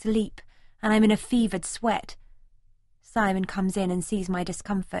can't sleep, and I'm in a fevered sweat. Simon comes in and sees my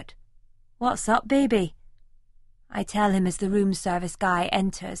discomfort. "What's up, baby?" I tell him as the room service guy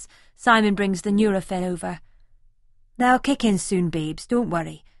enters. Simon brings the Nurofen over. "They'll kick in soon, babes, don't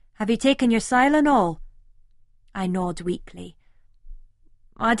worry. Have you taken your Tylenol?" I nod weakly.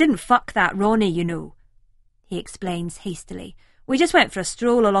 "I didn't fuck that Ronnie, you know," he explains hastily. "We just went for a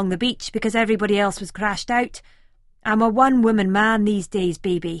stroll along the beach because everybody else was crashed out. I'm a one-woman man these days,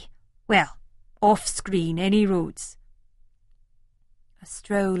 baby. Well, off-screen, any roads." A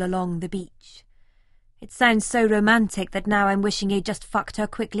stroll along the beach. It sounds so romantic that now I'm wishing he'd just fucked her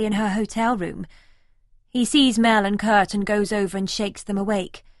quickly in her hotel room. He sees Mel and Kurt and goes over and shakes them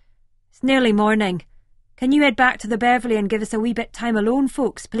awake. "It's nearly morning. Can you head back to the Beverley and give us a wee bit time alone,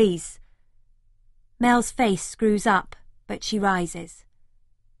 folks, please?" Mel's face screws up, but she rises.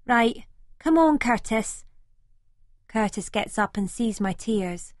 "Right, come on, Curtis." Curtis gets up and sees my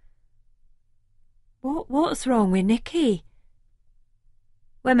tears. What's wrong with Nicky?"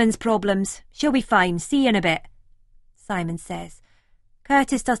 "Women's problems. She'll be fine. See you in a bit," Simon says.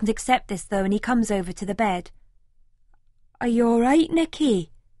 Curtis doesn't accept this, though, and he comes over to the bed. "Are you all right,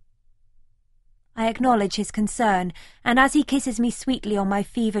 Nicky?" I acknowledge his concern, and as he kisses me sweetly on my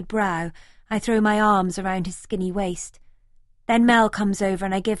fevered brow, I throw my arms around his skinny waist. Then Mel comes over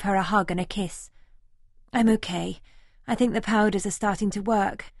and I give her a hug and a kiss. "I'm okay. I think the powders are starting to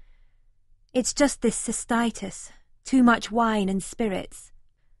work. It's just this cystitis. Too much wine and spirits.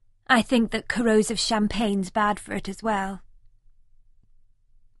 I think that corrosive champagne's bad for it as well."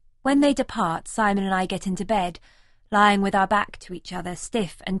 When they depart, Simon and I get into bed, lying with our back to each other,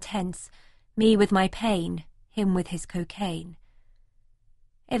 stiff and tense, me with my pain, him with his cocaine.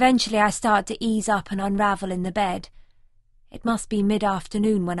 Eventually I start to ease up and unravel in the bed. It must be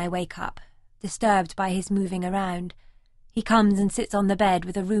mid-afternoon when I wake up, disturbed by his moving around. He comes and sits on the bed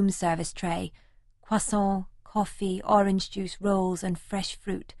with a room service tray, croissant, coffee, orange juice, rolls and fresh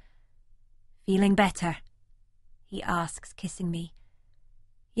fruit. "Feeling better?" he asks, kissing me.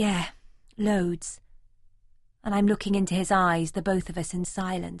 "Yeah, loads." And I'm looking into his eyes, the both of us in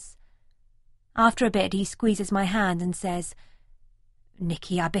silence. After a bit he squeezes my hand and says,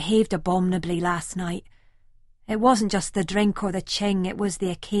 "Nicky, I behaved abominably last night. It wasn't just the drink or the ching, it was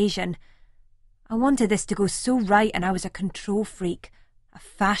the occasion. I wanted this to go so right and I was a control freak, a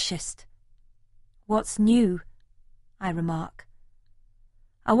fascist." "What's new?" I remark.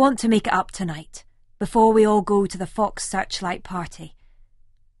 "I want to make it up tonight, before we all go to the Fox Searchlight party,"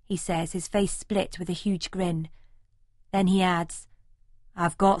 he says, his face split with a huge grin. Then he adds,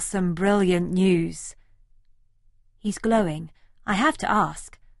 "I've got some brilliant news." He's glowing. I have to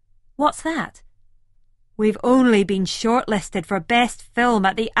ask, "What's that?" "We've only been shortlisted for Best Film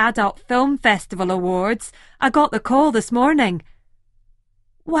at the Adult Film Festival Awards. I got the call this morning."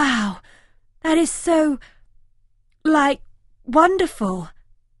 "Wow, that is so, wonderful,"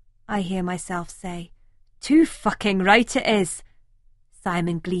 I hear myself say. "Too fucking right it is,"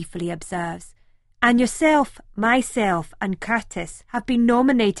 Simon gleefully observes. And yourself, myself, and Curtis have been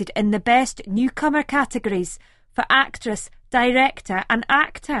nominated in the Best Newcomer categories for Actress, Director and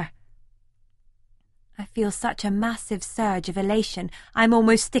Actor. I feel such a massive surge of elation, I'm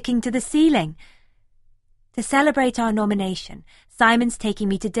almost sticking to the ceiling. To celebrate our nomination, Simon's taking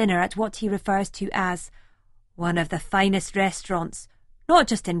me to dinner at what he refers to as one of the finest restaurants, not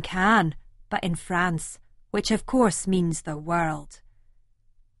just in Cannes, but in France, which of course means the world.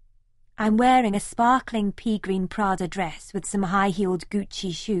 I'm wearing a sparkling pea-green Prada dress with some high-heeled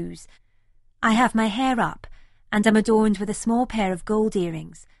Gucci shoes. I have my hair up and am adorned with a small pair of gold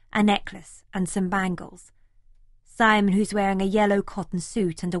earrings, a necklace and some bangles. Simon, who's wearing a yellow cotton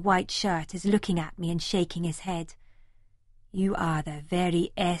suit and a white shirt, is looking at me and shaking his head. You are the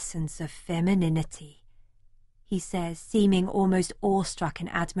very essence of femininity, he says, seeming almost awestruck in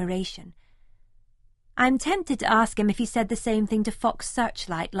admiration. I'm tempted to ask him if he said the same thing to Fox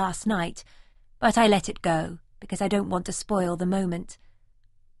Searchlight last night, but I let it go, because I don't want to spoil the moment.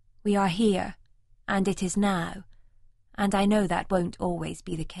 We are here, and it is now, and I know that won't always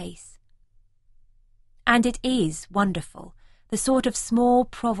be the case. And it is wonderful, the sort of small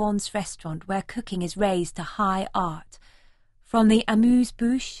Provence restaurant where cooking is raised to high art. From the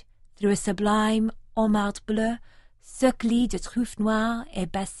amuse-bouche, through a sublime homard bleu, circlé de truffes noires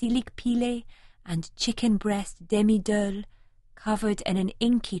et basilic pilé, and chicken breast demi-dole, covered in an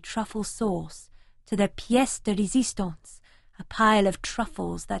inky truffle sauce, to the pièce de résistance, a pile of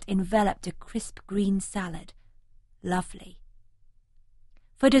truffles that enveloped a crisp green salad. Lovely.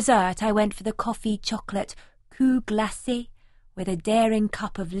 For dessert, I went for the coffee chocolate coup glacé, with a daring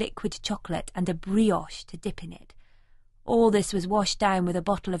cup of liquid chocolate and a brioche to dip in it. All this was washed down with a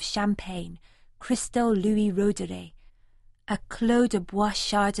bottle of champagne, Crystal Louis Roederer, a Clos de Bois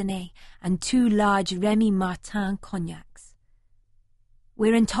Chardonnay, and 2 large Remy Martin cognacs.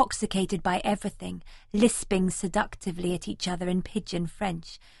 We're intoxicated by everything, lisping seductively at each other in pidgin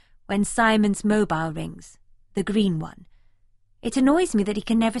French, when Simon's mobile rings, the green one. It annoys me that he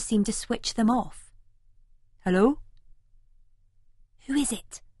can never seem to switch them off. Hello? Who is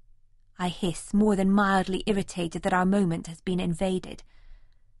it? I hiss, more than mildly irritated that our moment has been invaded.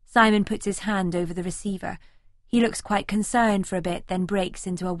 Simon puts his hand over the receiver. He looks quite concerned for a bit, then breaks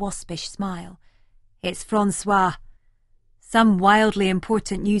into a waspish smile. It's Francois. Some wildly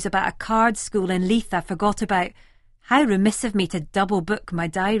important news about a card school in Leith I forgot about. How remiss of me to double-book my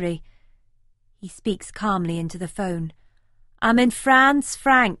diary. He speaks calmly into the phone. I'm in France,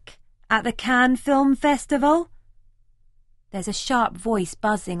 Frank, at the Cannes Film Festival. There's a sharp voice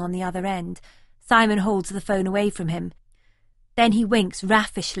buzzing on the other end. Simon holds the phone away from him. Then he winks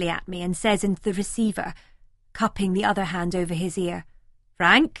raffishly at me and says into the receiver, cupping the other hand over his ear,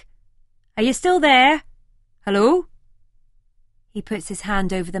 Frank? Are you still there? Hello? He puts his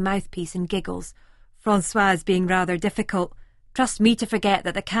hand over the mouthpiece and giggles. Francois is being rather difficult. Trust me to forget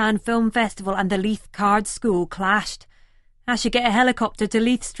that the Cannes Film Festival and the Leith Card School clashed. I should get a helicopter to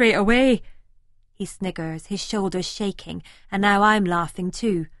Leith straight away. He sniggers, his shoulders shaking, and now I'm laughing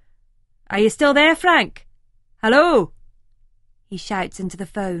too. Are you still there, Frank? Hello? He shouts into the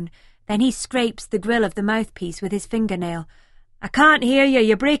phone. Then he scrapes the grill of the mouthpiece with his fingernail. I can't hear you,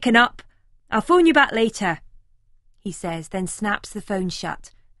 you're breaking up. I'll phone you back later, he says, then snaps the phone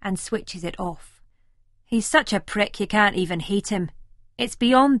shut and switches it off. He's such a prick you can't even hate him. It's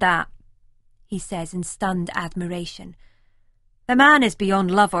beyond that, he says in stunned admiration. The man is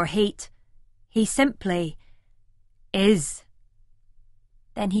beyond love or hate. He simply is.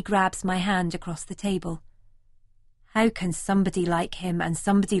 Then he grabs my hand across the table. How can somebody like him and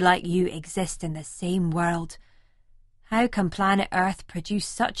somebody like you exist in the same world? How can planet Earth produce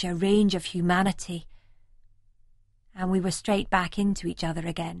such a range of humanity? And we were straight back into each other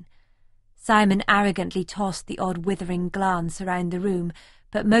again. Simon arrogantly tossed the odd withering glance around the room,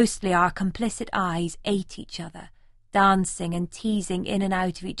 but mostly our complicit eyes ate each other, dancing and teasing in and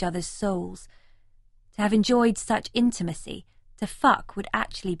out of each other's souls. To have enjoyed such intimacy, to fuck would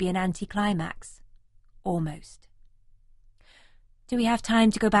actually be an anticlimax. Almost. Do we have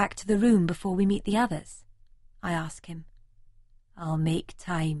time to go back to the room before we meet the others? I ask him. I'll make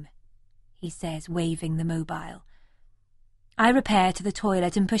time, he says, waving the mobile. I repair to the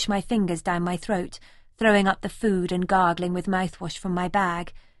toilet and push my fingers down my throat, throwing up the food and gargling with mouthwash from my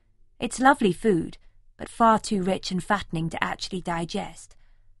bag. It's lovely food, but far too rich and fattening to actually digest.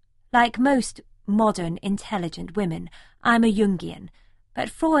 Like most modern, intelligent women, I'm a Jungian, but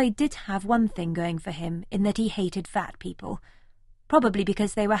Freud did have one thing going for him in that he hated fat people, probably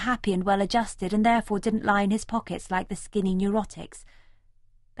because they were happy and well-adjusted and therefore didn't line his pockets like the skinny neurotics.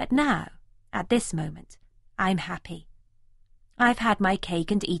 But now, at this moment, I'm happy. I've had my cake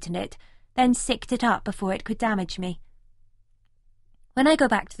and eaten it, then sicked it up before it could damage me. When I go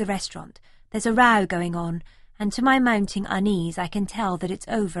back to the restaurant, there's a row going on, and to my mounting unease I can tell that it's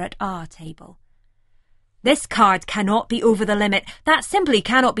over at our table. "This card cannot be over the limit. That simply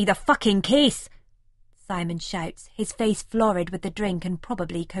cannot be the fucking case," Simon shouts, his face florid with the drink and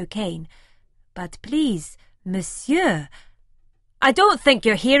probably cocaine. "But please, monsieur—" "I don't think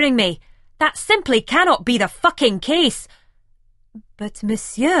you're hearing me. That simply cannot be the fucking case." "But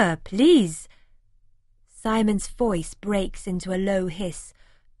monsieur, please." Simon's voice breaks into a low hiss.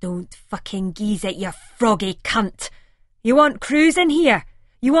 "Don't fucking geese it, you froggy cunt. You want Cruz in here?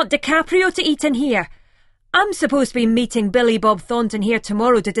 You want DiCaprio to eat in here? I'm supposed to be meeting Billy Bob Thornton here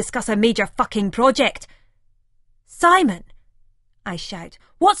tomorrow to discuss a major fucking project." "Simon!" I shout.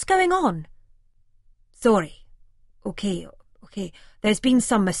 "What's going on?" "Sorry. Okay. There's been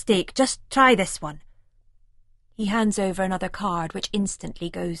some mistake. Just try this one." He hands over another card, which instantly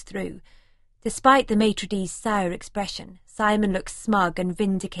goes through. Despite the maitre d's sour expression, Simon looks smug and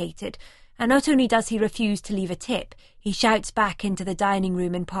vindicated, and not only does he refuse to leave a tip, he shouts back into the dining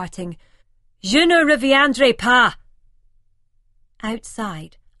room in parting, "Je ne reviendrai pas!"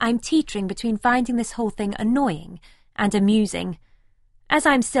 Outside, I'm teetering between finding this whole thing annoying and amusing. As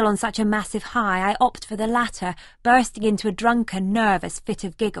I'm still on such a massive high, I opt for the latter, bursting into a drunken, nervous fit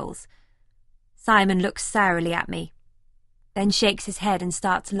of giggles. Simon looks sourly at me, then shakes his head and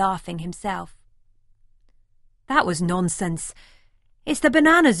starts laughing himself. "That was nonsense. It's the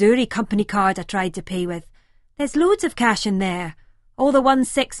Banana Zuri company card I tried to pay with. There's loads of cash in there. All the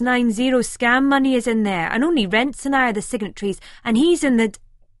 1690 scam money is in there, and only Rents and I are the signatories, and he's in the..."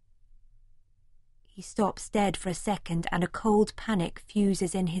 He stops dead for a second, and a cold panic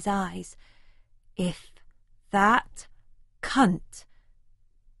fuses in his eyes. "If that cunt..."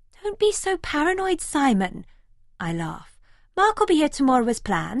 "Don't be so paranoid, Simon," I laugh. "Mark will be here tomorrow as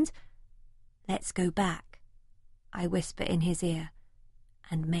planned. Let's go back," I whisper in his ear,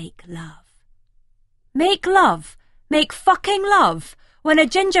 "and make love." "Make love? Make fucking love? When a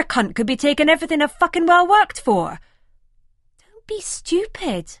ginger cunt could be taking everything I've fucking well worked for?" "Don't be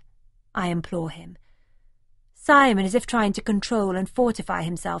stupid," I implore him. Simon, as if trying to control and fortify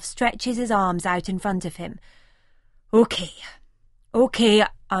himself, stretches his arms out in front of him. Okay,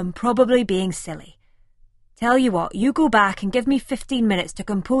 I'm probably being silly. Tell you what, you go back and give me 15 minutes to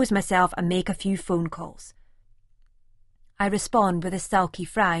compose myself and make a few phone calls." I respond with a sulky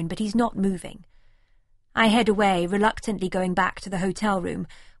frown, but he's not moving. I head away, reluctantly going back to the hotel room,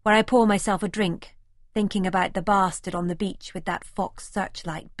 where I pour myself a drink, thinking about the bastard on the beach with that Fox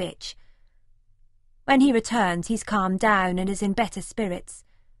Searchlight bitch. When he returns, he's calmed down and is in better spirits.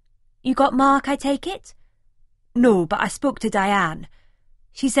 "You got Mark, I take it?" "No, but I spoke to Diane.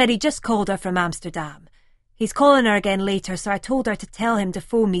 She said he just called her from Amsterdam. He's calling her again later, so I told her to tell him to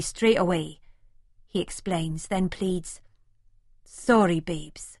phone me straight away," he explains, then pleads, "Sorry,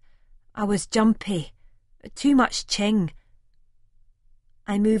 babes. I was jumpy. Too much ching."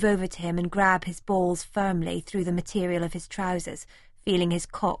 I move over to him and grab his balls firmly through the material of his trousers, feeling his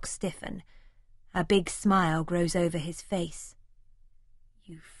cock stiffen. A big smile grows over his face.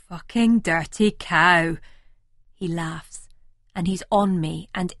 "You fucking dirty cow," he laughs, and he's on me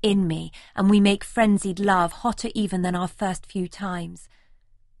and in me, and we make frenzied love, hotter even than our first few times.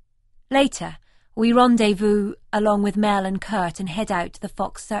 Later, we rendezvous along with Mel and Kurt and head out to the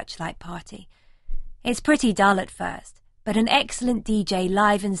Fox Searchlight party. It's pretty dull at first, but an excellent DJ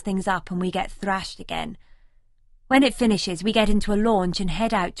livens things up and we get thrashed again. When it finishes, we get into a launch and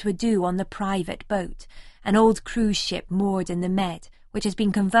head out to a do on the Private Boat, an old cruise ship moored in the Med, which has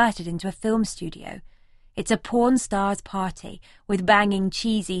been converted into a film studio. It's a porn stars party, with banging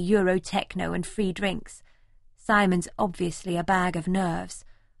cheesy Euro techno and free drinks. Simon's obviously a bag of nerves,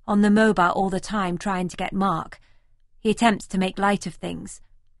 on the mobile all the time trying to get Mark. He attempts to make light of things.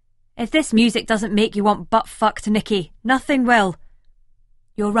 "If this music doesn't make you want butt-fucked, Nicky, nothing will."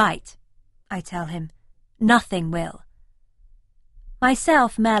 "You're right," I tell him. "Nothing will."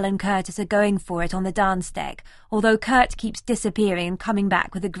 Myself, Mel and Curtis are going for it on the dance deck, although Kurt keeps disappearing and coming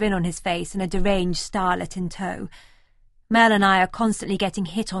back with a grin on his face and a deranged starlet in tow. Mel and I are constantly getting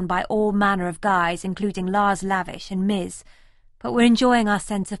hit on by all manner of guys, including Lars Lavish and Miz, but we're enjoying our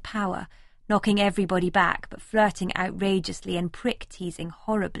sense of power, knocking everybody back but flirting outrageously and prick-teasing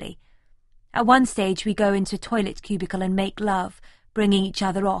horribly. At one stage we go into a toilet cubicle and make love, bringing each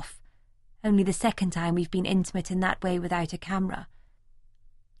other off. Only the second time we've been intimate in that way without a camera.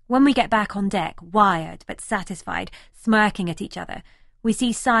 When we get back on deck, wired but satisfied, smirking at each other, we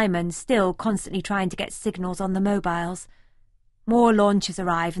see Simon still constantly trying to get signals on the mobiles. More launches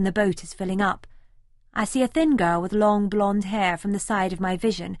arrive and the boat is filling up. I see a thin girl with long blonde hair from the side of my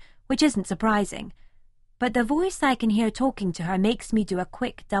vision, which isn't surprising. But the voice I can hear talking to her makes me do a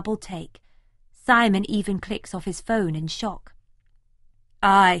quick double take. Simon even clicks off his phone in shock.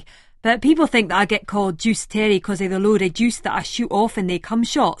 Aye, but people think that I get called Juice Terry because of the load of juice that I shoot off in they cum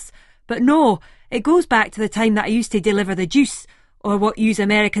shots. But no, it goes back to the time that I used to deliver the juice, or what yous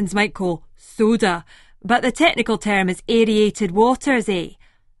Americans might call soda. But the technical term is aerated waters, eh?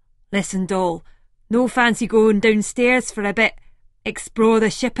 Listen, doll, no fancy going downstairs for a bit, explore the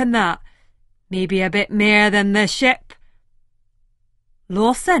ship and that. Maybe a bit more than the ship.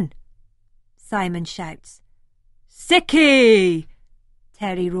 Lawson, Simon shouts. Sicky!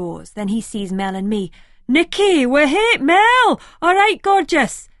 Terry roars. Then he sees Mel and me. Nicky, we're hit, Mel! All right,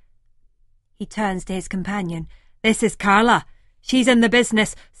 gorgeous. He turns to his companion. This is Carla. She's in the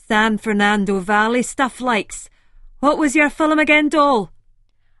business San Fernando Valley stuff likes. What was your film again, doll?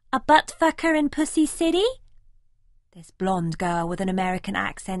 A butt fucker in Pussy City? This blonde girl with an American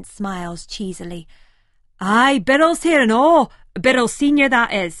accent smiles cheesily. Aye, Birrell's here and all. Birrell Senior,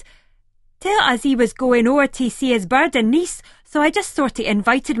 that is. Tell us he was going over to see his bird in Nice, so I just sort of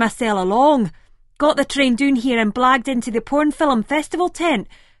invited myself along. Got the train down here and blagged into the porn film festival tent.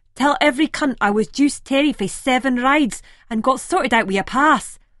 Tell every cunt I was Juice Terry for 7 rides and got sorted out with a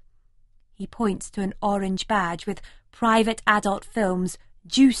pass. He points to an orange badge with Private Adult Films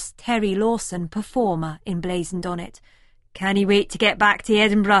Juice Terry Lawson Performer emblazoned on it. Can he wait to get back to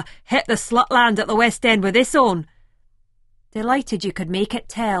Edinburgh, hit the slutland at the West End with this on? Delighted you could make it,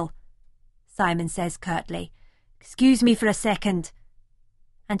 Tell, Simon says curtly. Excuse me for a second.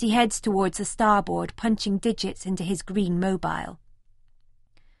 And he heads towards the starboard, punching digits into his green mobile.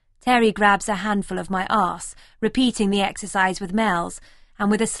 Terry grabs a handful of my arse, repeating the exercise with Mel's, and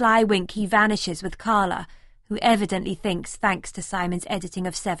with a sly wink he vanishes with Carla, who evidently thinks, thanks to Simon's editing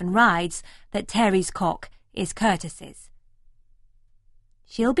of 7 rides, that Terry's cock is Curtis's.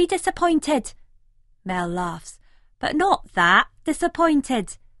 She'll be disappointed, Mel laughs, but not that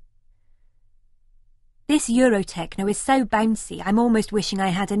disappointed. This Eurotechno is so bouncy I'm almost wishing I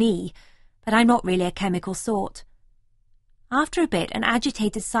had an E, but I'm not really a chemical sort. After a bit, an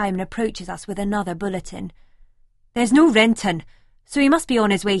agitated Simon approaches us with another bulletin. There's no Renton, so he must be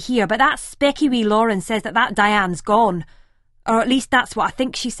on his way here, but that specky wee Lauren says that Diane's gone. Or at least that's what I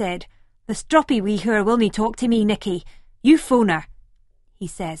think she said. The stroppy wee her will need talk to me, Nicky. You phone her, he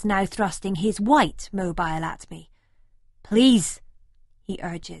says, now thrusting his white mobile at me. Please, he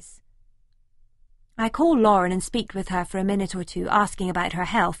urges. I call Lauren and speak with her for a minute or two, asking about her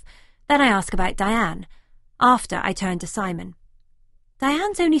health. Then I ask about Diane. After, I turn to Simon.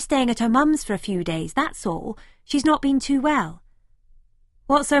 Diane's only staying at her mum's for a few days, that's all. She's not been too well.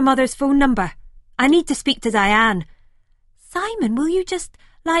 What's her mother's phone number? I need to speak to Diane. Simon, will you just,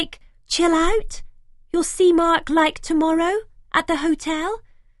 chill out? You'll see Mark, tomorrow, at the hotel?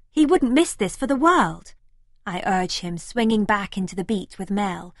 He wouldn't miss this for the world. I urge him, swinging back into the beat with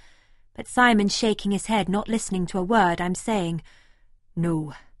Mel. But Simon's shaking his head, not listening to a word I'm saying.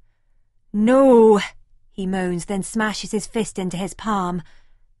 No. No, he moans, then smashes his fist into his palm.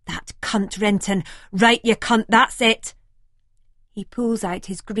 That cunt Renton. Right, you cunt, that's it. He pulls out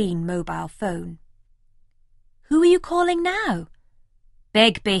his green mobile phone. Who are you calling now?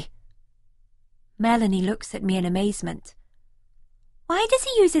 Begbie. Melanie looks at me in amazement. Why does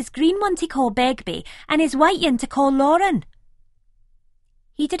he use his green one to call Begbie and his white one to call Lauren?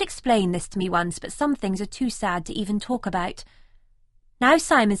 He did explain this to me once, but some things are too sad to even talk about. Now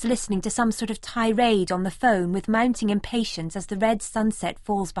Simon's listening to some sort of tirade on the phone with mounting impatience as the red sunset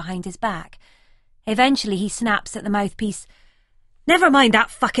falls behind his back. Eventually he snaps at the mouthpiece. Never mind that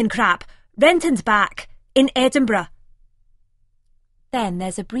fucking crap. Renton's back. In Edinburgh. Then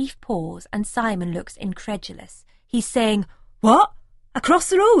there's a brief pause and Simon looks incredulous. He's saying, What? Across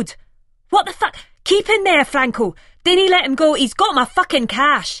the road? What the fuck? Keep in there, Franco. Dinny let him go. He's got my fucking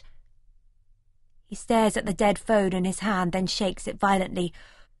cash. He stares at the dead phone in his hand, then shakes it violently.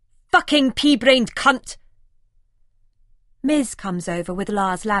 Fucking pea-brained cunt. Miz comes over with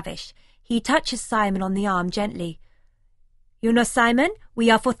Lars Lavish. He touches Simon on the arm gently. You know, Simon,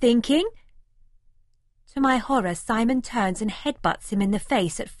 we are for thinking. To my horror, Simon turns and headbutts him in the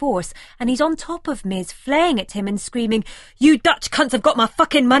face at force, and he's on top of Miz, flaying at him and screaming, You Dutch cunts have got my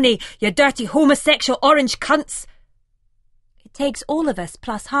fucking money, you dirty homosexual orange cunts. It takes all of us,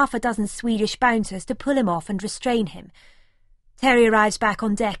 plus half a dozen Swedish bouncers, to pull him off and restrain him. Terry arrives back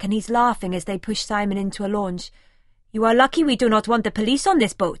on deck, and he's laughing as they push Simon into a launch. You are lucky we do not want the police on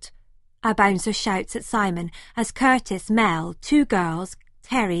this boat. A bouncer shouts at Simon as Curtis, Mel, 2 girls,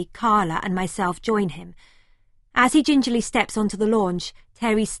 Terry, Carla and myself join him. As he gingerly steps onto the launch,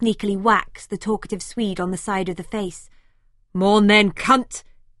 Terry sneakily whacks the talkative Swede on the side of the face. "Morn then, cunt!"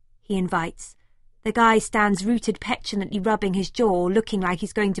 he invites. The guy stands rooted, petulantly rubbing his jaw, looking like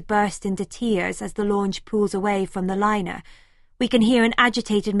he's going to burst into tears as the launch pulls away from the liner. We can hear an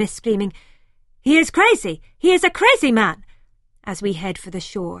agitated miss screaming, "He is crazy! He is a crazy man!" as we head for the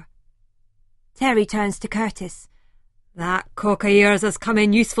shore. Terry turns to Curtis. "That cock of yours has come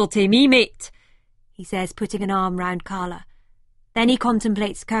in useful to me, mate," he says, putting an arm round Carla. Then he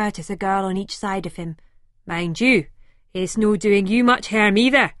contemplates Curtis, a girl on each side of him. "Mind you, it's no doing you much harm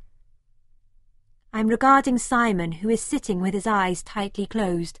either." I'm regarding Simon, who is sitting with his eyes tightly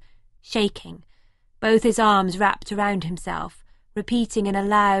closed, shaking, both his arms wrapped around himself, repeating in a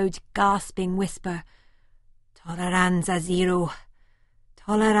loud, gasping whisper, "Toleranza zero,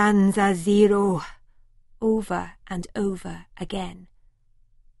 toleranza zero," over and over again.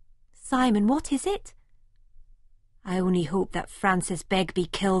 "Simon, what is it?" "I only hope that Francis Begbie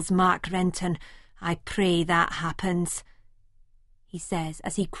kills Mark Renton. I pray that happens," he says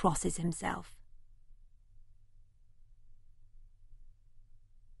as he crosses himself.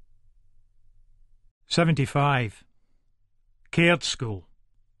 '75. Caird School.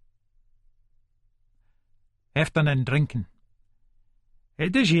 Afternoon drinking.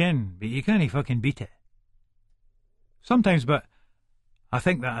 It does you in, but you can't fucking beat it. Sometimes, but I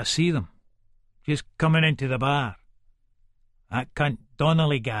think that I see them, just coming into the bar. That cunt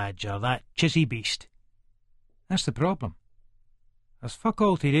Donnelly Gadge or that Chizzy beast. That's the problem. There's fuck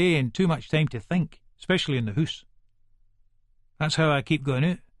all today and too much time to think, especially in the hoose. That's how I keep going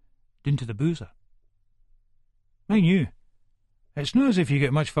out, down to the boozer. Mind you, it's not as if you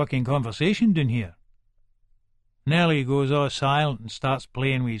get much fucking conversation down here. Nelly goes all silent and starts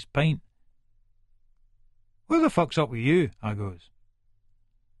playing with his pint. "What the fuck's up with you?" I goes.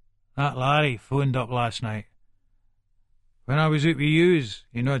 "That Larry phoned up last night. When I was out with yous,"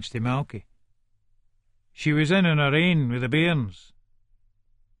 he nods to Malky. "She was in her rain with the bairns."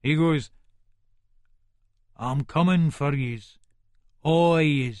 He goes, "I'm coming for yous, all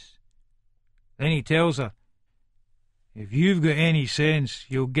yous." Then he tells her, "If you've got any sense,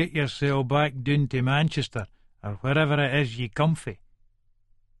 you'll get yourself back down to Manchester, or wherever it is ye come fae."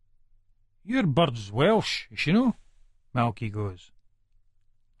 "Your bird's Welsh, you know," Malky goes.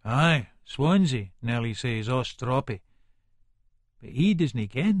 "Aye, Swansea," Nelly says, all stroppy. But he doesn't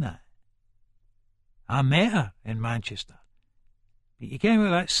ken that. "I met her in Manchester. But you ken what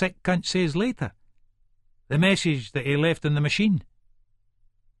that sick cunt says later? The message that he left in the machine."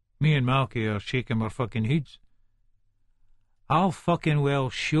 Me and Malky are shaking our fucking heads. "I'll fucking well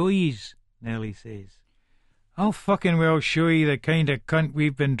show yous," Nelly says. "I'll fucking well show ye the kind of cunt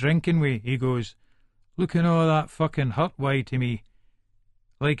we've been drinking with," he goes, looking all that fucking hurt way to me,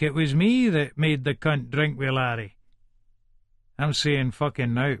 like it was me that made the cunt drink with Larry. I'm saying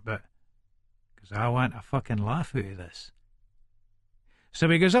fucking now, but 'cause I want a fucking laugh out of this. So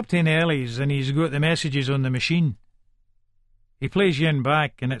he goes up to Nelly's and he's got the messages on the machine. He plays you in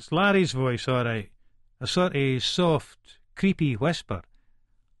back and it's Larry's voice, all right, a sort of soft, creepy whisper.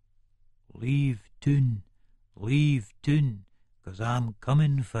 "Leave toon, 'cause I'm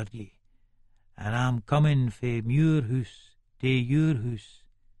coming for ye, and I'm coming fae Muir Hoose to your hoose.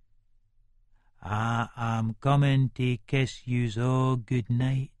 I'm coming to kiss yous all good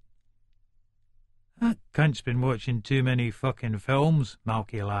night." "That cunt's been watching too many fucking films,"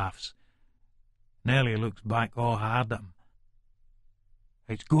 Malky laughs. Nelly looks back all hard at him.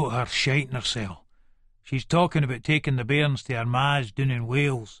 "It's got her shiting herself. She's talking about taking the bairns to her ma's down in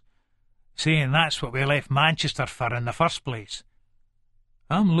Wales, saying that's what we left Manchester for in the first place."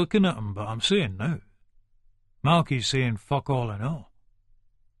 I'm looking at him, but I'm saying no. Malky's saying fuck all and all.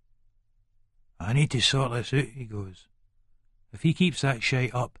 "I need to sort this out," he goes. "If he keeps that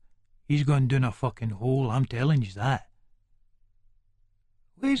shite up, he's going down a fucking hole, I'm telling you that."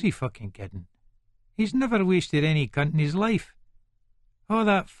 Where's he fucking kidding? He's never wasted any cunt in his life. All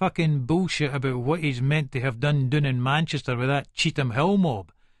that fucking bullshit about what he's meant to have done down in Manchester with that Cheetham Hill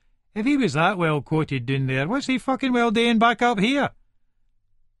mob. If he was that well quoted down there, what's he fucking well doing back up here?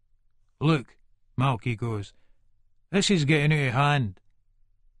 "Look," Malky goes, "this is getting out of hand.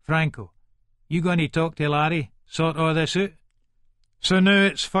 Franco, you going to talk to Larry, sort all this out?" So now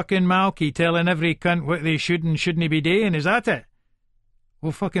it's fucking Malky telling every cunt what they should and shouldn't be doing, is that it?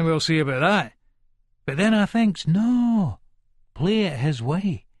 Well, fucking we'll see about that. But then I thinks, no, play it his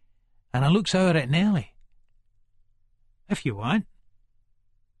way. And I looks over at Nelly. "If you want."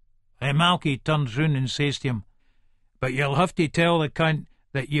 And Malky turns round and says to him, "But you'll have to tell the cunt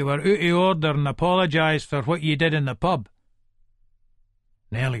that you were out of order and apologise for what you did in the pub."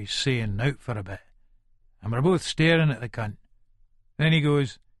 Nelly's saying out for a bit, and we're both staring at the cunt. Then he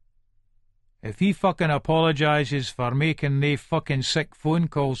goes, "If he fucking apologises for making they fucking sick phone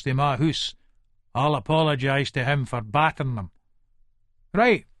calls to my house, I'll apologise to him for battering them."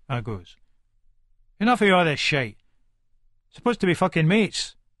 "Right," I goes. "Enough of all this shite. Supposed to be fucking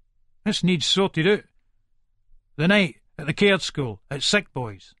mates. This needs sorted out. The night at the cared school, at Sick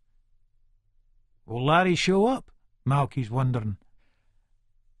Boys." "Will Larry show up?" Malky's wondering.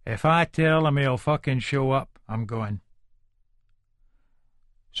 "If I tell him he'll fucking show up, I'm going."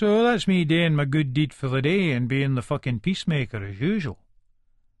 So that's me doing my good deed for the day and being the fucking peacemaker as usual.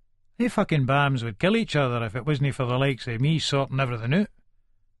 They fucking bams would kill each other if it wasn't for the likes of me sorting everything out.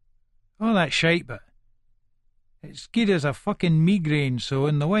 All that shite, but it's good as a fucking migraine, so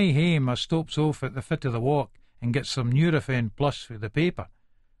on the way home I stops off at the foot of the walk and gets some Nurofen Plus for the paper.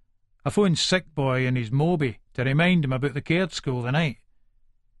 I phoned Sick Boy and his Moby to remind him about the cared school the night.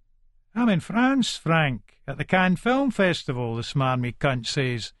 "I'm in France, Frank, at the Cannes Film Festival," the smarmy cunt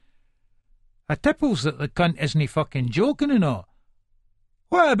says. I tipples that the cunt isn't fucking joking and all.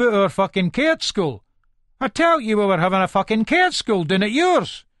 "What about our fucking cared school? I tell you we were having a fucking cared school down at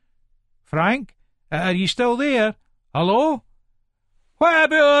yours." "Frank, are you still there? Hello? What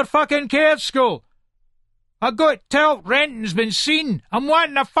about our fucking cared school? I got telt Renton's been seen. I'm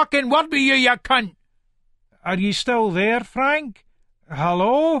wanting a fucking word with you, you cunt." "Are you still there, Frank?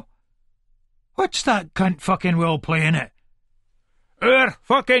 Hello? What's that cunt fucking well playing it?" "Our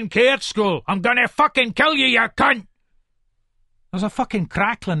fucking cared school. I'm gonna fucking kill you, you cunt." There's a fucking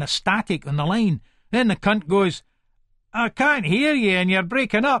crackling of static on the line. Then the cunt goes, "I can't hear you and you're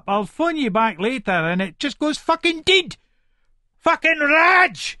breaking up. I'll phone you back later," and it just goes fucking dead. Fucking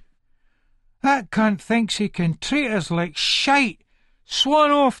Raj! That cunt thinks he can treat us like shite.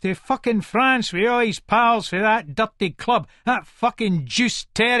 Swan off to fucking France with all his pals for that dirty club, that fucking Juice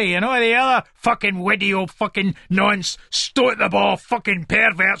Terry and all the other fucking video fucking nonce, stoat the ball fucking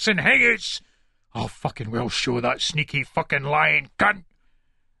perverts and hangouts. I'll fucking well show that sneaky fucking lying cunt.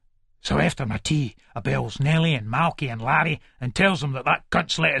 So after my tea, I bells Nelly and Malky and Larry and tells them that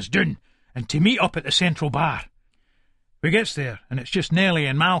cunt's let us down and to meet up at the Central Bar. We gets there and it's just Nelly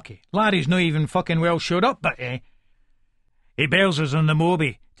and Malky. Larry's not even fucking well showed up, but he bells us on the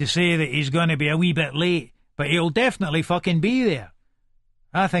Moby to say that he's going to be a wee bit late, but he'll definitely fucking be there.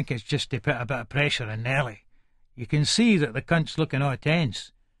 I think it's just to put a bit of pressure on Nelly. You can see that the cunt's looking all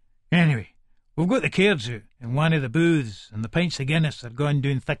tense. Anyway, we've got the cards out in one of the booths, and the pints of Guinness are going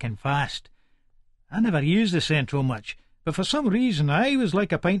down thick and fast. I never use the Central much, but for some reason I always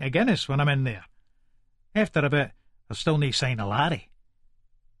like a pint of Guinness when I'm in there. After a bit, there's still no sign of Larry.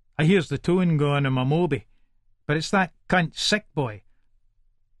 I hears the tone going in my Moby, but it's that cunt Sick Boy.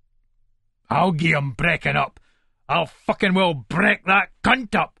 "I'll gie him breaking up. I'll fucking well break that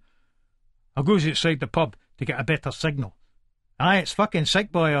cunt up." I goes outside the pub to get a better signal. Aye, it's fucking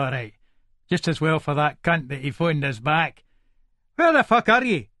Sick Boy, all right. Just as well for that cunt that he phoned us back. "Where the fuck are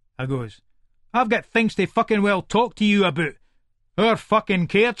ye?" I goes. "I've got things to fucking well talk to you about. Our fucking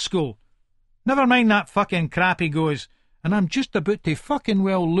cared school." "Never mind that fucking crap," he goes, and I'm just about to fucking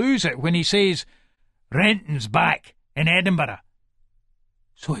well lose it when he says, "Renton's back in Edinburgh."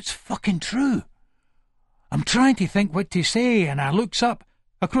 So it's fucking true. I'm trying to think what to say, and I looks up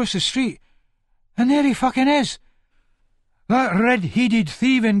across the street, and there he fucking is. That red-headed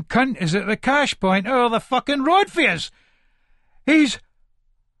thieving cunt is at the cash point over the fucking road for us.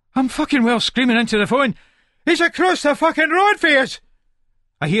 I'm fucking well screaming into the phone, "He's across the fucking road for us!"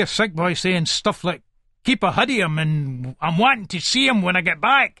 I hear Sick Boy saying stuff like, "Keep a hoodie him, and I'm wanting to see him when I get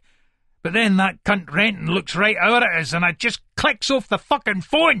back." But then that cunt Renton looks right out at us, and I just clicks off the fucking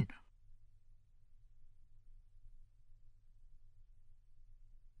phone.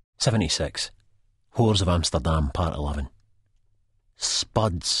 '76. Whores of Amsterdam, Part 11.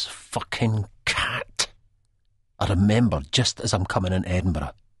 Spud's fucking cat. I remember just as I'm coming into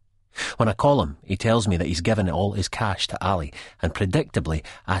Edinburgh. When I call him, he tells me that he's given all his cash to Ali and predictably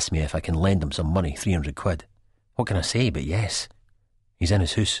asks me if I can lend him some money, 300 quid. What can I say but yes? He's in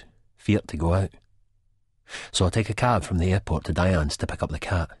his house, feared to go out. So I take a cab from the airport to Diane's to pick up the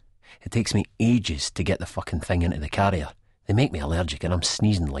cat. It takes me ages to get the fucking thing into the carrier. They make me allergic and I'm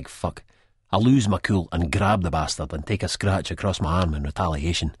sneezing like fuck. I lose my cool and grab the bastard and take a scratch across my arm in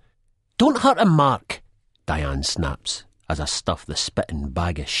retaliation. "Don't hurt him, Mark," Diane snaps as I stuff the spitting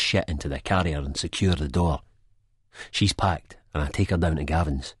bag of shit into the carrier and secure the door. She's packed and I take her down to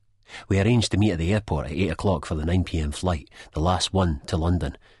Gavin's. We arranged to meet at the airport at 8 o'clock for the 9 p.m. flight, the last one to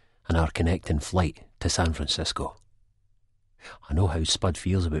London, and our connecting flight to San Francisco. I know how Spud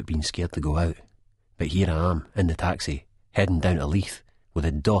feels about being scared to go out, but here I am, in the taxi, heading down to Leith, with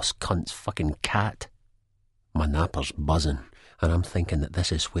a DOS cunt's fucking cat. My napper's buzzing, and I'm thinking that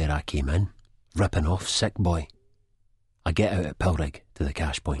this is where I came in, ripping off sick boy. I get out at Pilrig to the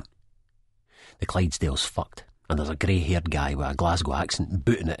cash point. The Clydesdale's fucked, and there's a grey-haired guy with a Glasgow accent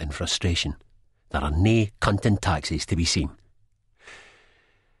booting it in frustration. There are nae cunting taxis to be seen.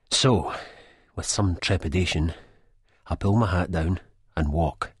 So, with some trepidation, I pull my hat down and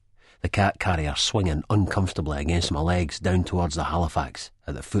walk, the cat carrier swinging uncomfortably against my legs down towards the Halifax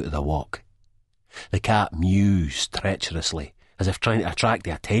at the foot of the walk. The cat mews treacherously, as if trying to attract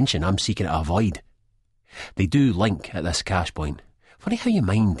the attention I'm seeking to avoid. They do link at this cash point. Funny how you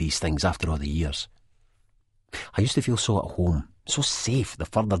mind these things after all the years. I used to feel so at home, so safe the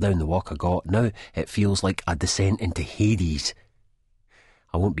further down the walk I got. Now it feels like a descent into Hades.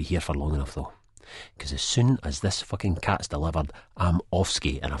 I won't be here for long enough though, because as soon as this fucking cat's delivered, I'm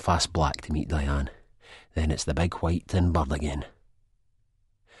off-ski in a fast black to meet Diane. Then it's the big white tin bird again.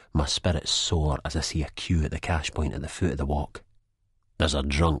 My spirits soar as I see a queue at the cash point at the foot of the walk. There's a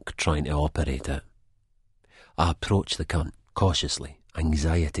drunk trying to operate it. I approach the cunt cautiously,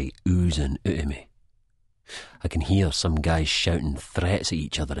 anxiety oozing out of me. I can hear some guys shouting threats at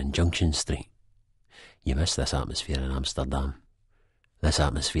each other in Junction Street. You miss this atmosphere in Amsterdam. This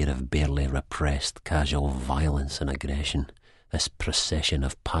atmosphere of barely repressed casual violence and aggression. This procession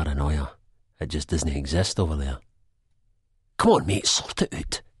of paranoia. It just doesn't exist over there. Come on, mate, sort it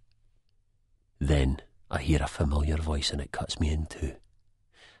out. Then I hear a familiar voice and it cuts me in two.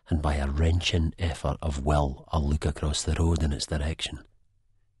 And by a wrenching effort of will, I look across the road in its direction.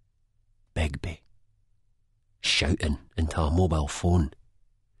 Begbie, shouting into a mobile phone.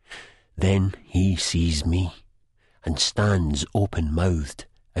 Then he sees me and stands open-mouthed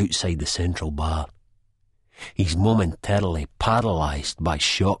outside the central bar. He's momentarily paralysed by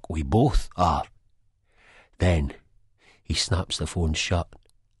shock, we both are. Then he snaps the phone shut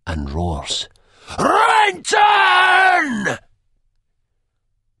and roars, "Renton!"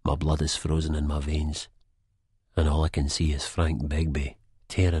 My blood is frozen in my veins, and all I can see is Frank Begbie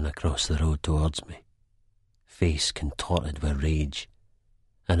tearing across the road towards me, face contorted with rage,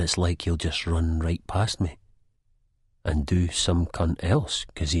 and it's like he'll just run right past me and do some cunt else,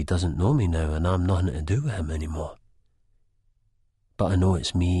 'cause he doesn't know me now and I'm nothing to do with him anymore. But I know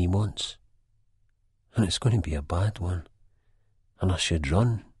it's me he wants, and it's going to be a bad one, and I should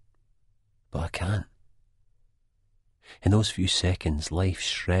run, but I can't. In those few seconds, life's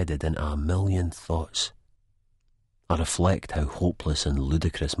shredded into a million thoughts. I reflect how hopeless and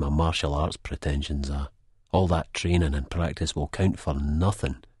ludicrous my martial arts pretensions are. All that training and practice will count for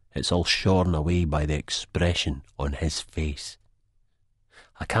nothing. It's all shorn away by the expression on his face.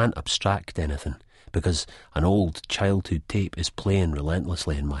 I can't abstract anything, because an old childhood tape is playing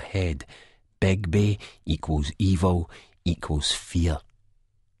relentlessly in my head. Begbie equals evil equals fear.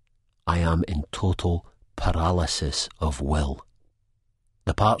 I am in total paralysis of will.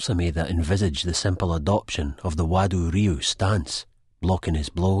 The parts of me that envisage the simple adoption of the Wadu Ryu stance, blocking his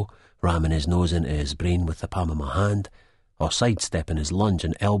blow, ramming his nose into his brain with the palm of my hand, or sidestepping his lunge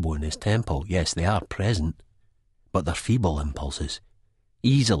and elbowing his temple, yes, they are present, but they're feeble impulses,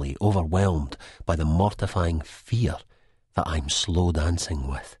 easily overwhelmed by the mortifying fear that I'm slow dancing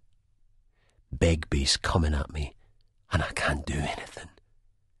with. Begbie's coming at me, and I can't do anything.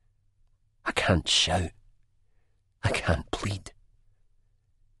 I can't shout. I can't plead.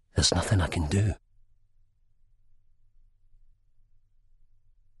 There's nothing I can do.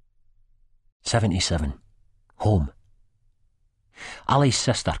 77. Home. Ali's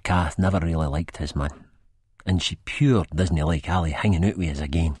sister Kath never really liked his man, and she pure doesn't like Ali hanging out with us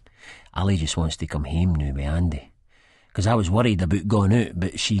again. Ali just wants to come home now with Andy, 'cause I was worried about going out,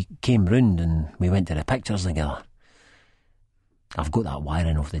 but she came round and we went to the pictures together. I've got that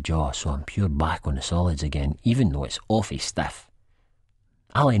wiring off the jaw, so I'm pure back on the solids again, even though it's awfully stiff.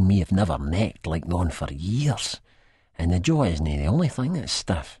 Ali and me have never necked like the one for years, and the jaw isn't the only thing that's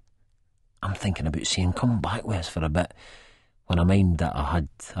stiff. I'm thinking about saying come back with us for a bit, when I mind that I had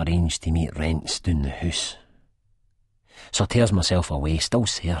arranged to meet rents down the house. So I tears myself away, still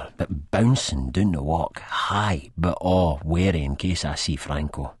sore, but bouncing down the walk, high, but wary in case I see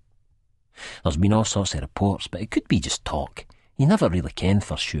Franco. There's been all sorts of reports, but it could be just talk. You never really can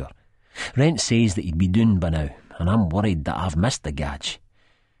for sure. Rent says that he'd be doon by now, and I'm worried that I've missed the gadge.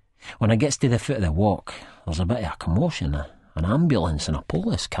 When I gets to the foot of the walk, there's a bit of a commotion, an ambulance and a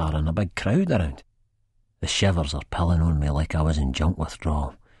police car and a big crowd around. The shivers are pilling on me like I was in junk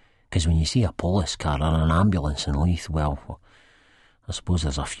withdrawal, 'cause when you see a police car or an ambulance in Leith, well, I suppose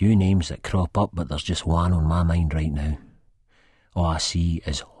there's a few names that crop up, but there's just one on my mind right now. All I see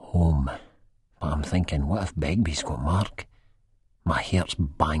is home, but I'm thinking, what if Begbie's got Mark? My heart's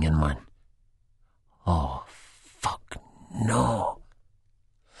banging, man. Oh, no.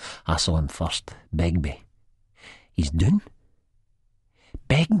 I saw him first, Begbie. He's done.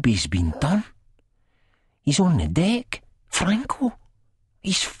 Begbie's been done. He's on the deck. Franco.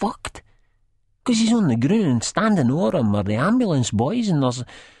 He's fucked. 'Cause he's on the ground, standing over him are the ambulance boys, and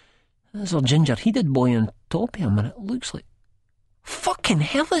there's a ginger-headed boy on top of him, and it looks like... Fucking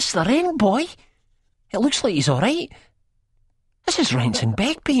hell, it's the rent boy! It looks like he's alright. This is Rents and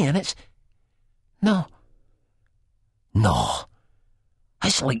Begbie, and it's... No.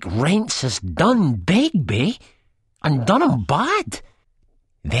 It's like Rents has done Begbie, and done him bad.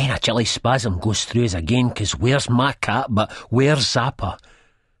 Then a chilly spasm goes through us again, 'cause where's my cat, but where's Zappa?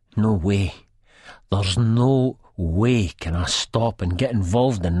 No way. There's no way can I stop and get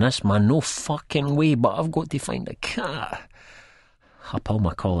involved in this, man. No fucking way, but I've got to find a cat. I pull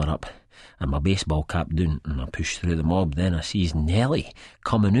my collar up and my baseball cap down, and I push through the mob. Then I sees Nelly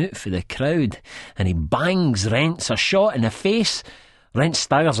coming out for the crowd, and he bangs Rents a shot in the face. Rent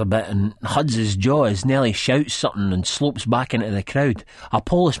staggers a bit and huds his jaw as Nelly shouts something and slopes back into the crowd. A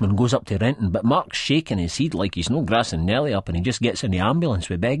policeman goes up to Renton, but Mark's shaking his head like he's no grassing Nelly up, and he just gets in the ambulance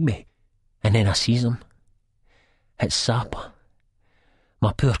with Begbie. And then I sees him. It's Zappa.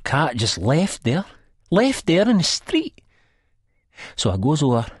 My poor cat just left there in the street. So I goes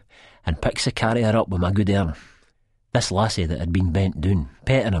over and picks the carrier up with my good arm. This lassie that had been bent down,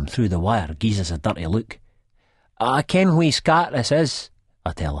 petting him through the wire, gives us a dirty look. I ken who's cat this is,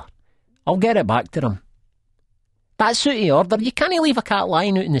 I tell her. I'll get it back to him. That's out of order. You can't leave a cat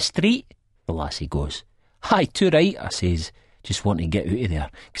lying out in the street, the lassie goes. Aye, too right, I says. Just want to get out of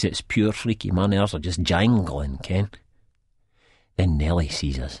there, 'cause it's pure freaky. My nerves are just jangling, Ken. Then Nelly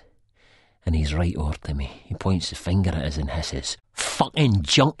sees us, and he's right over to me. He points the finger at us and hisses, "Fucking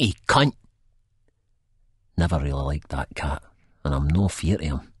junkie cunt!" Never really liked that cat, and I'm no fear to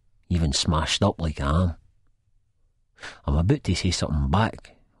him, even smashed up like I am. I'm about to say something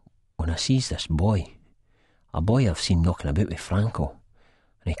back when I sees this boy, a boy I've seen knocking about with Franco,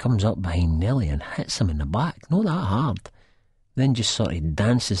 and he comes up behind Nelly and hits him in the back, not that hard, then just sort of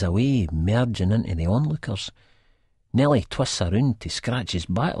dances away, merging into the onlookers. Nelly twists around to scratch his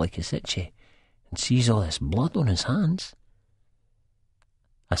back like it's itchy, and sees all this blood on his hands.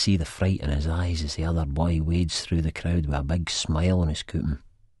 I see the fright in his eyes as the other boy wades through the crowd with a big smile on his coupon.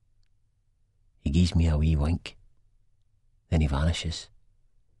 He gives me a wee wink. Then he vanishes.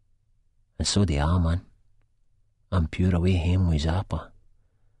 And so do I, man. I'm pure away home with Zappa.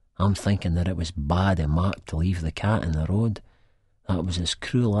 I'm thinking that it was bad of Mark to leave the cat in the road. That was as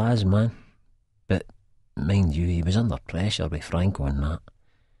cruel as, man. But, mind you, he was under pressure with Franco and that.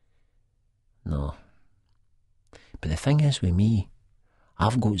 No. But the thing is with me,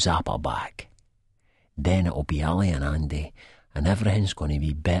 I've got Zappa back. Then it'll be Ali and Andy, and everything's going to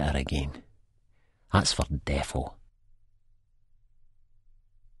be better again. That's for defo.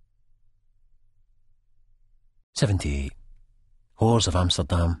 78. Whores of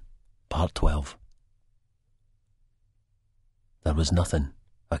Amsterdam, Part 12. There was nothing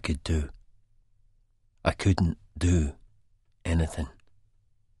I could do. I couldn't do anything.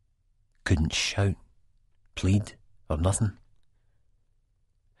 Couldn't shout, plead, or nothing.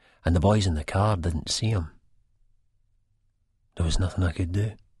 And the boys in the car didn't see him. There was nothing I could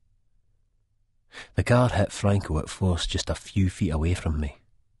do. The car hit Franco at force just a few feet away from me.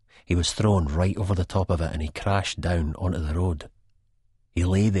 He was thrown right over the top of it, and he crashed down onto the road. He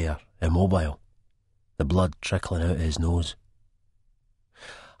lay there, immobile, the blood trickling out of his nose.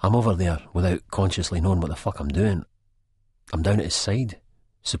 I'm over there without consciously knowing what the fuck I'm doing. I'm down at his side,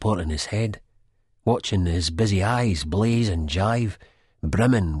 supporting his head, watching his busy eyes blaze and jive,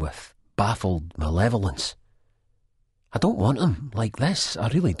 brimming with baffled malevolence. I don't want him like this, I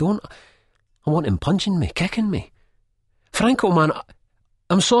really don't. I want him punching me, kicking me. Franco, man,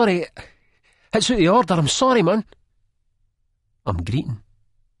 I'm sorry. It's out of order, I'm sorry, man. I'm greeting.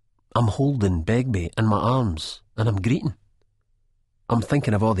 I'm holding Begbie in my arms, and I'm greeting. I'm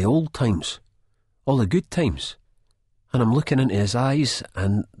thinking of all the old times, all the good times, and I'm looking into his eyes,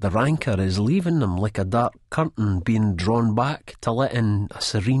 and the rancour is leaving them like a dark curtain being drawn back to let in a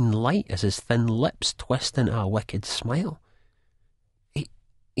serene light as his thin lips twist into a wicked smile. He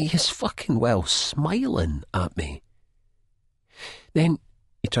is fucking well smiling at me. Then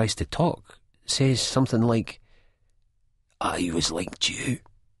he tries to talk, says something like, I was like you.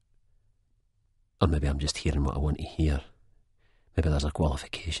 Or maybe I'm just hearing what I want to hear. Maybe there's a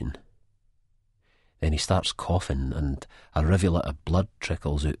qualification. Then he starts coughing, and a rivulet of blood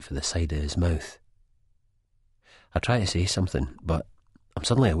trickles out for the side of his mouth. I try to say something, but I'm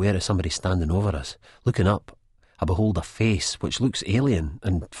suddenly aware of somebody standing over us. Looking up, I behold a face which looks alien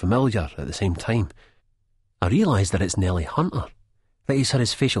and familiar at the same time. I realise that it's Nellie Hunter, that he's had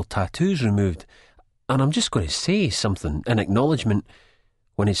his facial tattoos removed, and I'm just going to say something in acknowledgement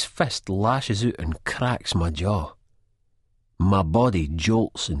when his fist lashes out and cracks my jaw. My body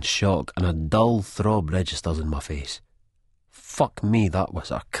jolts in shock and a dull throb registers in my face. Fuck me, that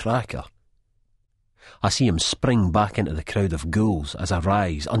was a cracker. I see him spring back into the crowd of ghouls as I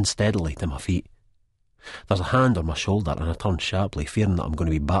rise unsteadily to my feet. There's a hand on my shoulder and I turn sharply, fearing that I'm going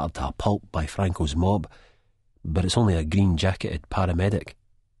to be battered to a pulp by Franco's mob, but it's only a green-jacketed paramedic.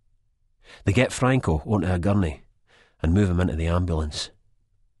 They get Franco onto a gurney and move him into the ambulance.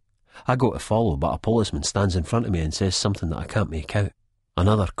 I go to follow, but a policeman stands in front of me and says something that I can't make out.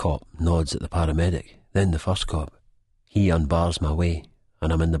 Another cop nods at the paramedic, then the first cop. He unbars my way,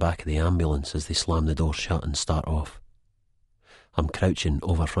 and I'm in the back of the ambulance as they slam the door shut and start off. I'm crouching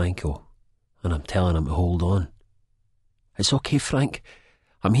over Franco, and I'm telling him to hold on. "It's okay, Frank.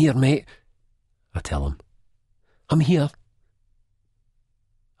 I'm here, mate," I tell him. "I'm here."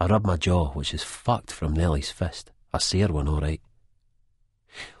 I rub my jaw, which is fucked from Nellie's fist. A sore one, all right.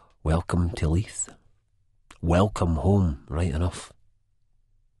 Welcome to Leith. Welcome home, right enough.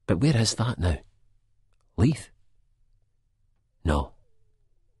 But where is that now? Leith? No.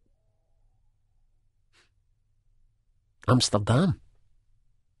 Amsterdam?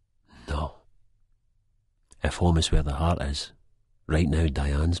 No. If home is where the heart is, right now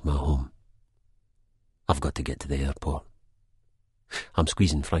Diane's my home. I've got to get to the airport. I'm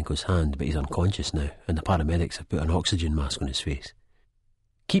squeezing Franco's hand, but he's unconscious now, and the paramedics have put an oxygen mask on his face.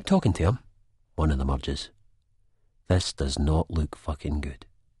 "Keep talking to him," one of them urges. This does not look fucking good.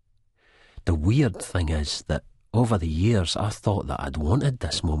 The weird thing is that over the years I thought that I'd wanted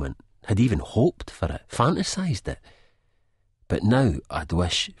this moment, had even hoped for it, fantasised it. But now I'd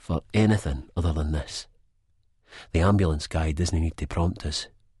wish for anything other than this. The ambulance guy doesn't need to prompt us,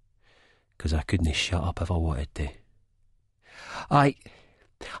 because I couldn't shut up if I wanted to. I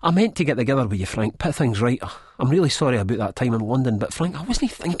meant to get together with you, Frank, put things right. I'm really sorry about that time in London, but Frank, I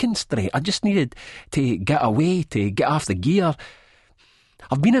wasn't thinking straight. I just needed to get away, to get off the gear.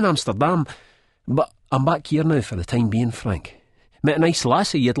 I've been in Amsterdam, but I'm back here now for the time being, Frank. Met a nice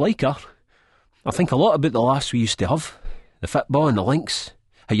lassie, you'd like her. I think a lot about the lass we used to have. The football and the links.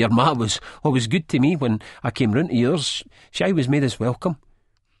 How your ma was always good to me when I came round to yours. She always made us welcome.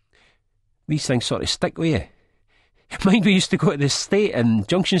 These things sort of stick with you. Mind we used to go to the State in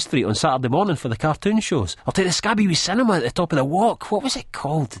Junction Street on Saturday morning for the cartoon shows. Or to the scabby wee cinema at the top of the walk. What was it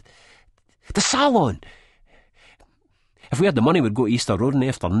called? The Salon. If we had the money, we'd go to Easter Road in the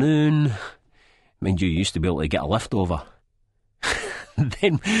afternoon. Mind you used to be able to get a lift over.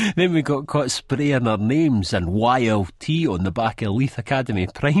 Then we got caught spraying our names and YLT on the back of Leith Academy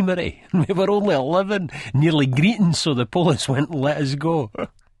Primary. We were only 11, nearly greeting, so the police went and let us go.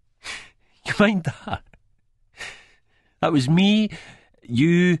 You mind that? That was me,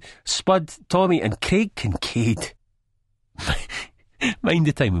 you, Spud, Tommy and Craig Kincaid. Mind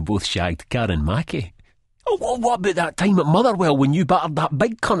the time we both shagged Karen Mackey. Oh, what about that time at Motherwell when you battered that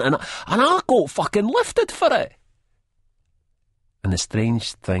big cunt and I got fucking lifted for it? And the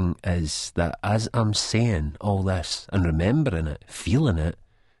strange thing is that as I'm saying all this and remembering it, feeling it,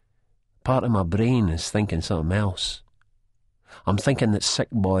 part of my brain is thinking something else. I'm thinking that Sick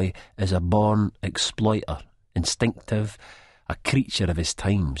Boy is a born exploiter, instinctive, a creature of his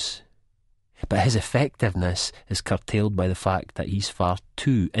times. But his effectiveness is curtailed by the fact that he's far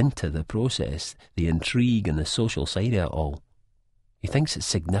too into the process, the intrigue and the social side of it all. He thinks it's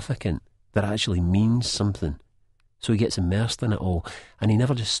significant, that it actually means something. So he gets immersed in it all, and he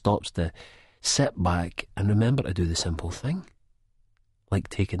never just stops to sit back and remember to do the simple thing, like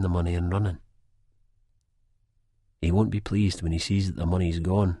taking the money and running. He won't be pleased when he sees that the money's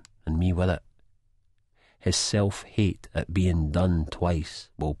gone, and me with it. His self-hate at being done twice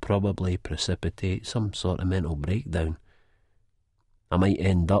will probably precipitate some sort of mental breakdown. I might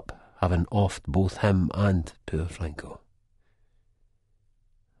end up having offed both him and poor Franco.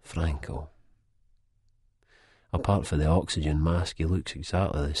 Franco. Apart from the oxygen mask, he looks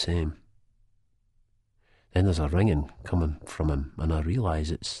exactly the same. Then there's a ringing coming from him, and I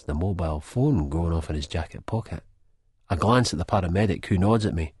realise it's the mobile phone going off in his jacket pocket. I glance at the paramedic, who nods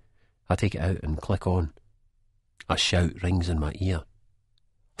at me. I take it out and click on. A shout rings in my ear.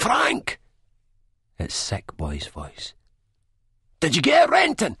 "Frank!" It's Sick Boy's voice. "Did you get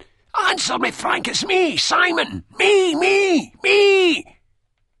Renton? Answer me, Frank, it's me, Simon! Me!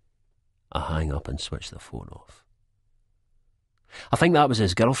 I hang up and switch the phone off. I think that was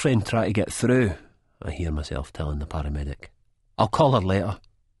his girlfriend trying to get through, I hear myself telling the paramedic. I'll call her later.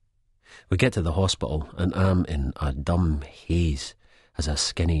 We get to the hospital and I'm in a dumb haze as a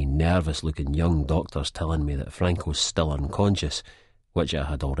skinny, nervous-looking young doctor's telling me that Franco's still unconscious, which I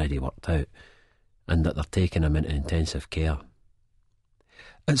had already worked out, and that they're taking him into intensive care.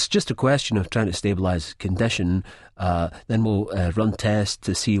 It's just a question of trying to stabilise his condition, then we'll run tests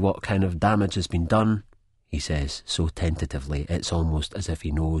to see what kind of damage has been done, he says, so tentatively it's almost as if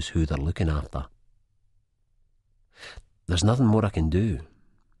he knows who they're looking after. There's nothing more I can do,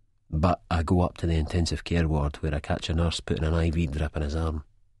 but I go up to the intensive care ward where I catch a nurse putting an IV drip in his arm.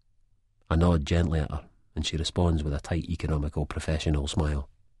 I nod gently at her, and she responds with a tight, economical, professional smile.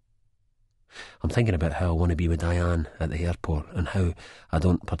 I'm thinking about how I want to be with Diane at the airport and how I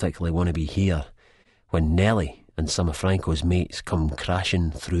don't particularly want to be here when Nellie and some of Franco's mates come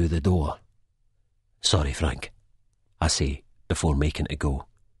crashing through the door. Sorry, Frank, I say before making to go.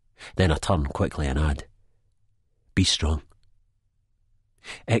 Then I turn quickly and add, be strong.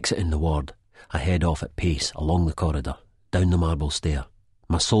 Exiting the ward, I head off at pace along the corridor, down the marble stair,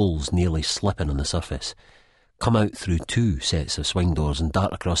 my soles nearly slipping on the surface, come out through 2 sets of swing doors and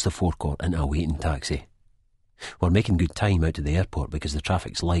dart across the forecourt into a waiting taxi. We're making good time out to the airport because the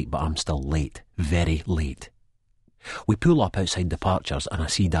traffic's light, but I'm still late, very late. We pull up outside departures and I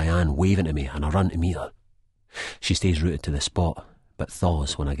see Diane waving to me and I run to meet her. She stays rooted to the spot, but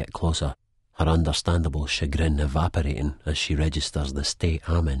thaws when I get closer, her understandable chagrin evaporating as she registers the state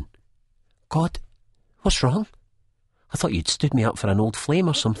I'm in. God, what's wrong? I thought you'd stood me up for an old flame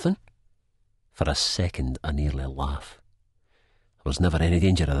or something. For a second I nearly laugh. There was never any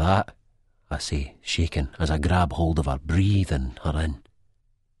danger of that, I say, shaking as I grab hold of her, breathing her in.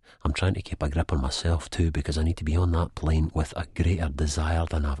 I'm trying to keep a grip on myself too, because I need to be on that plane with a greater desire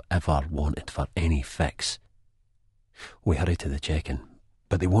than I've ever wanted for any fix. We hurry to the check-in,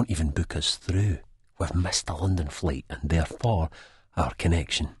 but they won't even book us through. We've missed the London flight and therefore our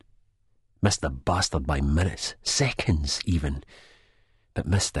connection. Missed the bastard by minutes, seconds even, but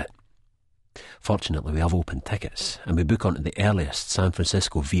missed it. Fortunately, we have open tickets, and we book onto the earliest San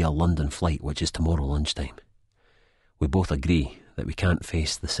Francisco via London flight, which is tomorrow lunchtime. We both agree that we can't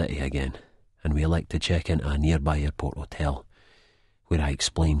face the city again, and we elect to check into a nearby airport hotel, where I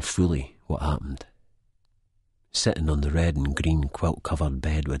explain fully what happened. Sitting on the red and green quilt-covered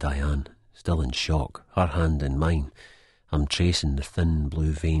bed with Diane, still in shock, her hand in mine, I'm tracing the thin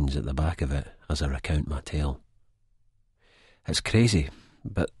blue veins at the back of it as I recount my tale. It's crazy,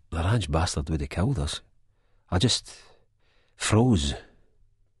 but the Raj bastard would have killed us. I just froze.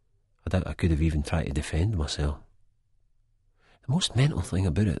 I doubt I could have even tried to defend myself. The most mental thing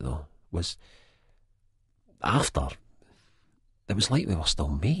about it, though, was after, it was like we were still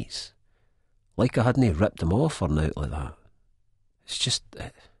mates. Like I hadn't ripped him off or out like that. It's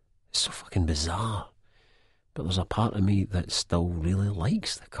so fucking bizarre. But there's a part of me that still really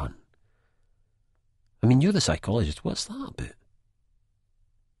likes the cunt. I mean, you're the psychologist, what's that about?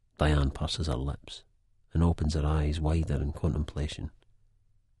 Diane purses her lips and opens her eyes wider in contemplation.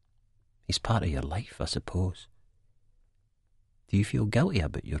 He's part of your life, I suppose. Do you feel guilty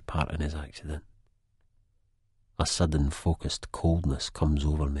about your part in his accident? A sudden focused coldness comes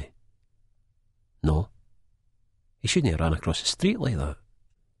over me. No. He shouldn't have ran across the street like that.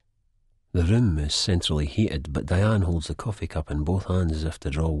 The room is centrally heated, but Diane holds the coffee cup in both hands as if to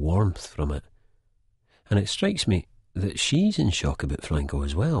draw warmth from it. And it strikes me that she's in shock about Franco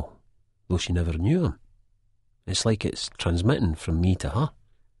as well, though she never knew him. It's like it's transmitting from me to her.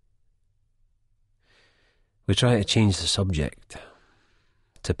 We try to change the subject,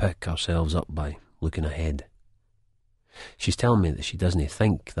 to pick ourselves up by looking ahead. She's telling me that she doesn't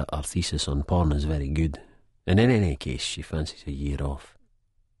think that our thesis on porn is very good, and in any case she fancies a year off.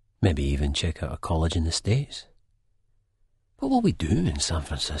 Maybe even check out a college in the States. What will we do in San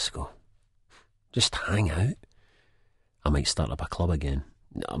Francisco? Just hang out? I might start up a club again.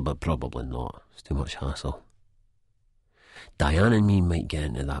 No, but probably not. It's too much hassle. Diane and me might get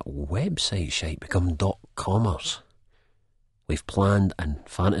into that website shite, become .comers. We've planned and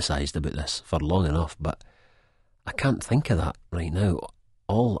fantasised about this for long enough, but I can't think of that right now.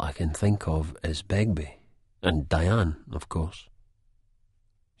 All I can think of is Begbie. And Diane, of course.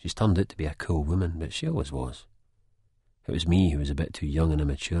 She's turned out to be a cool woman, but she always was. It was me who was a bit too young and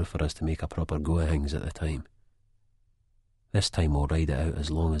immature for us to make a proper go of things at the time. This time we'll ride it out as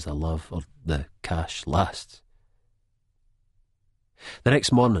long as the love or the cash lasts. The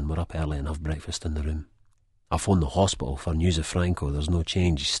next morning we're up early and have breakfast in the room. I phone the hospital for news of Franco. There's no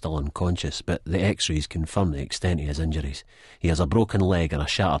change, he's still unconscious, but the x-rays confirm the extent of his injuries. He has a broken leg and a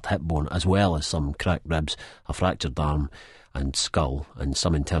shattered hip bone, as well as some cracked ribs, a fractured arm and skull, and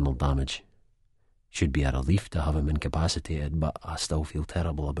some internal damage. Should be a relief to have him incapacitated, but I still feel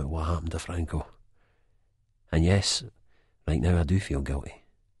terrible about what happened to Franco. And yes, Right now I do feel guilty.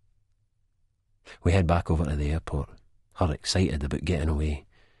 We head back over to the airport, her excited about getting away,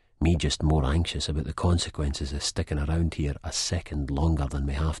 me just more anxious about the consequences of sticking around here a second longer than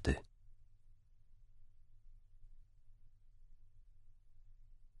we have to.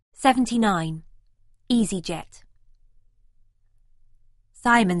 79. EasyJet.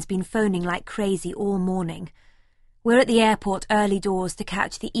 Simon's been phoning like crazy all morning. We're at the airport early doors to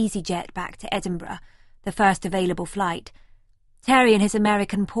catch the EasyJet back to Edinburgh, the first available flight. Terry and his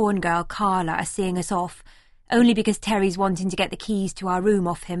American porn girl Carla are seeing us off, only because Terry's wanting to get the keys to our room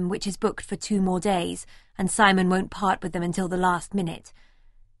off him, which is booked for 2 more days, and Simon won't part with them until the last minute.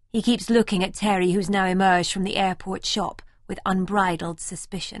 He keeps looking at Terry, who's now emerged from the airport shop, with unbridled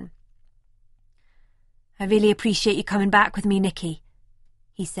suspicion. "I really appreciate you coming back with me, Nicky,"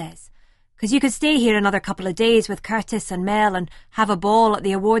 he says, "'cause you could stay here another couple of days with Curtis and Mel and have a ball at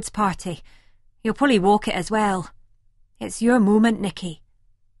the awards party. You'll probably walk it as well. It's your moment, Nicky."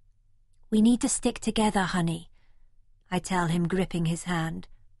 "We need to stick together, honey," I tell him, gripping his hand.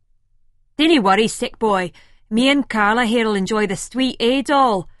 "Dinny worry, sick boy. Me and Carla here'll enjoy the sweet,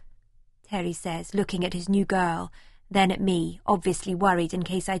 doll?" Terry says, looking at his new girl, then at me, obviously worried in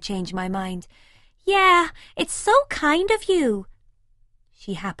case I change my mind. "Yeah, it's so kind of you,"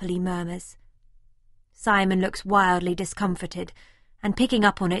 she happily murmurs. Simon looks wildly discomforted, and picking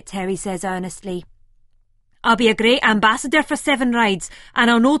up on it, Terry says earnestly, "I'll be a great ambassador for 7 rides, and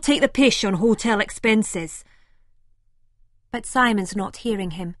I'll no take the pish on hotel expenses." But Simon's not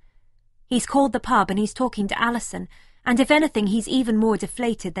hearing him. He's called the pub and he's talking to Alison, and if anything, he's even more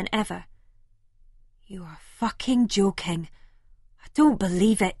deflated than ever. "You are fucking joking. I don't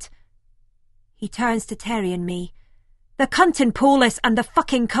believe it." He turns to Terry and me. "The cuntin' police and the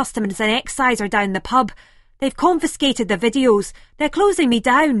fucking customs and excise are down the pub. They've confiscated the videos. They're closing me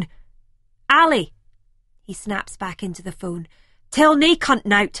down. Ali," he snaps back into the phone, "tell nae cunt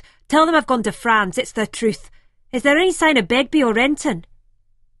nout. Tell them I've gone to France. It's the truth. Is there any sign of Begbie or Renton?"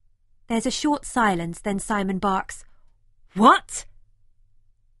 There's a short silence, then Simon barks, "What?"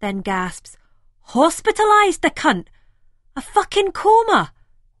 Then gasps, "Hospitalised, the cunt! A fucking coma!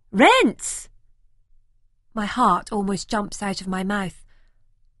 Rents!" My heart almost jumps out of my mouth.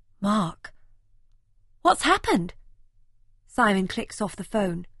 "Mark, what's happened?" Simon clicks off the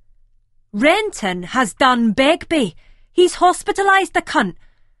phone. "Renton has done Begbie. He's hospitalised, the cunt.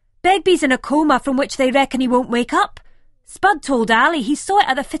 Begbie's in a coma from which they reckon he won't wake up. Spud told Ali he saw it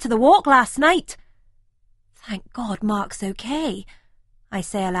at the Fit of the Walk last night." "Thank God Mark's okay," I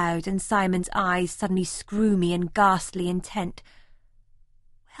say aloud, and Simon's eyes suddenly screwy and ghastly intent.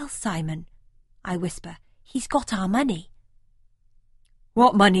 "Well, Simon," I whisper, "he's got our money."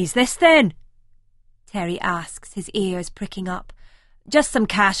 "What money's this, then?" Terry asks, his ears pricking up. "Just some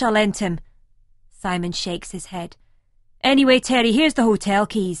cash I lent him." Simon shakes his head. "Anyway, Terry, here's the hotel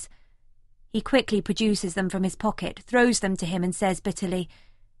keys." He quickly produces them from his pocket, throws them to him and says bitterly,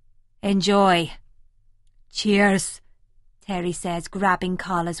 "Enjoy." "Cheers," Terry says, grabbing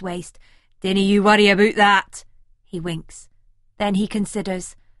Carla's waist. "Dinna you worry about that." He winks. Then he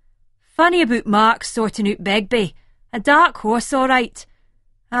considers. "Funny about Mark sorting out Begbie. A dark horse, all right.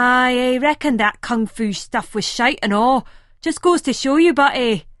 I reckon that kung fu stuff was shite and all. Just goes to show you, but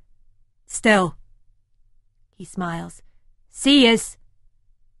still." He smiles. "See yous."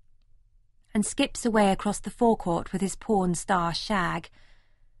 And skips away across the forecourt with his porn star shag.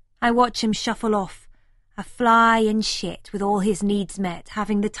 I watch him shuffle off, a fly in shit with all his needs met,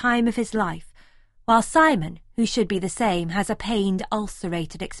 having the time of his life, while Simon, who should be the same, has a pained,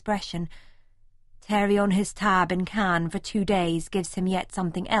 ulcerated expression. Terry on his tab in Cannes for 2 days gives him yet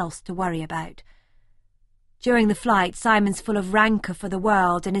something else to worry about. During the flight, Simon's full of rancour for the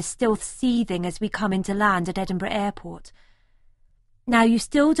world and is still seething as we come into land at Edinburgh Airport. Now, you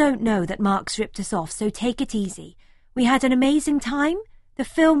still don't know that Mark's ripped us off, so take it easy. We had an amazing time. The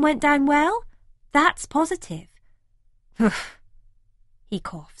film went down well. That's positive. He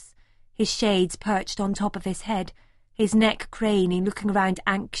coughs, his shades perched on top of his head, his neck craning, looking around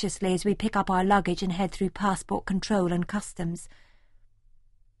anxiously as we pick up our luggage and head through passport control and customs.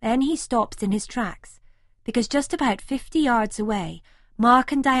 Then he stops in his tracks, because just about 50 yards away,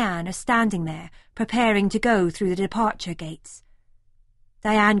 Mark and Diane are standing there, preparing to go through the departure gates.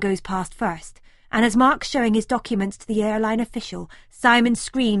 Diane goes past first, and as Mark's showing his documents to the airline official, Simon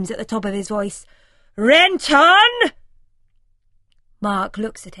screams at the top of his voice, "Renton!" Mark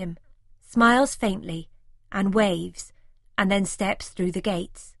looks at him, smiles faintly, and waves, and then steps through the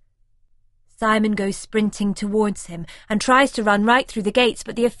gates. Simon goes sprinting towards him and tries to run right through the gates,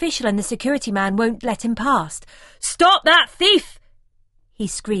 but the official and the security man won't let him past. "Stop that thief!" he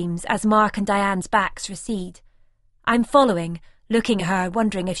screams as Mark and Diane's backs recede. I'm following, looking at her,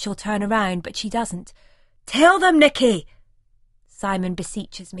 wondering if she'll turn around, but she doesn't. "Tell them, Nicky!" Simon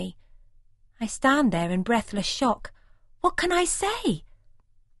beseeches me. I stand there in breathless shock. What can I say?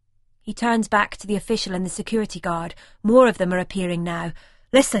 He turns back to the official and the security guard. More of them are appearing now.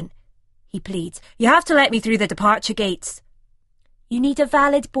 "Listen," he pleads, "you have to let me through the departure gates." "You need a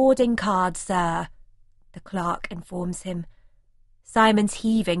valid boarding card, sir," the clerk informs him. Simon's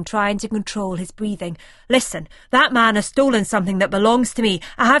heaving, trying to control his breathing. "Listen, that man has stolen something that belongs to me.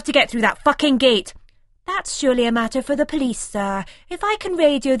 I have to get through that fucking gate." "That's surely a matter for the police, sir. If I can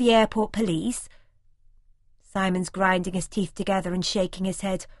radio the airport police—" Simon's grinding his teeth together and shaking his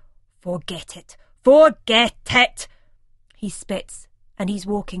head. "Forget it. Forget it!" He spits, and he's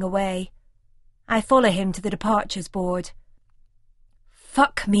walking away. I follow him to the departures board.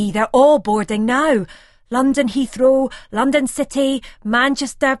 Fuck me, they're all boarding now. London Heathrow, London City,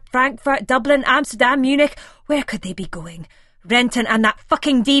 Manchester, Frankfurt, Dublin, Amsterdam, Munich. Where could they be going? Renton and that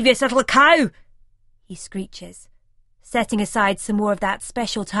fucking devious little cow! He screeches, setting aside some more of that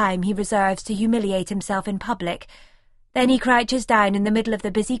special time he reserves to humiliate himself in public. Then he crouches down in the middle of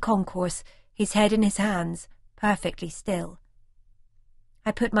the busy concourse, his head in his hands, perfectly still.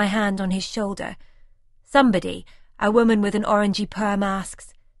 I put my hand on his shoulder. Somebody, a woman with an orangey perm,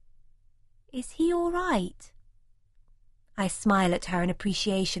 asks, "Is he all right?" I smile at her in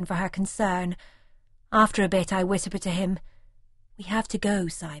appreciation for her concern. After a bit I whisper to him, "We have to go,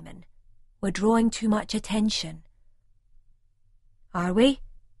 Simon. We're drawing too much attention." "Are we?"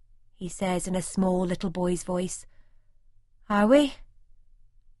 he says in a small little boy's voice. "Are we?"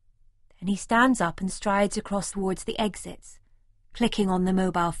 Then he stands up and strides across towards the exits, clicking on the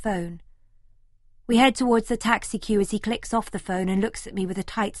mobile phone. We head towards the taxi queue as he clicks off the phone and looks at me with a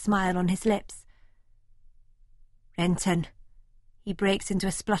tight smile on his lips. "Renton." He breaks into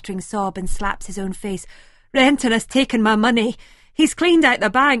a spluttering sob and slaps his own face. "Renton has taken my money. He's cleaned out the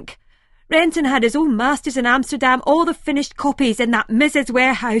bank. Renton had his own masters in Amsterdam, all the finished copies in that Mrs.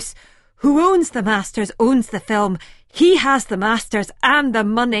 warehouse. Who owns the masters owns the film. He has the masters and the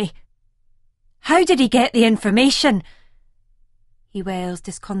money." "How did he get the information?" he wails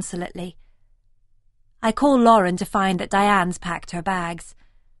disconsolately. I call Lauren to find that Diane's packed her bags.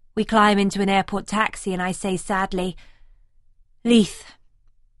 We climb into an airport taxi and I say sadly, "Leith."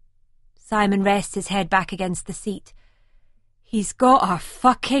 Simon rests his head back against the seat. "He's got our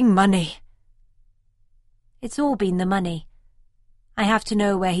fucking money." It's all been the money. I have to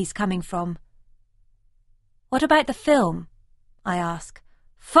know where he's coming from. "What about the film?" I ask.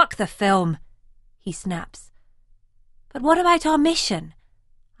 "Fuck the film," he snaps. "But what about our mission?"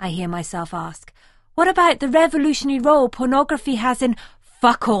 I hear myself ask. "What about the revolutionary role pornography has in—"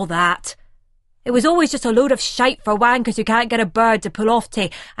 "Fuck all that. It was always just a load of shite for wankers who can't get a bird to pull off to,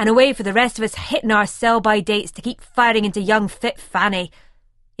 and a way for the rest of us hitting our sell-by dates to keep firing into young fit Fanny.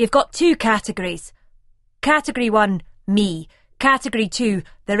 You've got two categories. Category 1, me. Category 2,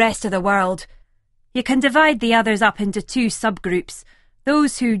 the rest of the world. You can divide the others up into two subgroups,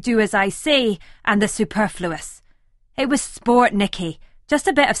 those who do as I say and the superfluous. It was sport, Nicky. Just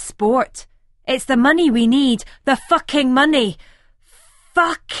a bit of sport. It's the money we need. The fucking money.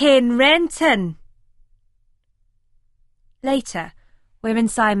 Fucking Renton." Later, we're in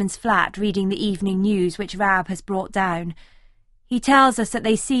Simon's flat reading the evening news which Rab has brought down. He tells us that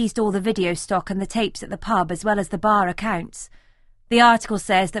they seized all the video stock and the tapes at the pub as well as the bar accounts. The article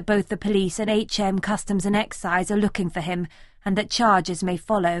says that both the police and HM Customs and Excise are looking for him and that charges may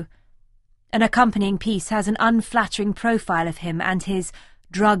follow. An accompanying piece has an unflattering profile of him and his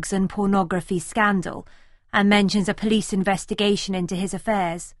drugs and pornography scandal, and mentions a police investigation into his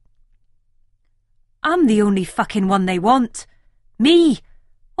affairs. "I'm the only fucking one they want. Me.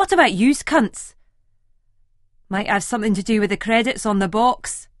 What about yous cunts?" "Might have something to do with the credits on the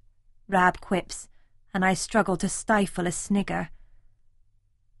box," Rab quips, and I struggle to stifle a snigger.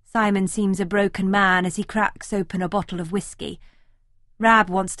 Simon seems a broken man as he cracks open a bottle of whiskey. Rab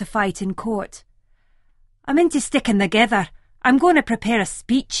wants to fight in court. "I'm into sticking together. I'm going to prepare a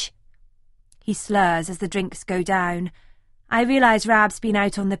speech." He slurs as the drinks go down. I realise Rab's been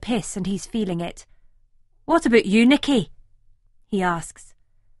out on the piss and he's feeling it. "What about you, Nicky?" he asks.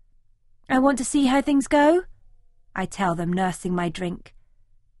 "I want to see how things go," I tell them, nursing my drink.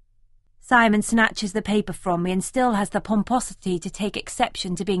 Simon snatches the paper from me and still has the pomposity to take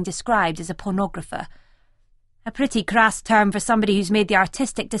exception to being described as a pornographer. A pretty crass term for somebody who's made the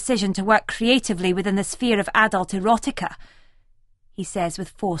artistic decision to work creatively within the sphere of adult erotica, he says with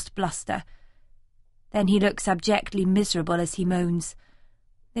forced bluster. Then he looks abjectly miserable as he moans,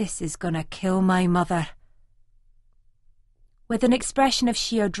 "This is gonna kill my mother." With an expression of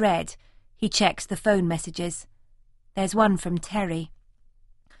sheer dread, he checks the phone messages. There's one from Terry.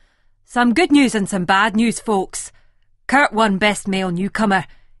 Some good news and some bad news, folks. Kurt won Best Male Newcomer.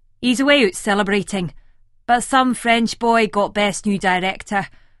 He's away out celebrating. But some French boy got Best New Director.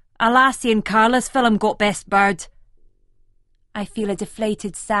 A lassie in Carla's film got Best Bird. I feel a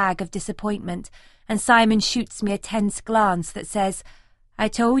deflated sag of disappointment, and Simon shoots me a tense glance that says, I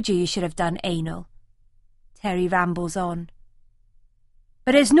told you should have done anal. Terry rambles on.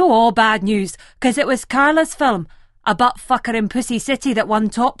 But it's no all bad news, 'cause it was Carla's film, a butt-fucker in Pussy City, that won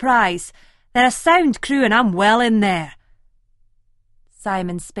top prize. They're a sound crew and I'm well in there.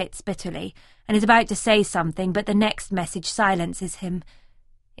 Simon spits bitterly and is about to say something, but the next message silences him.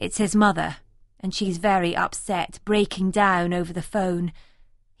 It's his mother, and she's very upset, breaking down over the phone.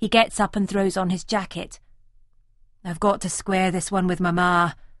 He gets up and throws on his jacket. I've got to square this one with my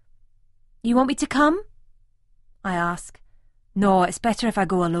ma. You want me to come? I ask. No, it's better if I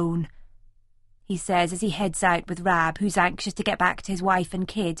go alone, he says as he heads out with Rab, who's anxious to get back to his wife and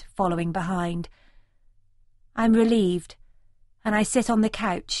kid, following behind. I'm relieved, and I sit on the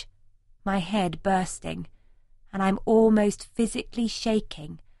couch, my head bursting, and I'm almost physically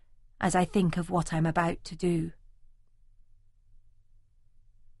shaking as I think of what I'm about to do.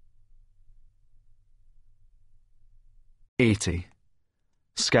 $80.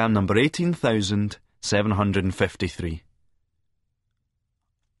 Scam number 18,753.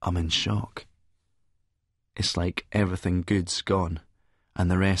 I'm in shock. It's like everything good's gone, and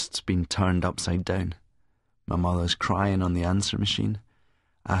the rest's been turned upside down. My mother's crying on the answer machine,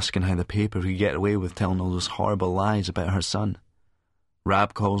 asking how the paper could get away with telling all those horrible lies about her son.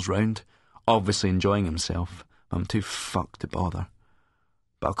 Rab calls round, obviously enjoying himself, but I'm too fucked to bother.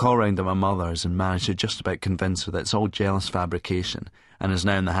 But I'll call round at my mother's and manage to just about convince her that it's all jealous fabrication and is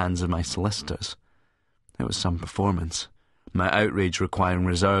now in the hands of my solicitors. It was some performance, my outrage requiring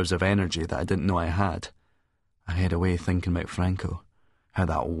reserves of energy that I didn't know I had. I head away thinking about Franco, how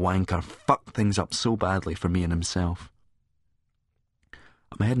that wanker fucked things up so badly for me and himself.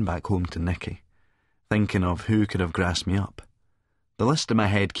 I'm heading back home to Nicky, thinking of who could have grassed me up. The list in my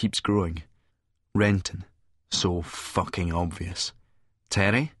head keeps growing. Renton, so fucking obvious.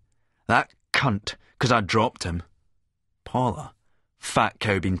 Terry, that cunt, 'cause I dropped him. Paula, fat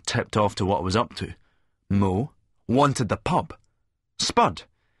cow being tipped off to what I was up to. Mo, wanted the pub. Spud,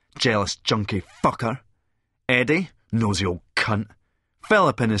 jealous junkie fucker. Eddie, nosy old cunt.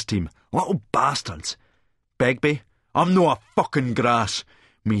 Philip and his team, little bastards. Begbie, I'm no a fucking grass.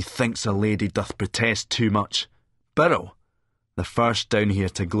 Methinks a lady doth protest too much. Birrell, the first down here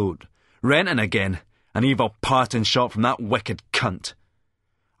to gloat. Renton again, an evil parting shot from that wicked cunt.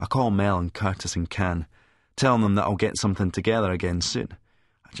 I call Mel and Curtis and Can, telling them that I'll get something together again soon.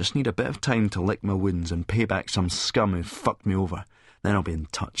 I just need a bit of time to lick my wounds and pay back some scum who fucked me over. Then I'll be in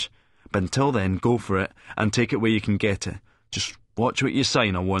touch. But until then, go for it and take it where you can get it. Just watch what you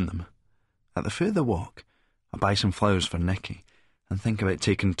sign, I warn them. At the foot of the walk, I buy some flowers for Nicky and think about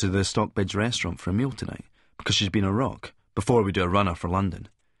taking her to the Stockbridge restaurant for a meal tonight, because she's been a rock, before we do a runner for London.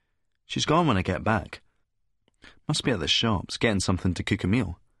 She's gone when I get back. Must be at the shops, getting something to cook a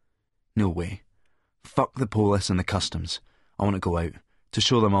meal. No way. Fuck the police and the customs. I want to go out, to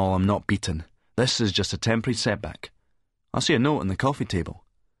show them all I'm not beaten. This is just a temporary setback. I'll see a note on the coffee table.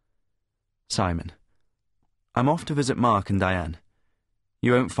 Simon, I'm off to visit Mark and Diane.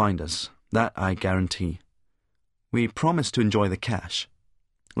 You won't find us, that I guarantee. We promise to enjoy the cash.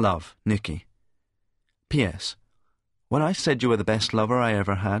 Love, Nicky. P.S. When I said you were the best lover I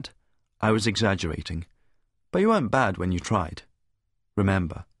ever had, I was exaggerating. But you weren't bad when you tried.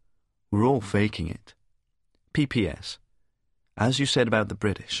 Remember, we're all faking it. P.P.S. As you said about the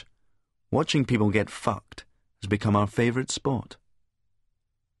British, watching people get fucked has become our favourite sport.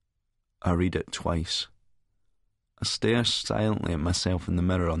 I read it twice. I stare silently at myself in the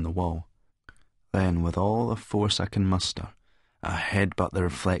mirror on the wall. Then, with all the force I can muster, I headbutt the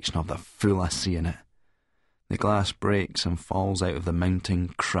reflection of the fool I see in it. The glass breaks and falls out of the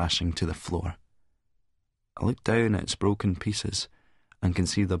mounting, crashing to the floor. I look down at its broken pieces and can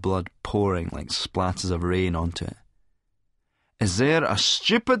see the blood pouring like splatters of rain onto it. Is there a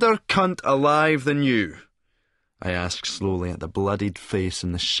stupider cunt alive than you? I ask slowly at the bloodied face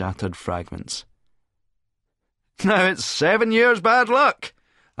and the shattered fragments. Now it's 7 years bad luck,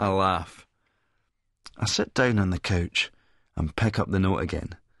 I laugh. I sit down on the couch and pick up the note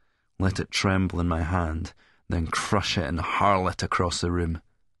again, let it tremble in my hand, then crush it and hurl it across the room.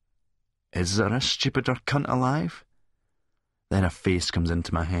 Is there a stupider cunt alive? Then a face comes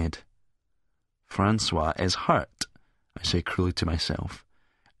into my head. Francois is hurt, I say cruelly to myself,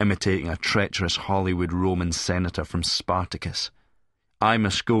 imitating a treacherous Hollywood Roman senator from Spartacus. I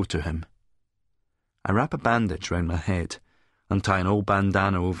must go to him. I wrap a bandage round my head and tie an old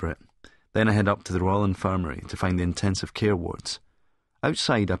bandana over it. Then I head up to the Royal Infirmary to find the intensive care wards.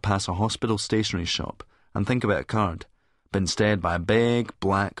 Outside I pass a hospital stationery shop and think about a card, but instead by a big,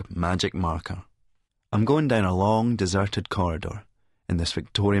 black, magic marker. I'm going down a long, deserted corridor in this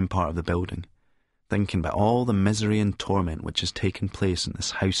Victorian part of the building, thinking about all the misery and torment which has taken place in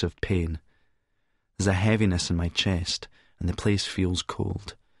this house of pain. There's a heaviness in my chest, and the place feels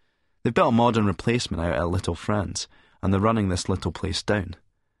cold. They've built a modern replacement out at Little France, and they're running this little place down.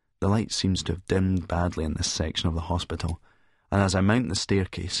 The light seems to have dimmed badly in this section of the hospital, and as I mount the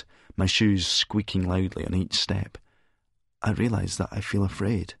staircase, my shoes squeaking loudly on each step, I realise that I feel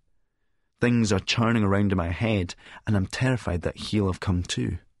afraid. Things are churning around in my head, and I'm terrified that he'll have come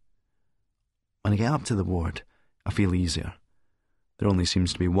too. When I get up to the ward, I feel easier. There only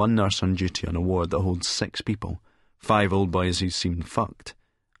seems to be one nurse on duty on a ward that holds 6 people, 5 old boys who seem fucked,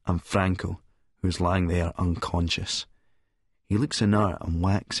 and Franco, who's lying there unconscious. He looks inert and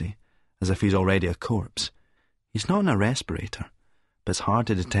waxy, as if he's already a corpse. He's not on a respirator, but it's hard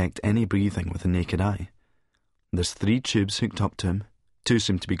to detect any breathing with the naked eye. There's 3 tubes hooked up to him. 2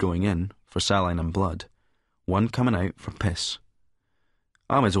 seem to be going in, for saline and blood. 1 coming out for piss.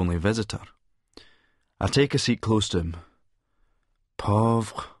 I'm his only visitor. I take a seat close to him.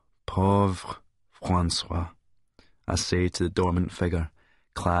 Pauvre, pauvre Francois, I say to the dormant figure,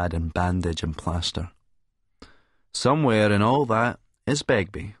 clad in bandage and plaster. Somewhere in all that is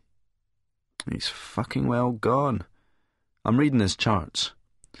Begbie. He's fucking well gone. I'm reading his charts.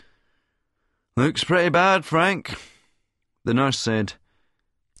 Looks pretty bad, Frank. The nurse said,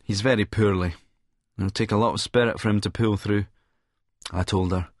 he's very poorly. It'll take a lot of spirit for him to pull through. I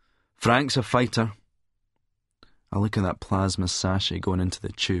told her, Frank's a fighter. I look at that plasma sachet going into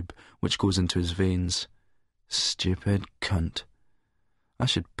the tube, which goes into his veins. Stupid cunt. I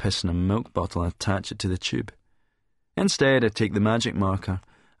should piss in a milk bottle and attach it to the tube. Instead, I take the magic marker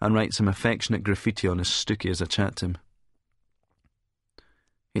and write some affectionate graffiti on his stookie as I chat to him.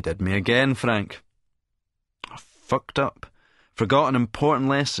 He did me again, Frank. I fucked up. Forgot an important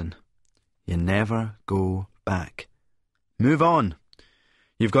lesson. You never go back. Move on.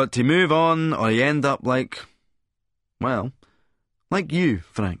 You've got to move on or you end up like you,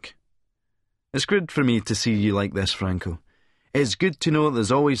 Frank. It's good for me to see you like this, Franco. It's good to know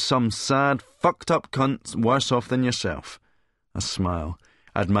there's always some sad, fucked up cunt worse off than yourself. I smile,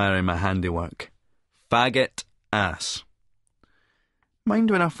 admiring my handiwork. Faggot ass.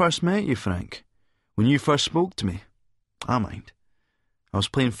 Mind when I first met you, Frank? When you first spoke to me? I mind. I was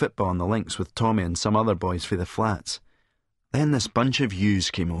playing football on the links with Tommy and some other boys for the flats. Then this bunch of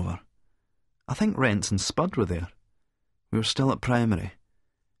yous came over. I think Rents and Spud were there. We were still at primary.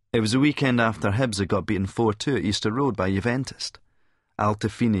 It was the weekend after Hibs had got beaten 4-2 at Easter Road by Juventus.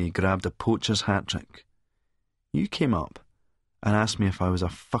 Altafini grabbed a poacher's hat-trick. You came up and asked me if I was a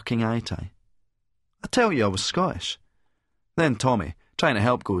fucking eye-tie. I tell you I was Scottish. Then Tommy, trying to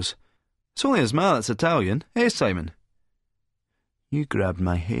help, goes, It's only his ma that's Italian, eh, Simon? You grabbed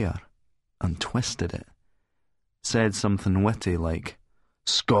my hair and twisted it. Said something witty like,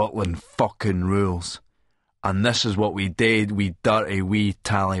 Scotland fucking rules. And this is what we did, we dirty wee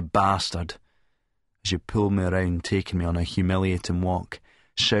tally bastard. As you pulled me around, taking me on a humiliating walk,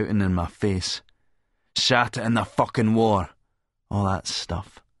 shouting in my face, Shat it in the fucking war. All that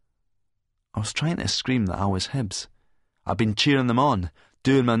stuff. I was trying to scream that I was Hibs. I'd been cheering them on,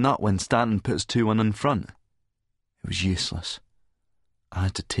 doing my nut when Stanton puts 2-1 in front. It was useless. I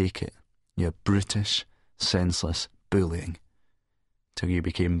had to take it, your brutish, senseless bullying, till you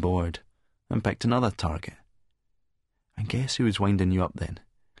became bored and picked another target. And guess who was winding you up then?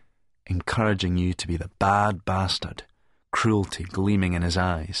 Encouraging you to be the bad bastard, cruelty gleaming in his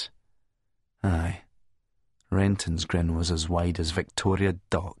eyes. Aye, Renton's grin was as wide as Victoria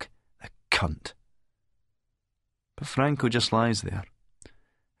Dock, the cunt. But Franco just lies there,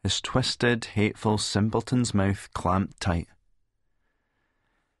 his twisted, hateful simpleton's mouth clamped tight.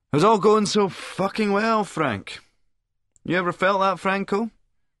 It was all going so fucking well, Frank. You ever felt that, Franco?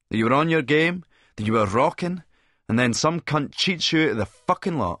 That you were on your game, that you were rocking, and then some cunt cheats you out of the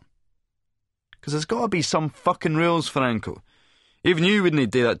fucking lot? 'Cause there's got to be some fucking rules, Franco. Even you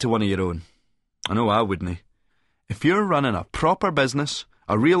wouldn't do that to one of your own. I know I wouldn't. If you're running a proper business,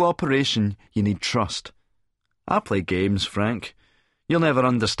 a real operation, you need trust. I play games, Frank. You'll never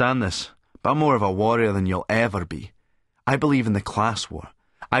understand this, but I'm more of a warrior than you'll ever be. I believe in the class war.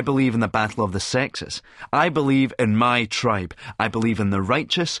 I believe in the battle of the sexes. I believe in my tribe. I believe in the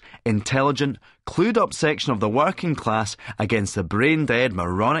righteous, intelligent, clued-up section of the working class against the brain-dead,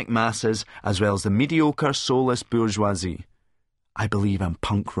 moronic masses, as well as the mediocre, soulless bourgeoisie. I believe in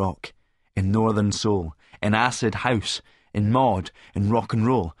punk rock, in Northern Soul, in Acid House, in mod, in rock and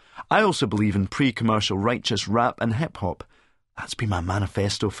roll. I also believe in pre-commercial righteous rap and hip-hop. That's been my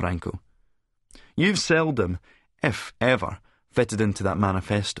manifesto, Franco. You've seldom, if ever, fitted into that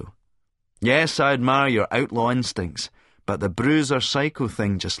manifesto. Yes, I admire your outlaw instincts, but the bruiser psycho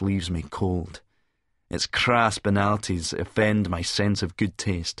thing just leaves me cold. Its crass banalities offend my sense of good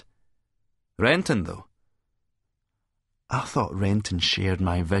taste. Renton, though. I thought Renton shared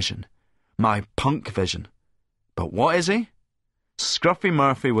my vision, my punk vision. But what is he? Scruffy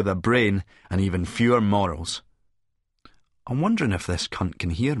Murphy with a brain and even fewer morals. I'm wondering if this cunt can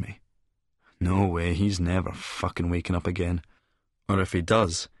hear me. No way, he's never fucking waking up again. Or if he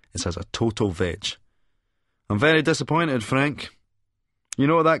does, it's as a total veg. I'm very disappointed, Frank. You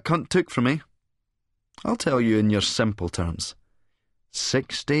know what that cunt took from me? I'll tell you in your simple terms.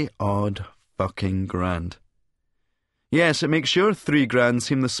 60-odd fucking grand. Yes, it makes your 3 grand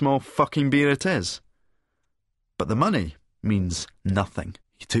seem the small fucking beer it is. But the money means nothing.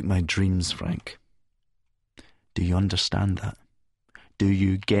 He took my dreams, Frank. Do you understand that? Do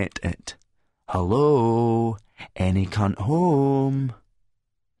you get it? Hello? Any cunt home?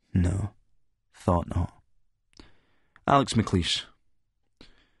 No, thought not. Alex McLeish.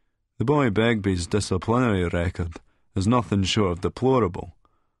 The boy Begbie's disciplinary record is nothing short of deplorable.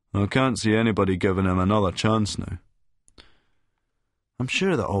 I can't see anybody giving him another chance now. I'm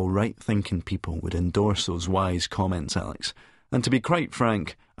sure that all right-thinking people would endorse those wise comments, Alex, and to be quite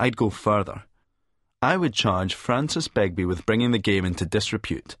frank, I'd go further. I would charge Francis Begbie with bringing the game into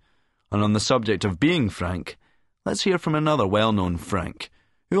disrepute. And on the subject of being frank, let's hear from another well-known Frank,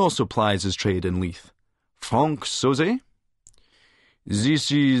 who also plies his trade in Leith. Frank Sauzet?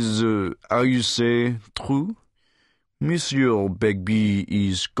 This is, how you say, true? Monsieur Begbie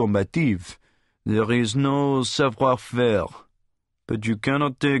is combative. There is no savoir-faire. But you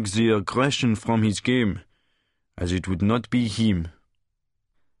cannot take the aggression from his game, as it would not be him.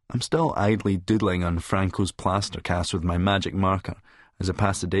 I'm still idly doodling on Franco's plaster cast with my magic marker as I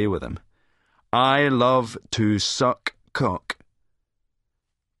pass the day with him. I love to suck cock.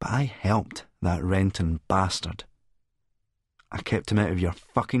 But I helped that Renton bastard. I kept him out of your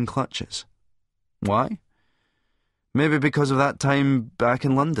fucking clutches. Why? Maybe because of that time back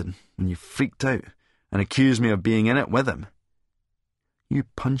in London, when you freaked out and accused me of being in it with him. You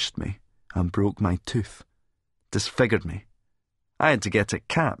punched me and broke my tooth, disfigured me. I had to get it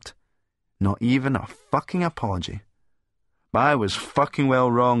capped. Not even a fucking apology. But I was fucking well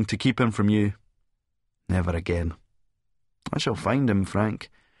wrong to keep him from you. Never again. I shall find him, Frank,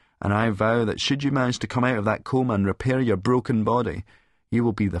 and I vow that should you manage to come out of that coma and repair your broken body, you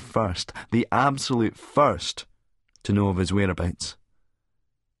will be the first, the absolute first, to know of his whereabouts.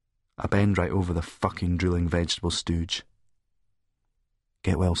 I bend right over the fucking drooling vegetable stooge.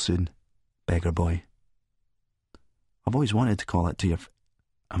 Get well soon, beggar boy. I've always wanted to call it to you,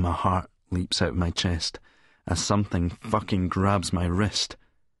 and my heart leaps out of my chest as something fucking grabs my wrist.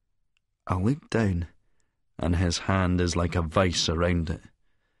 I look down, and his hand is like a vice around it.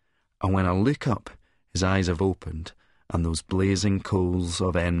 And when I look up, his eyes have opened, and those blazing coals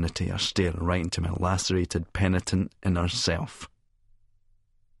of enmity are staring right into my lacerated, penitent inner self.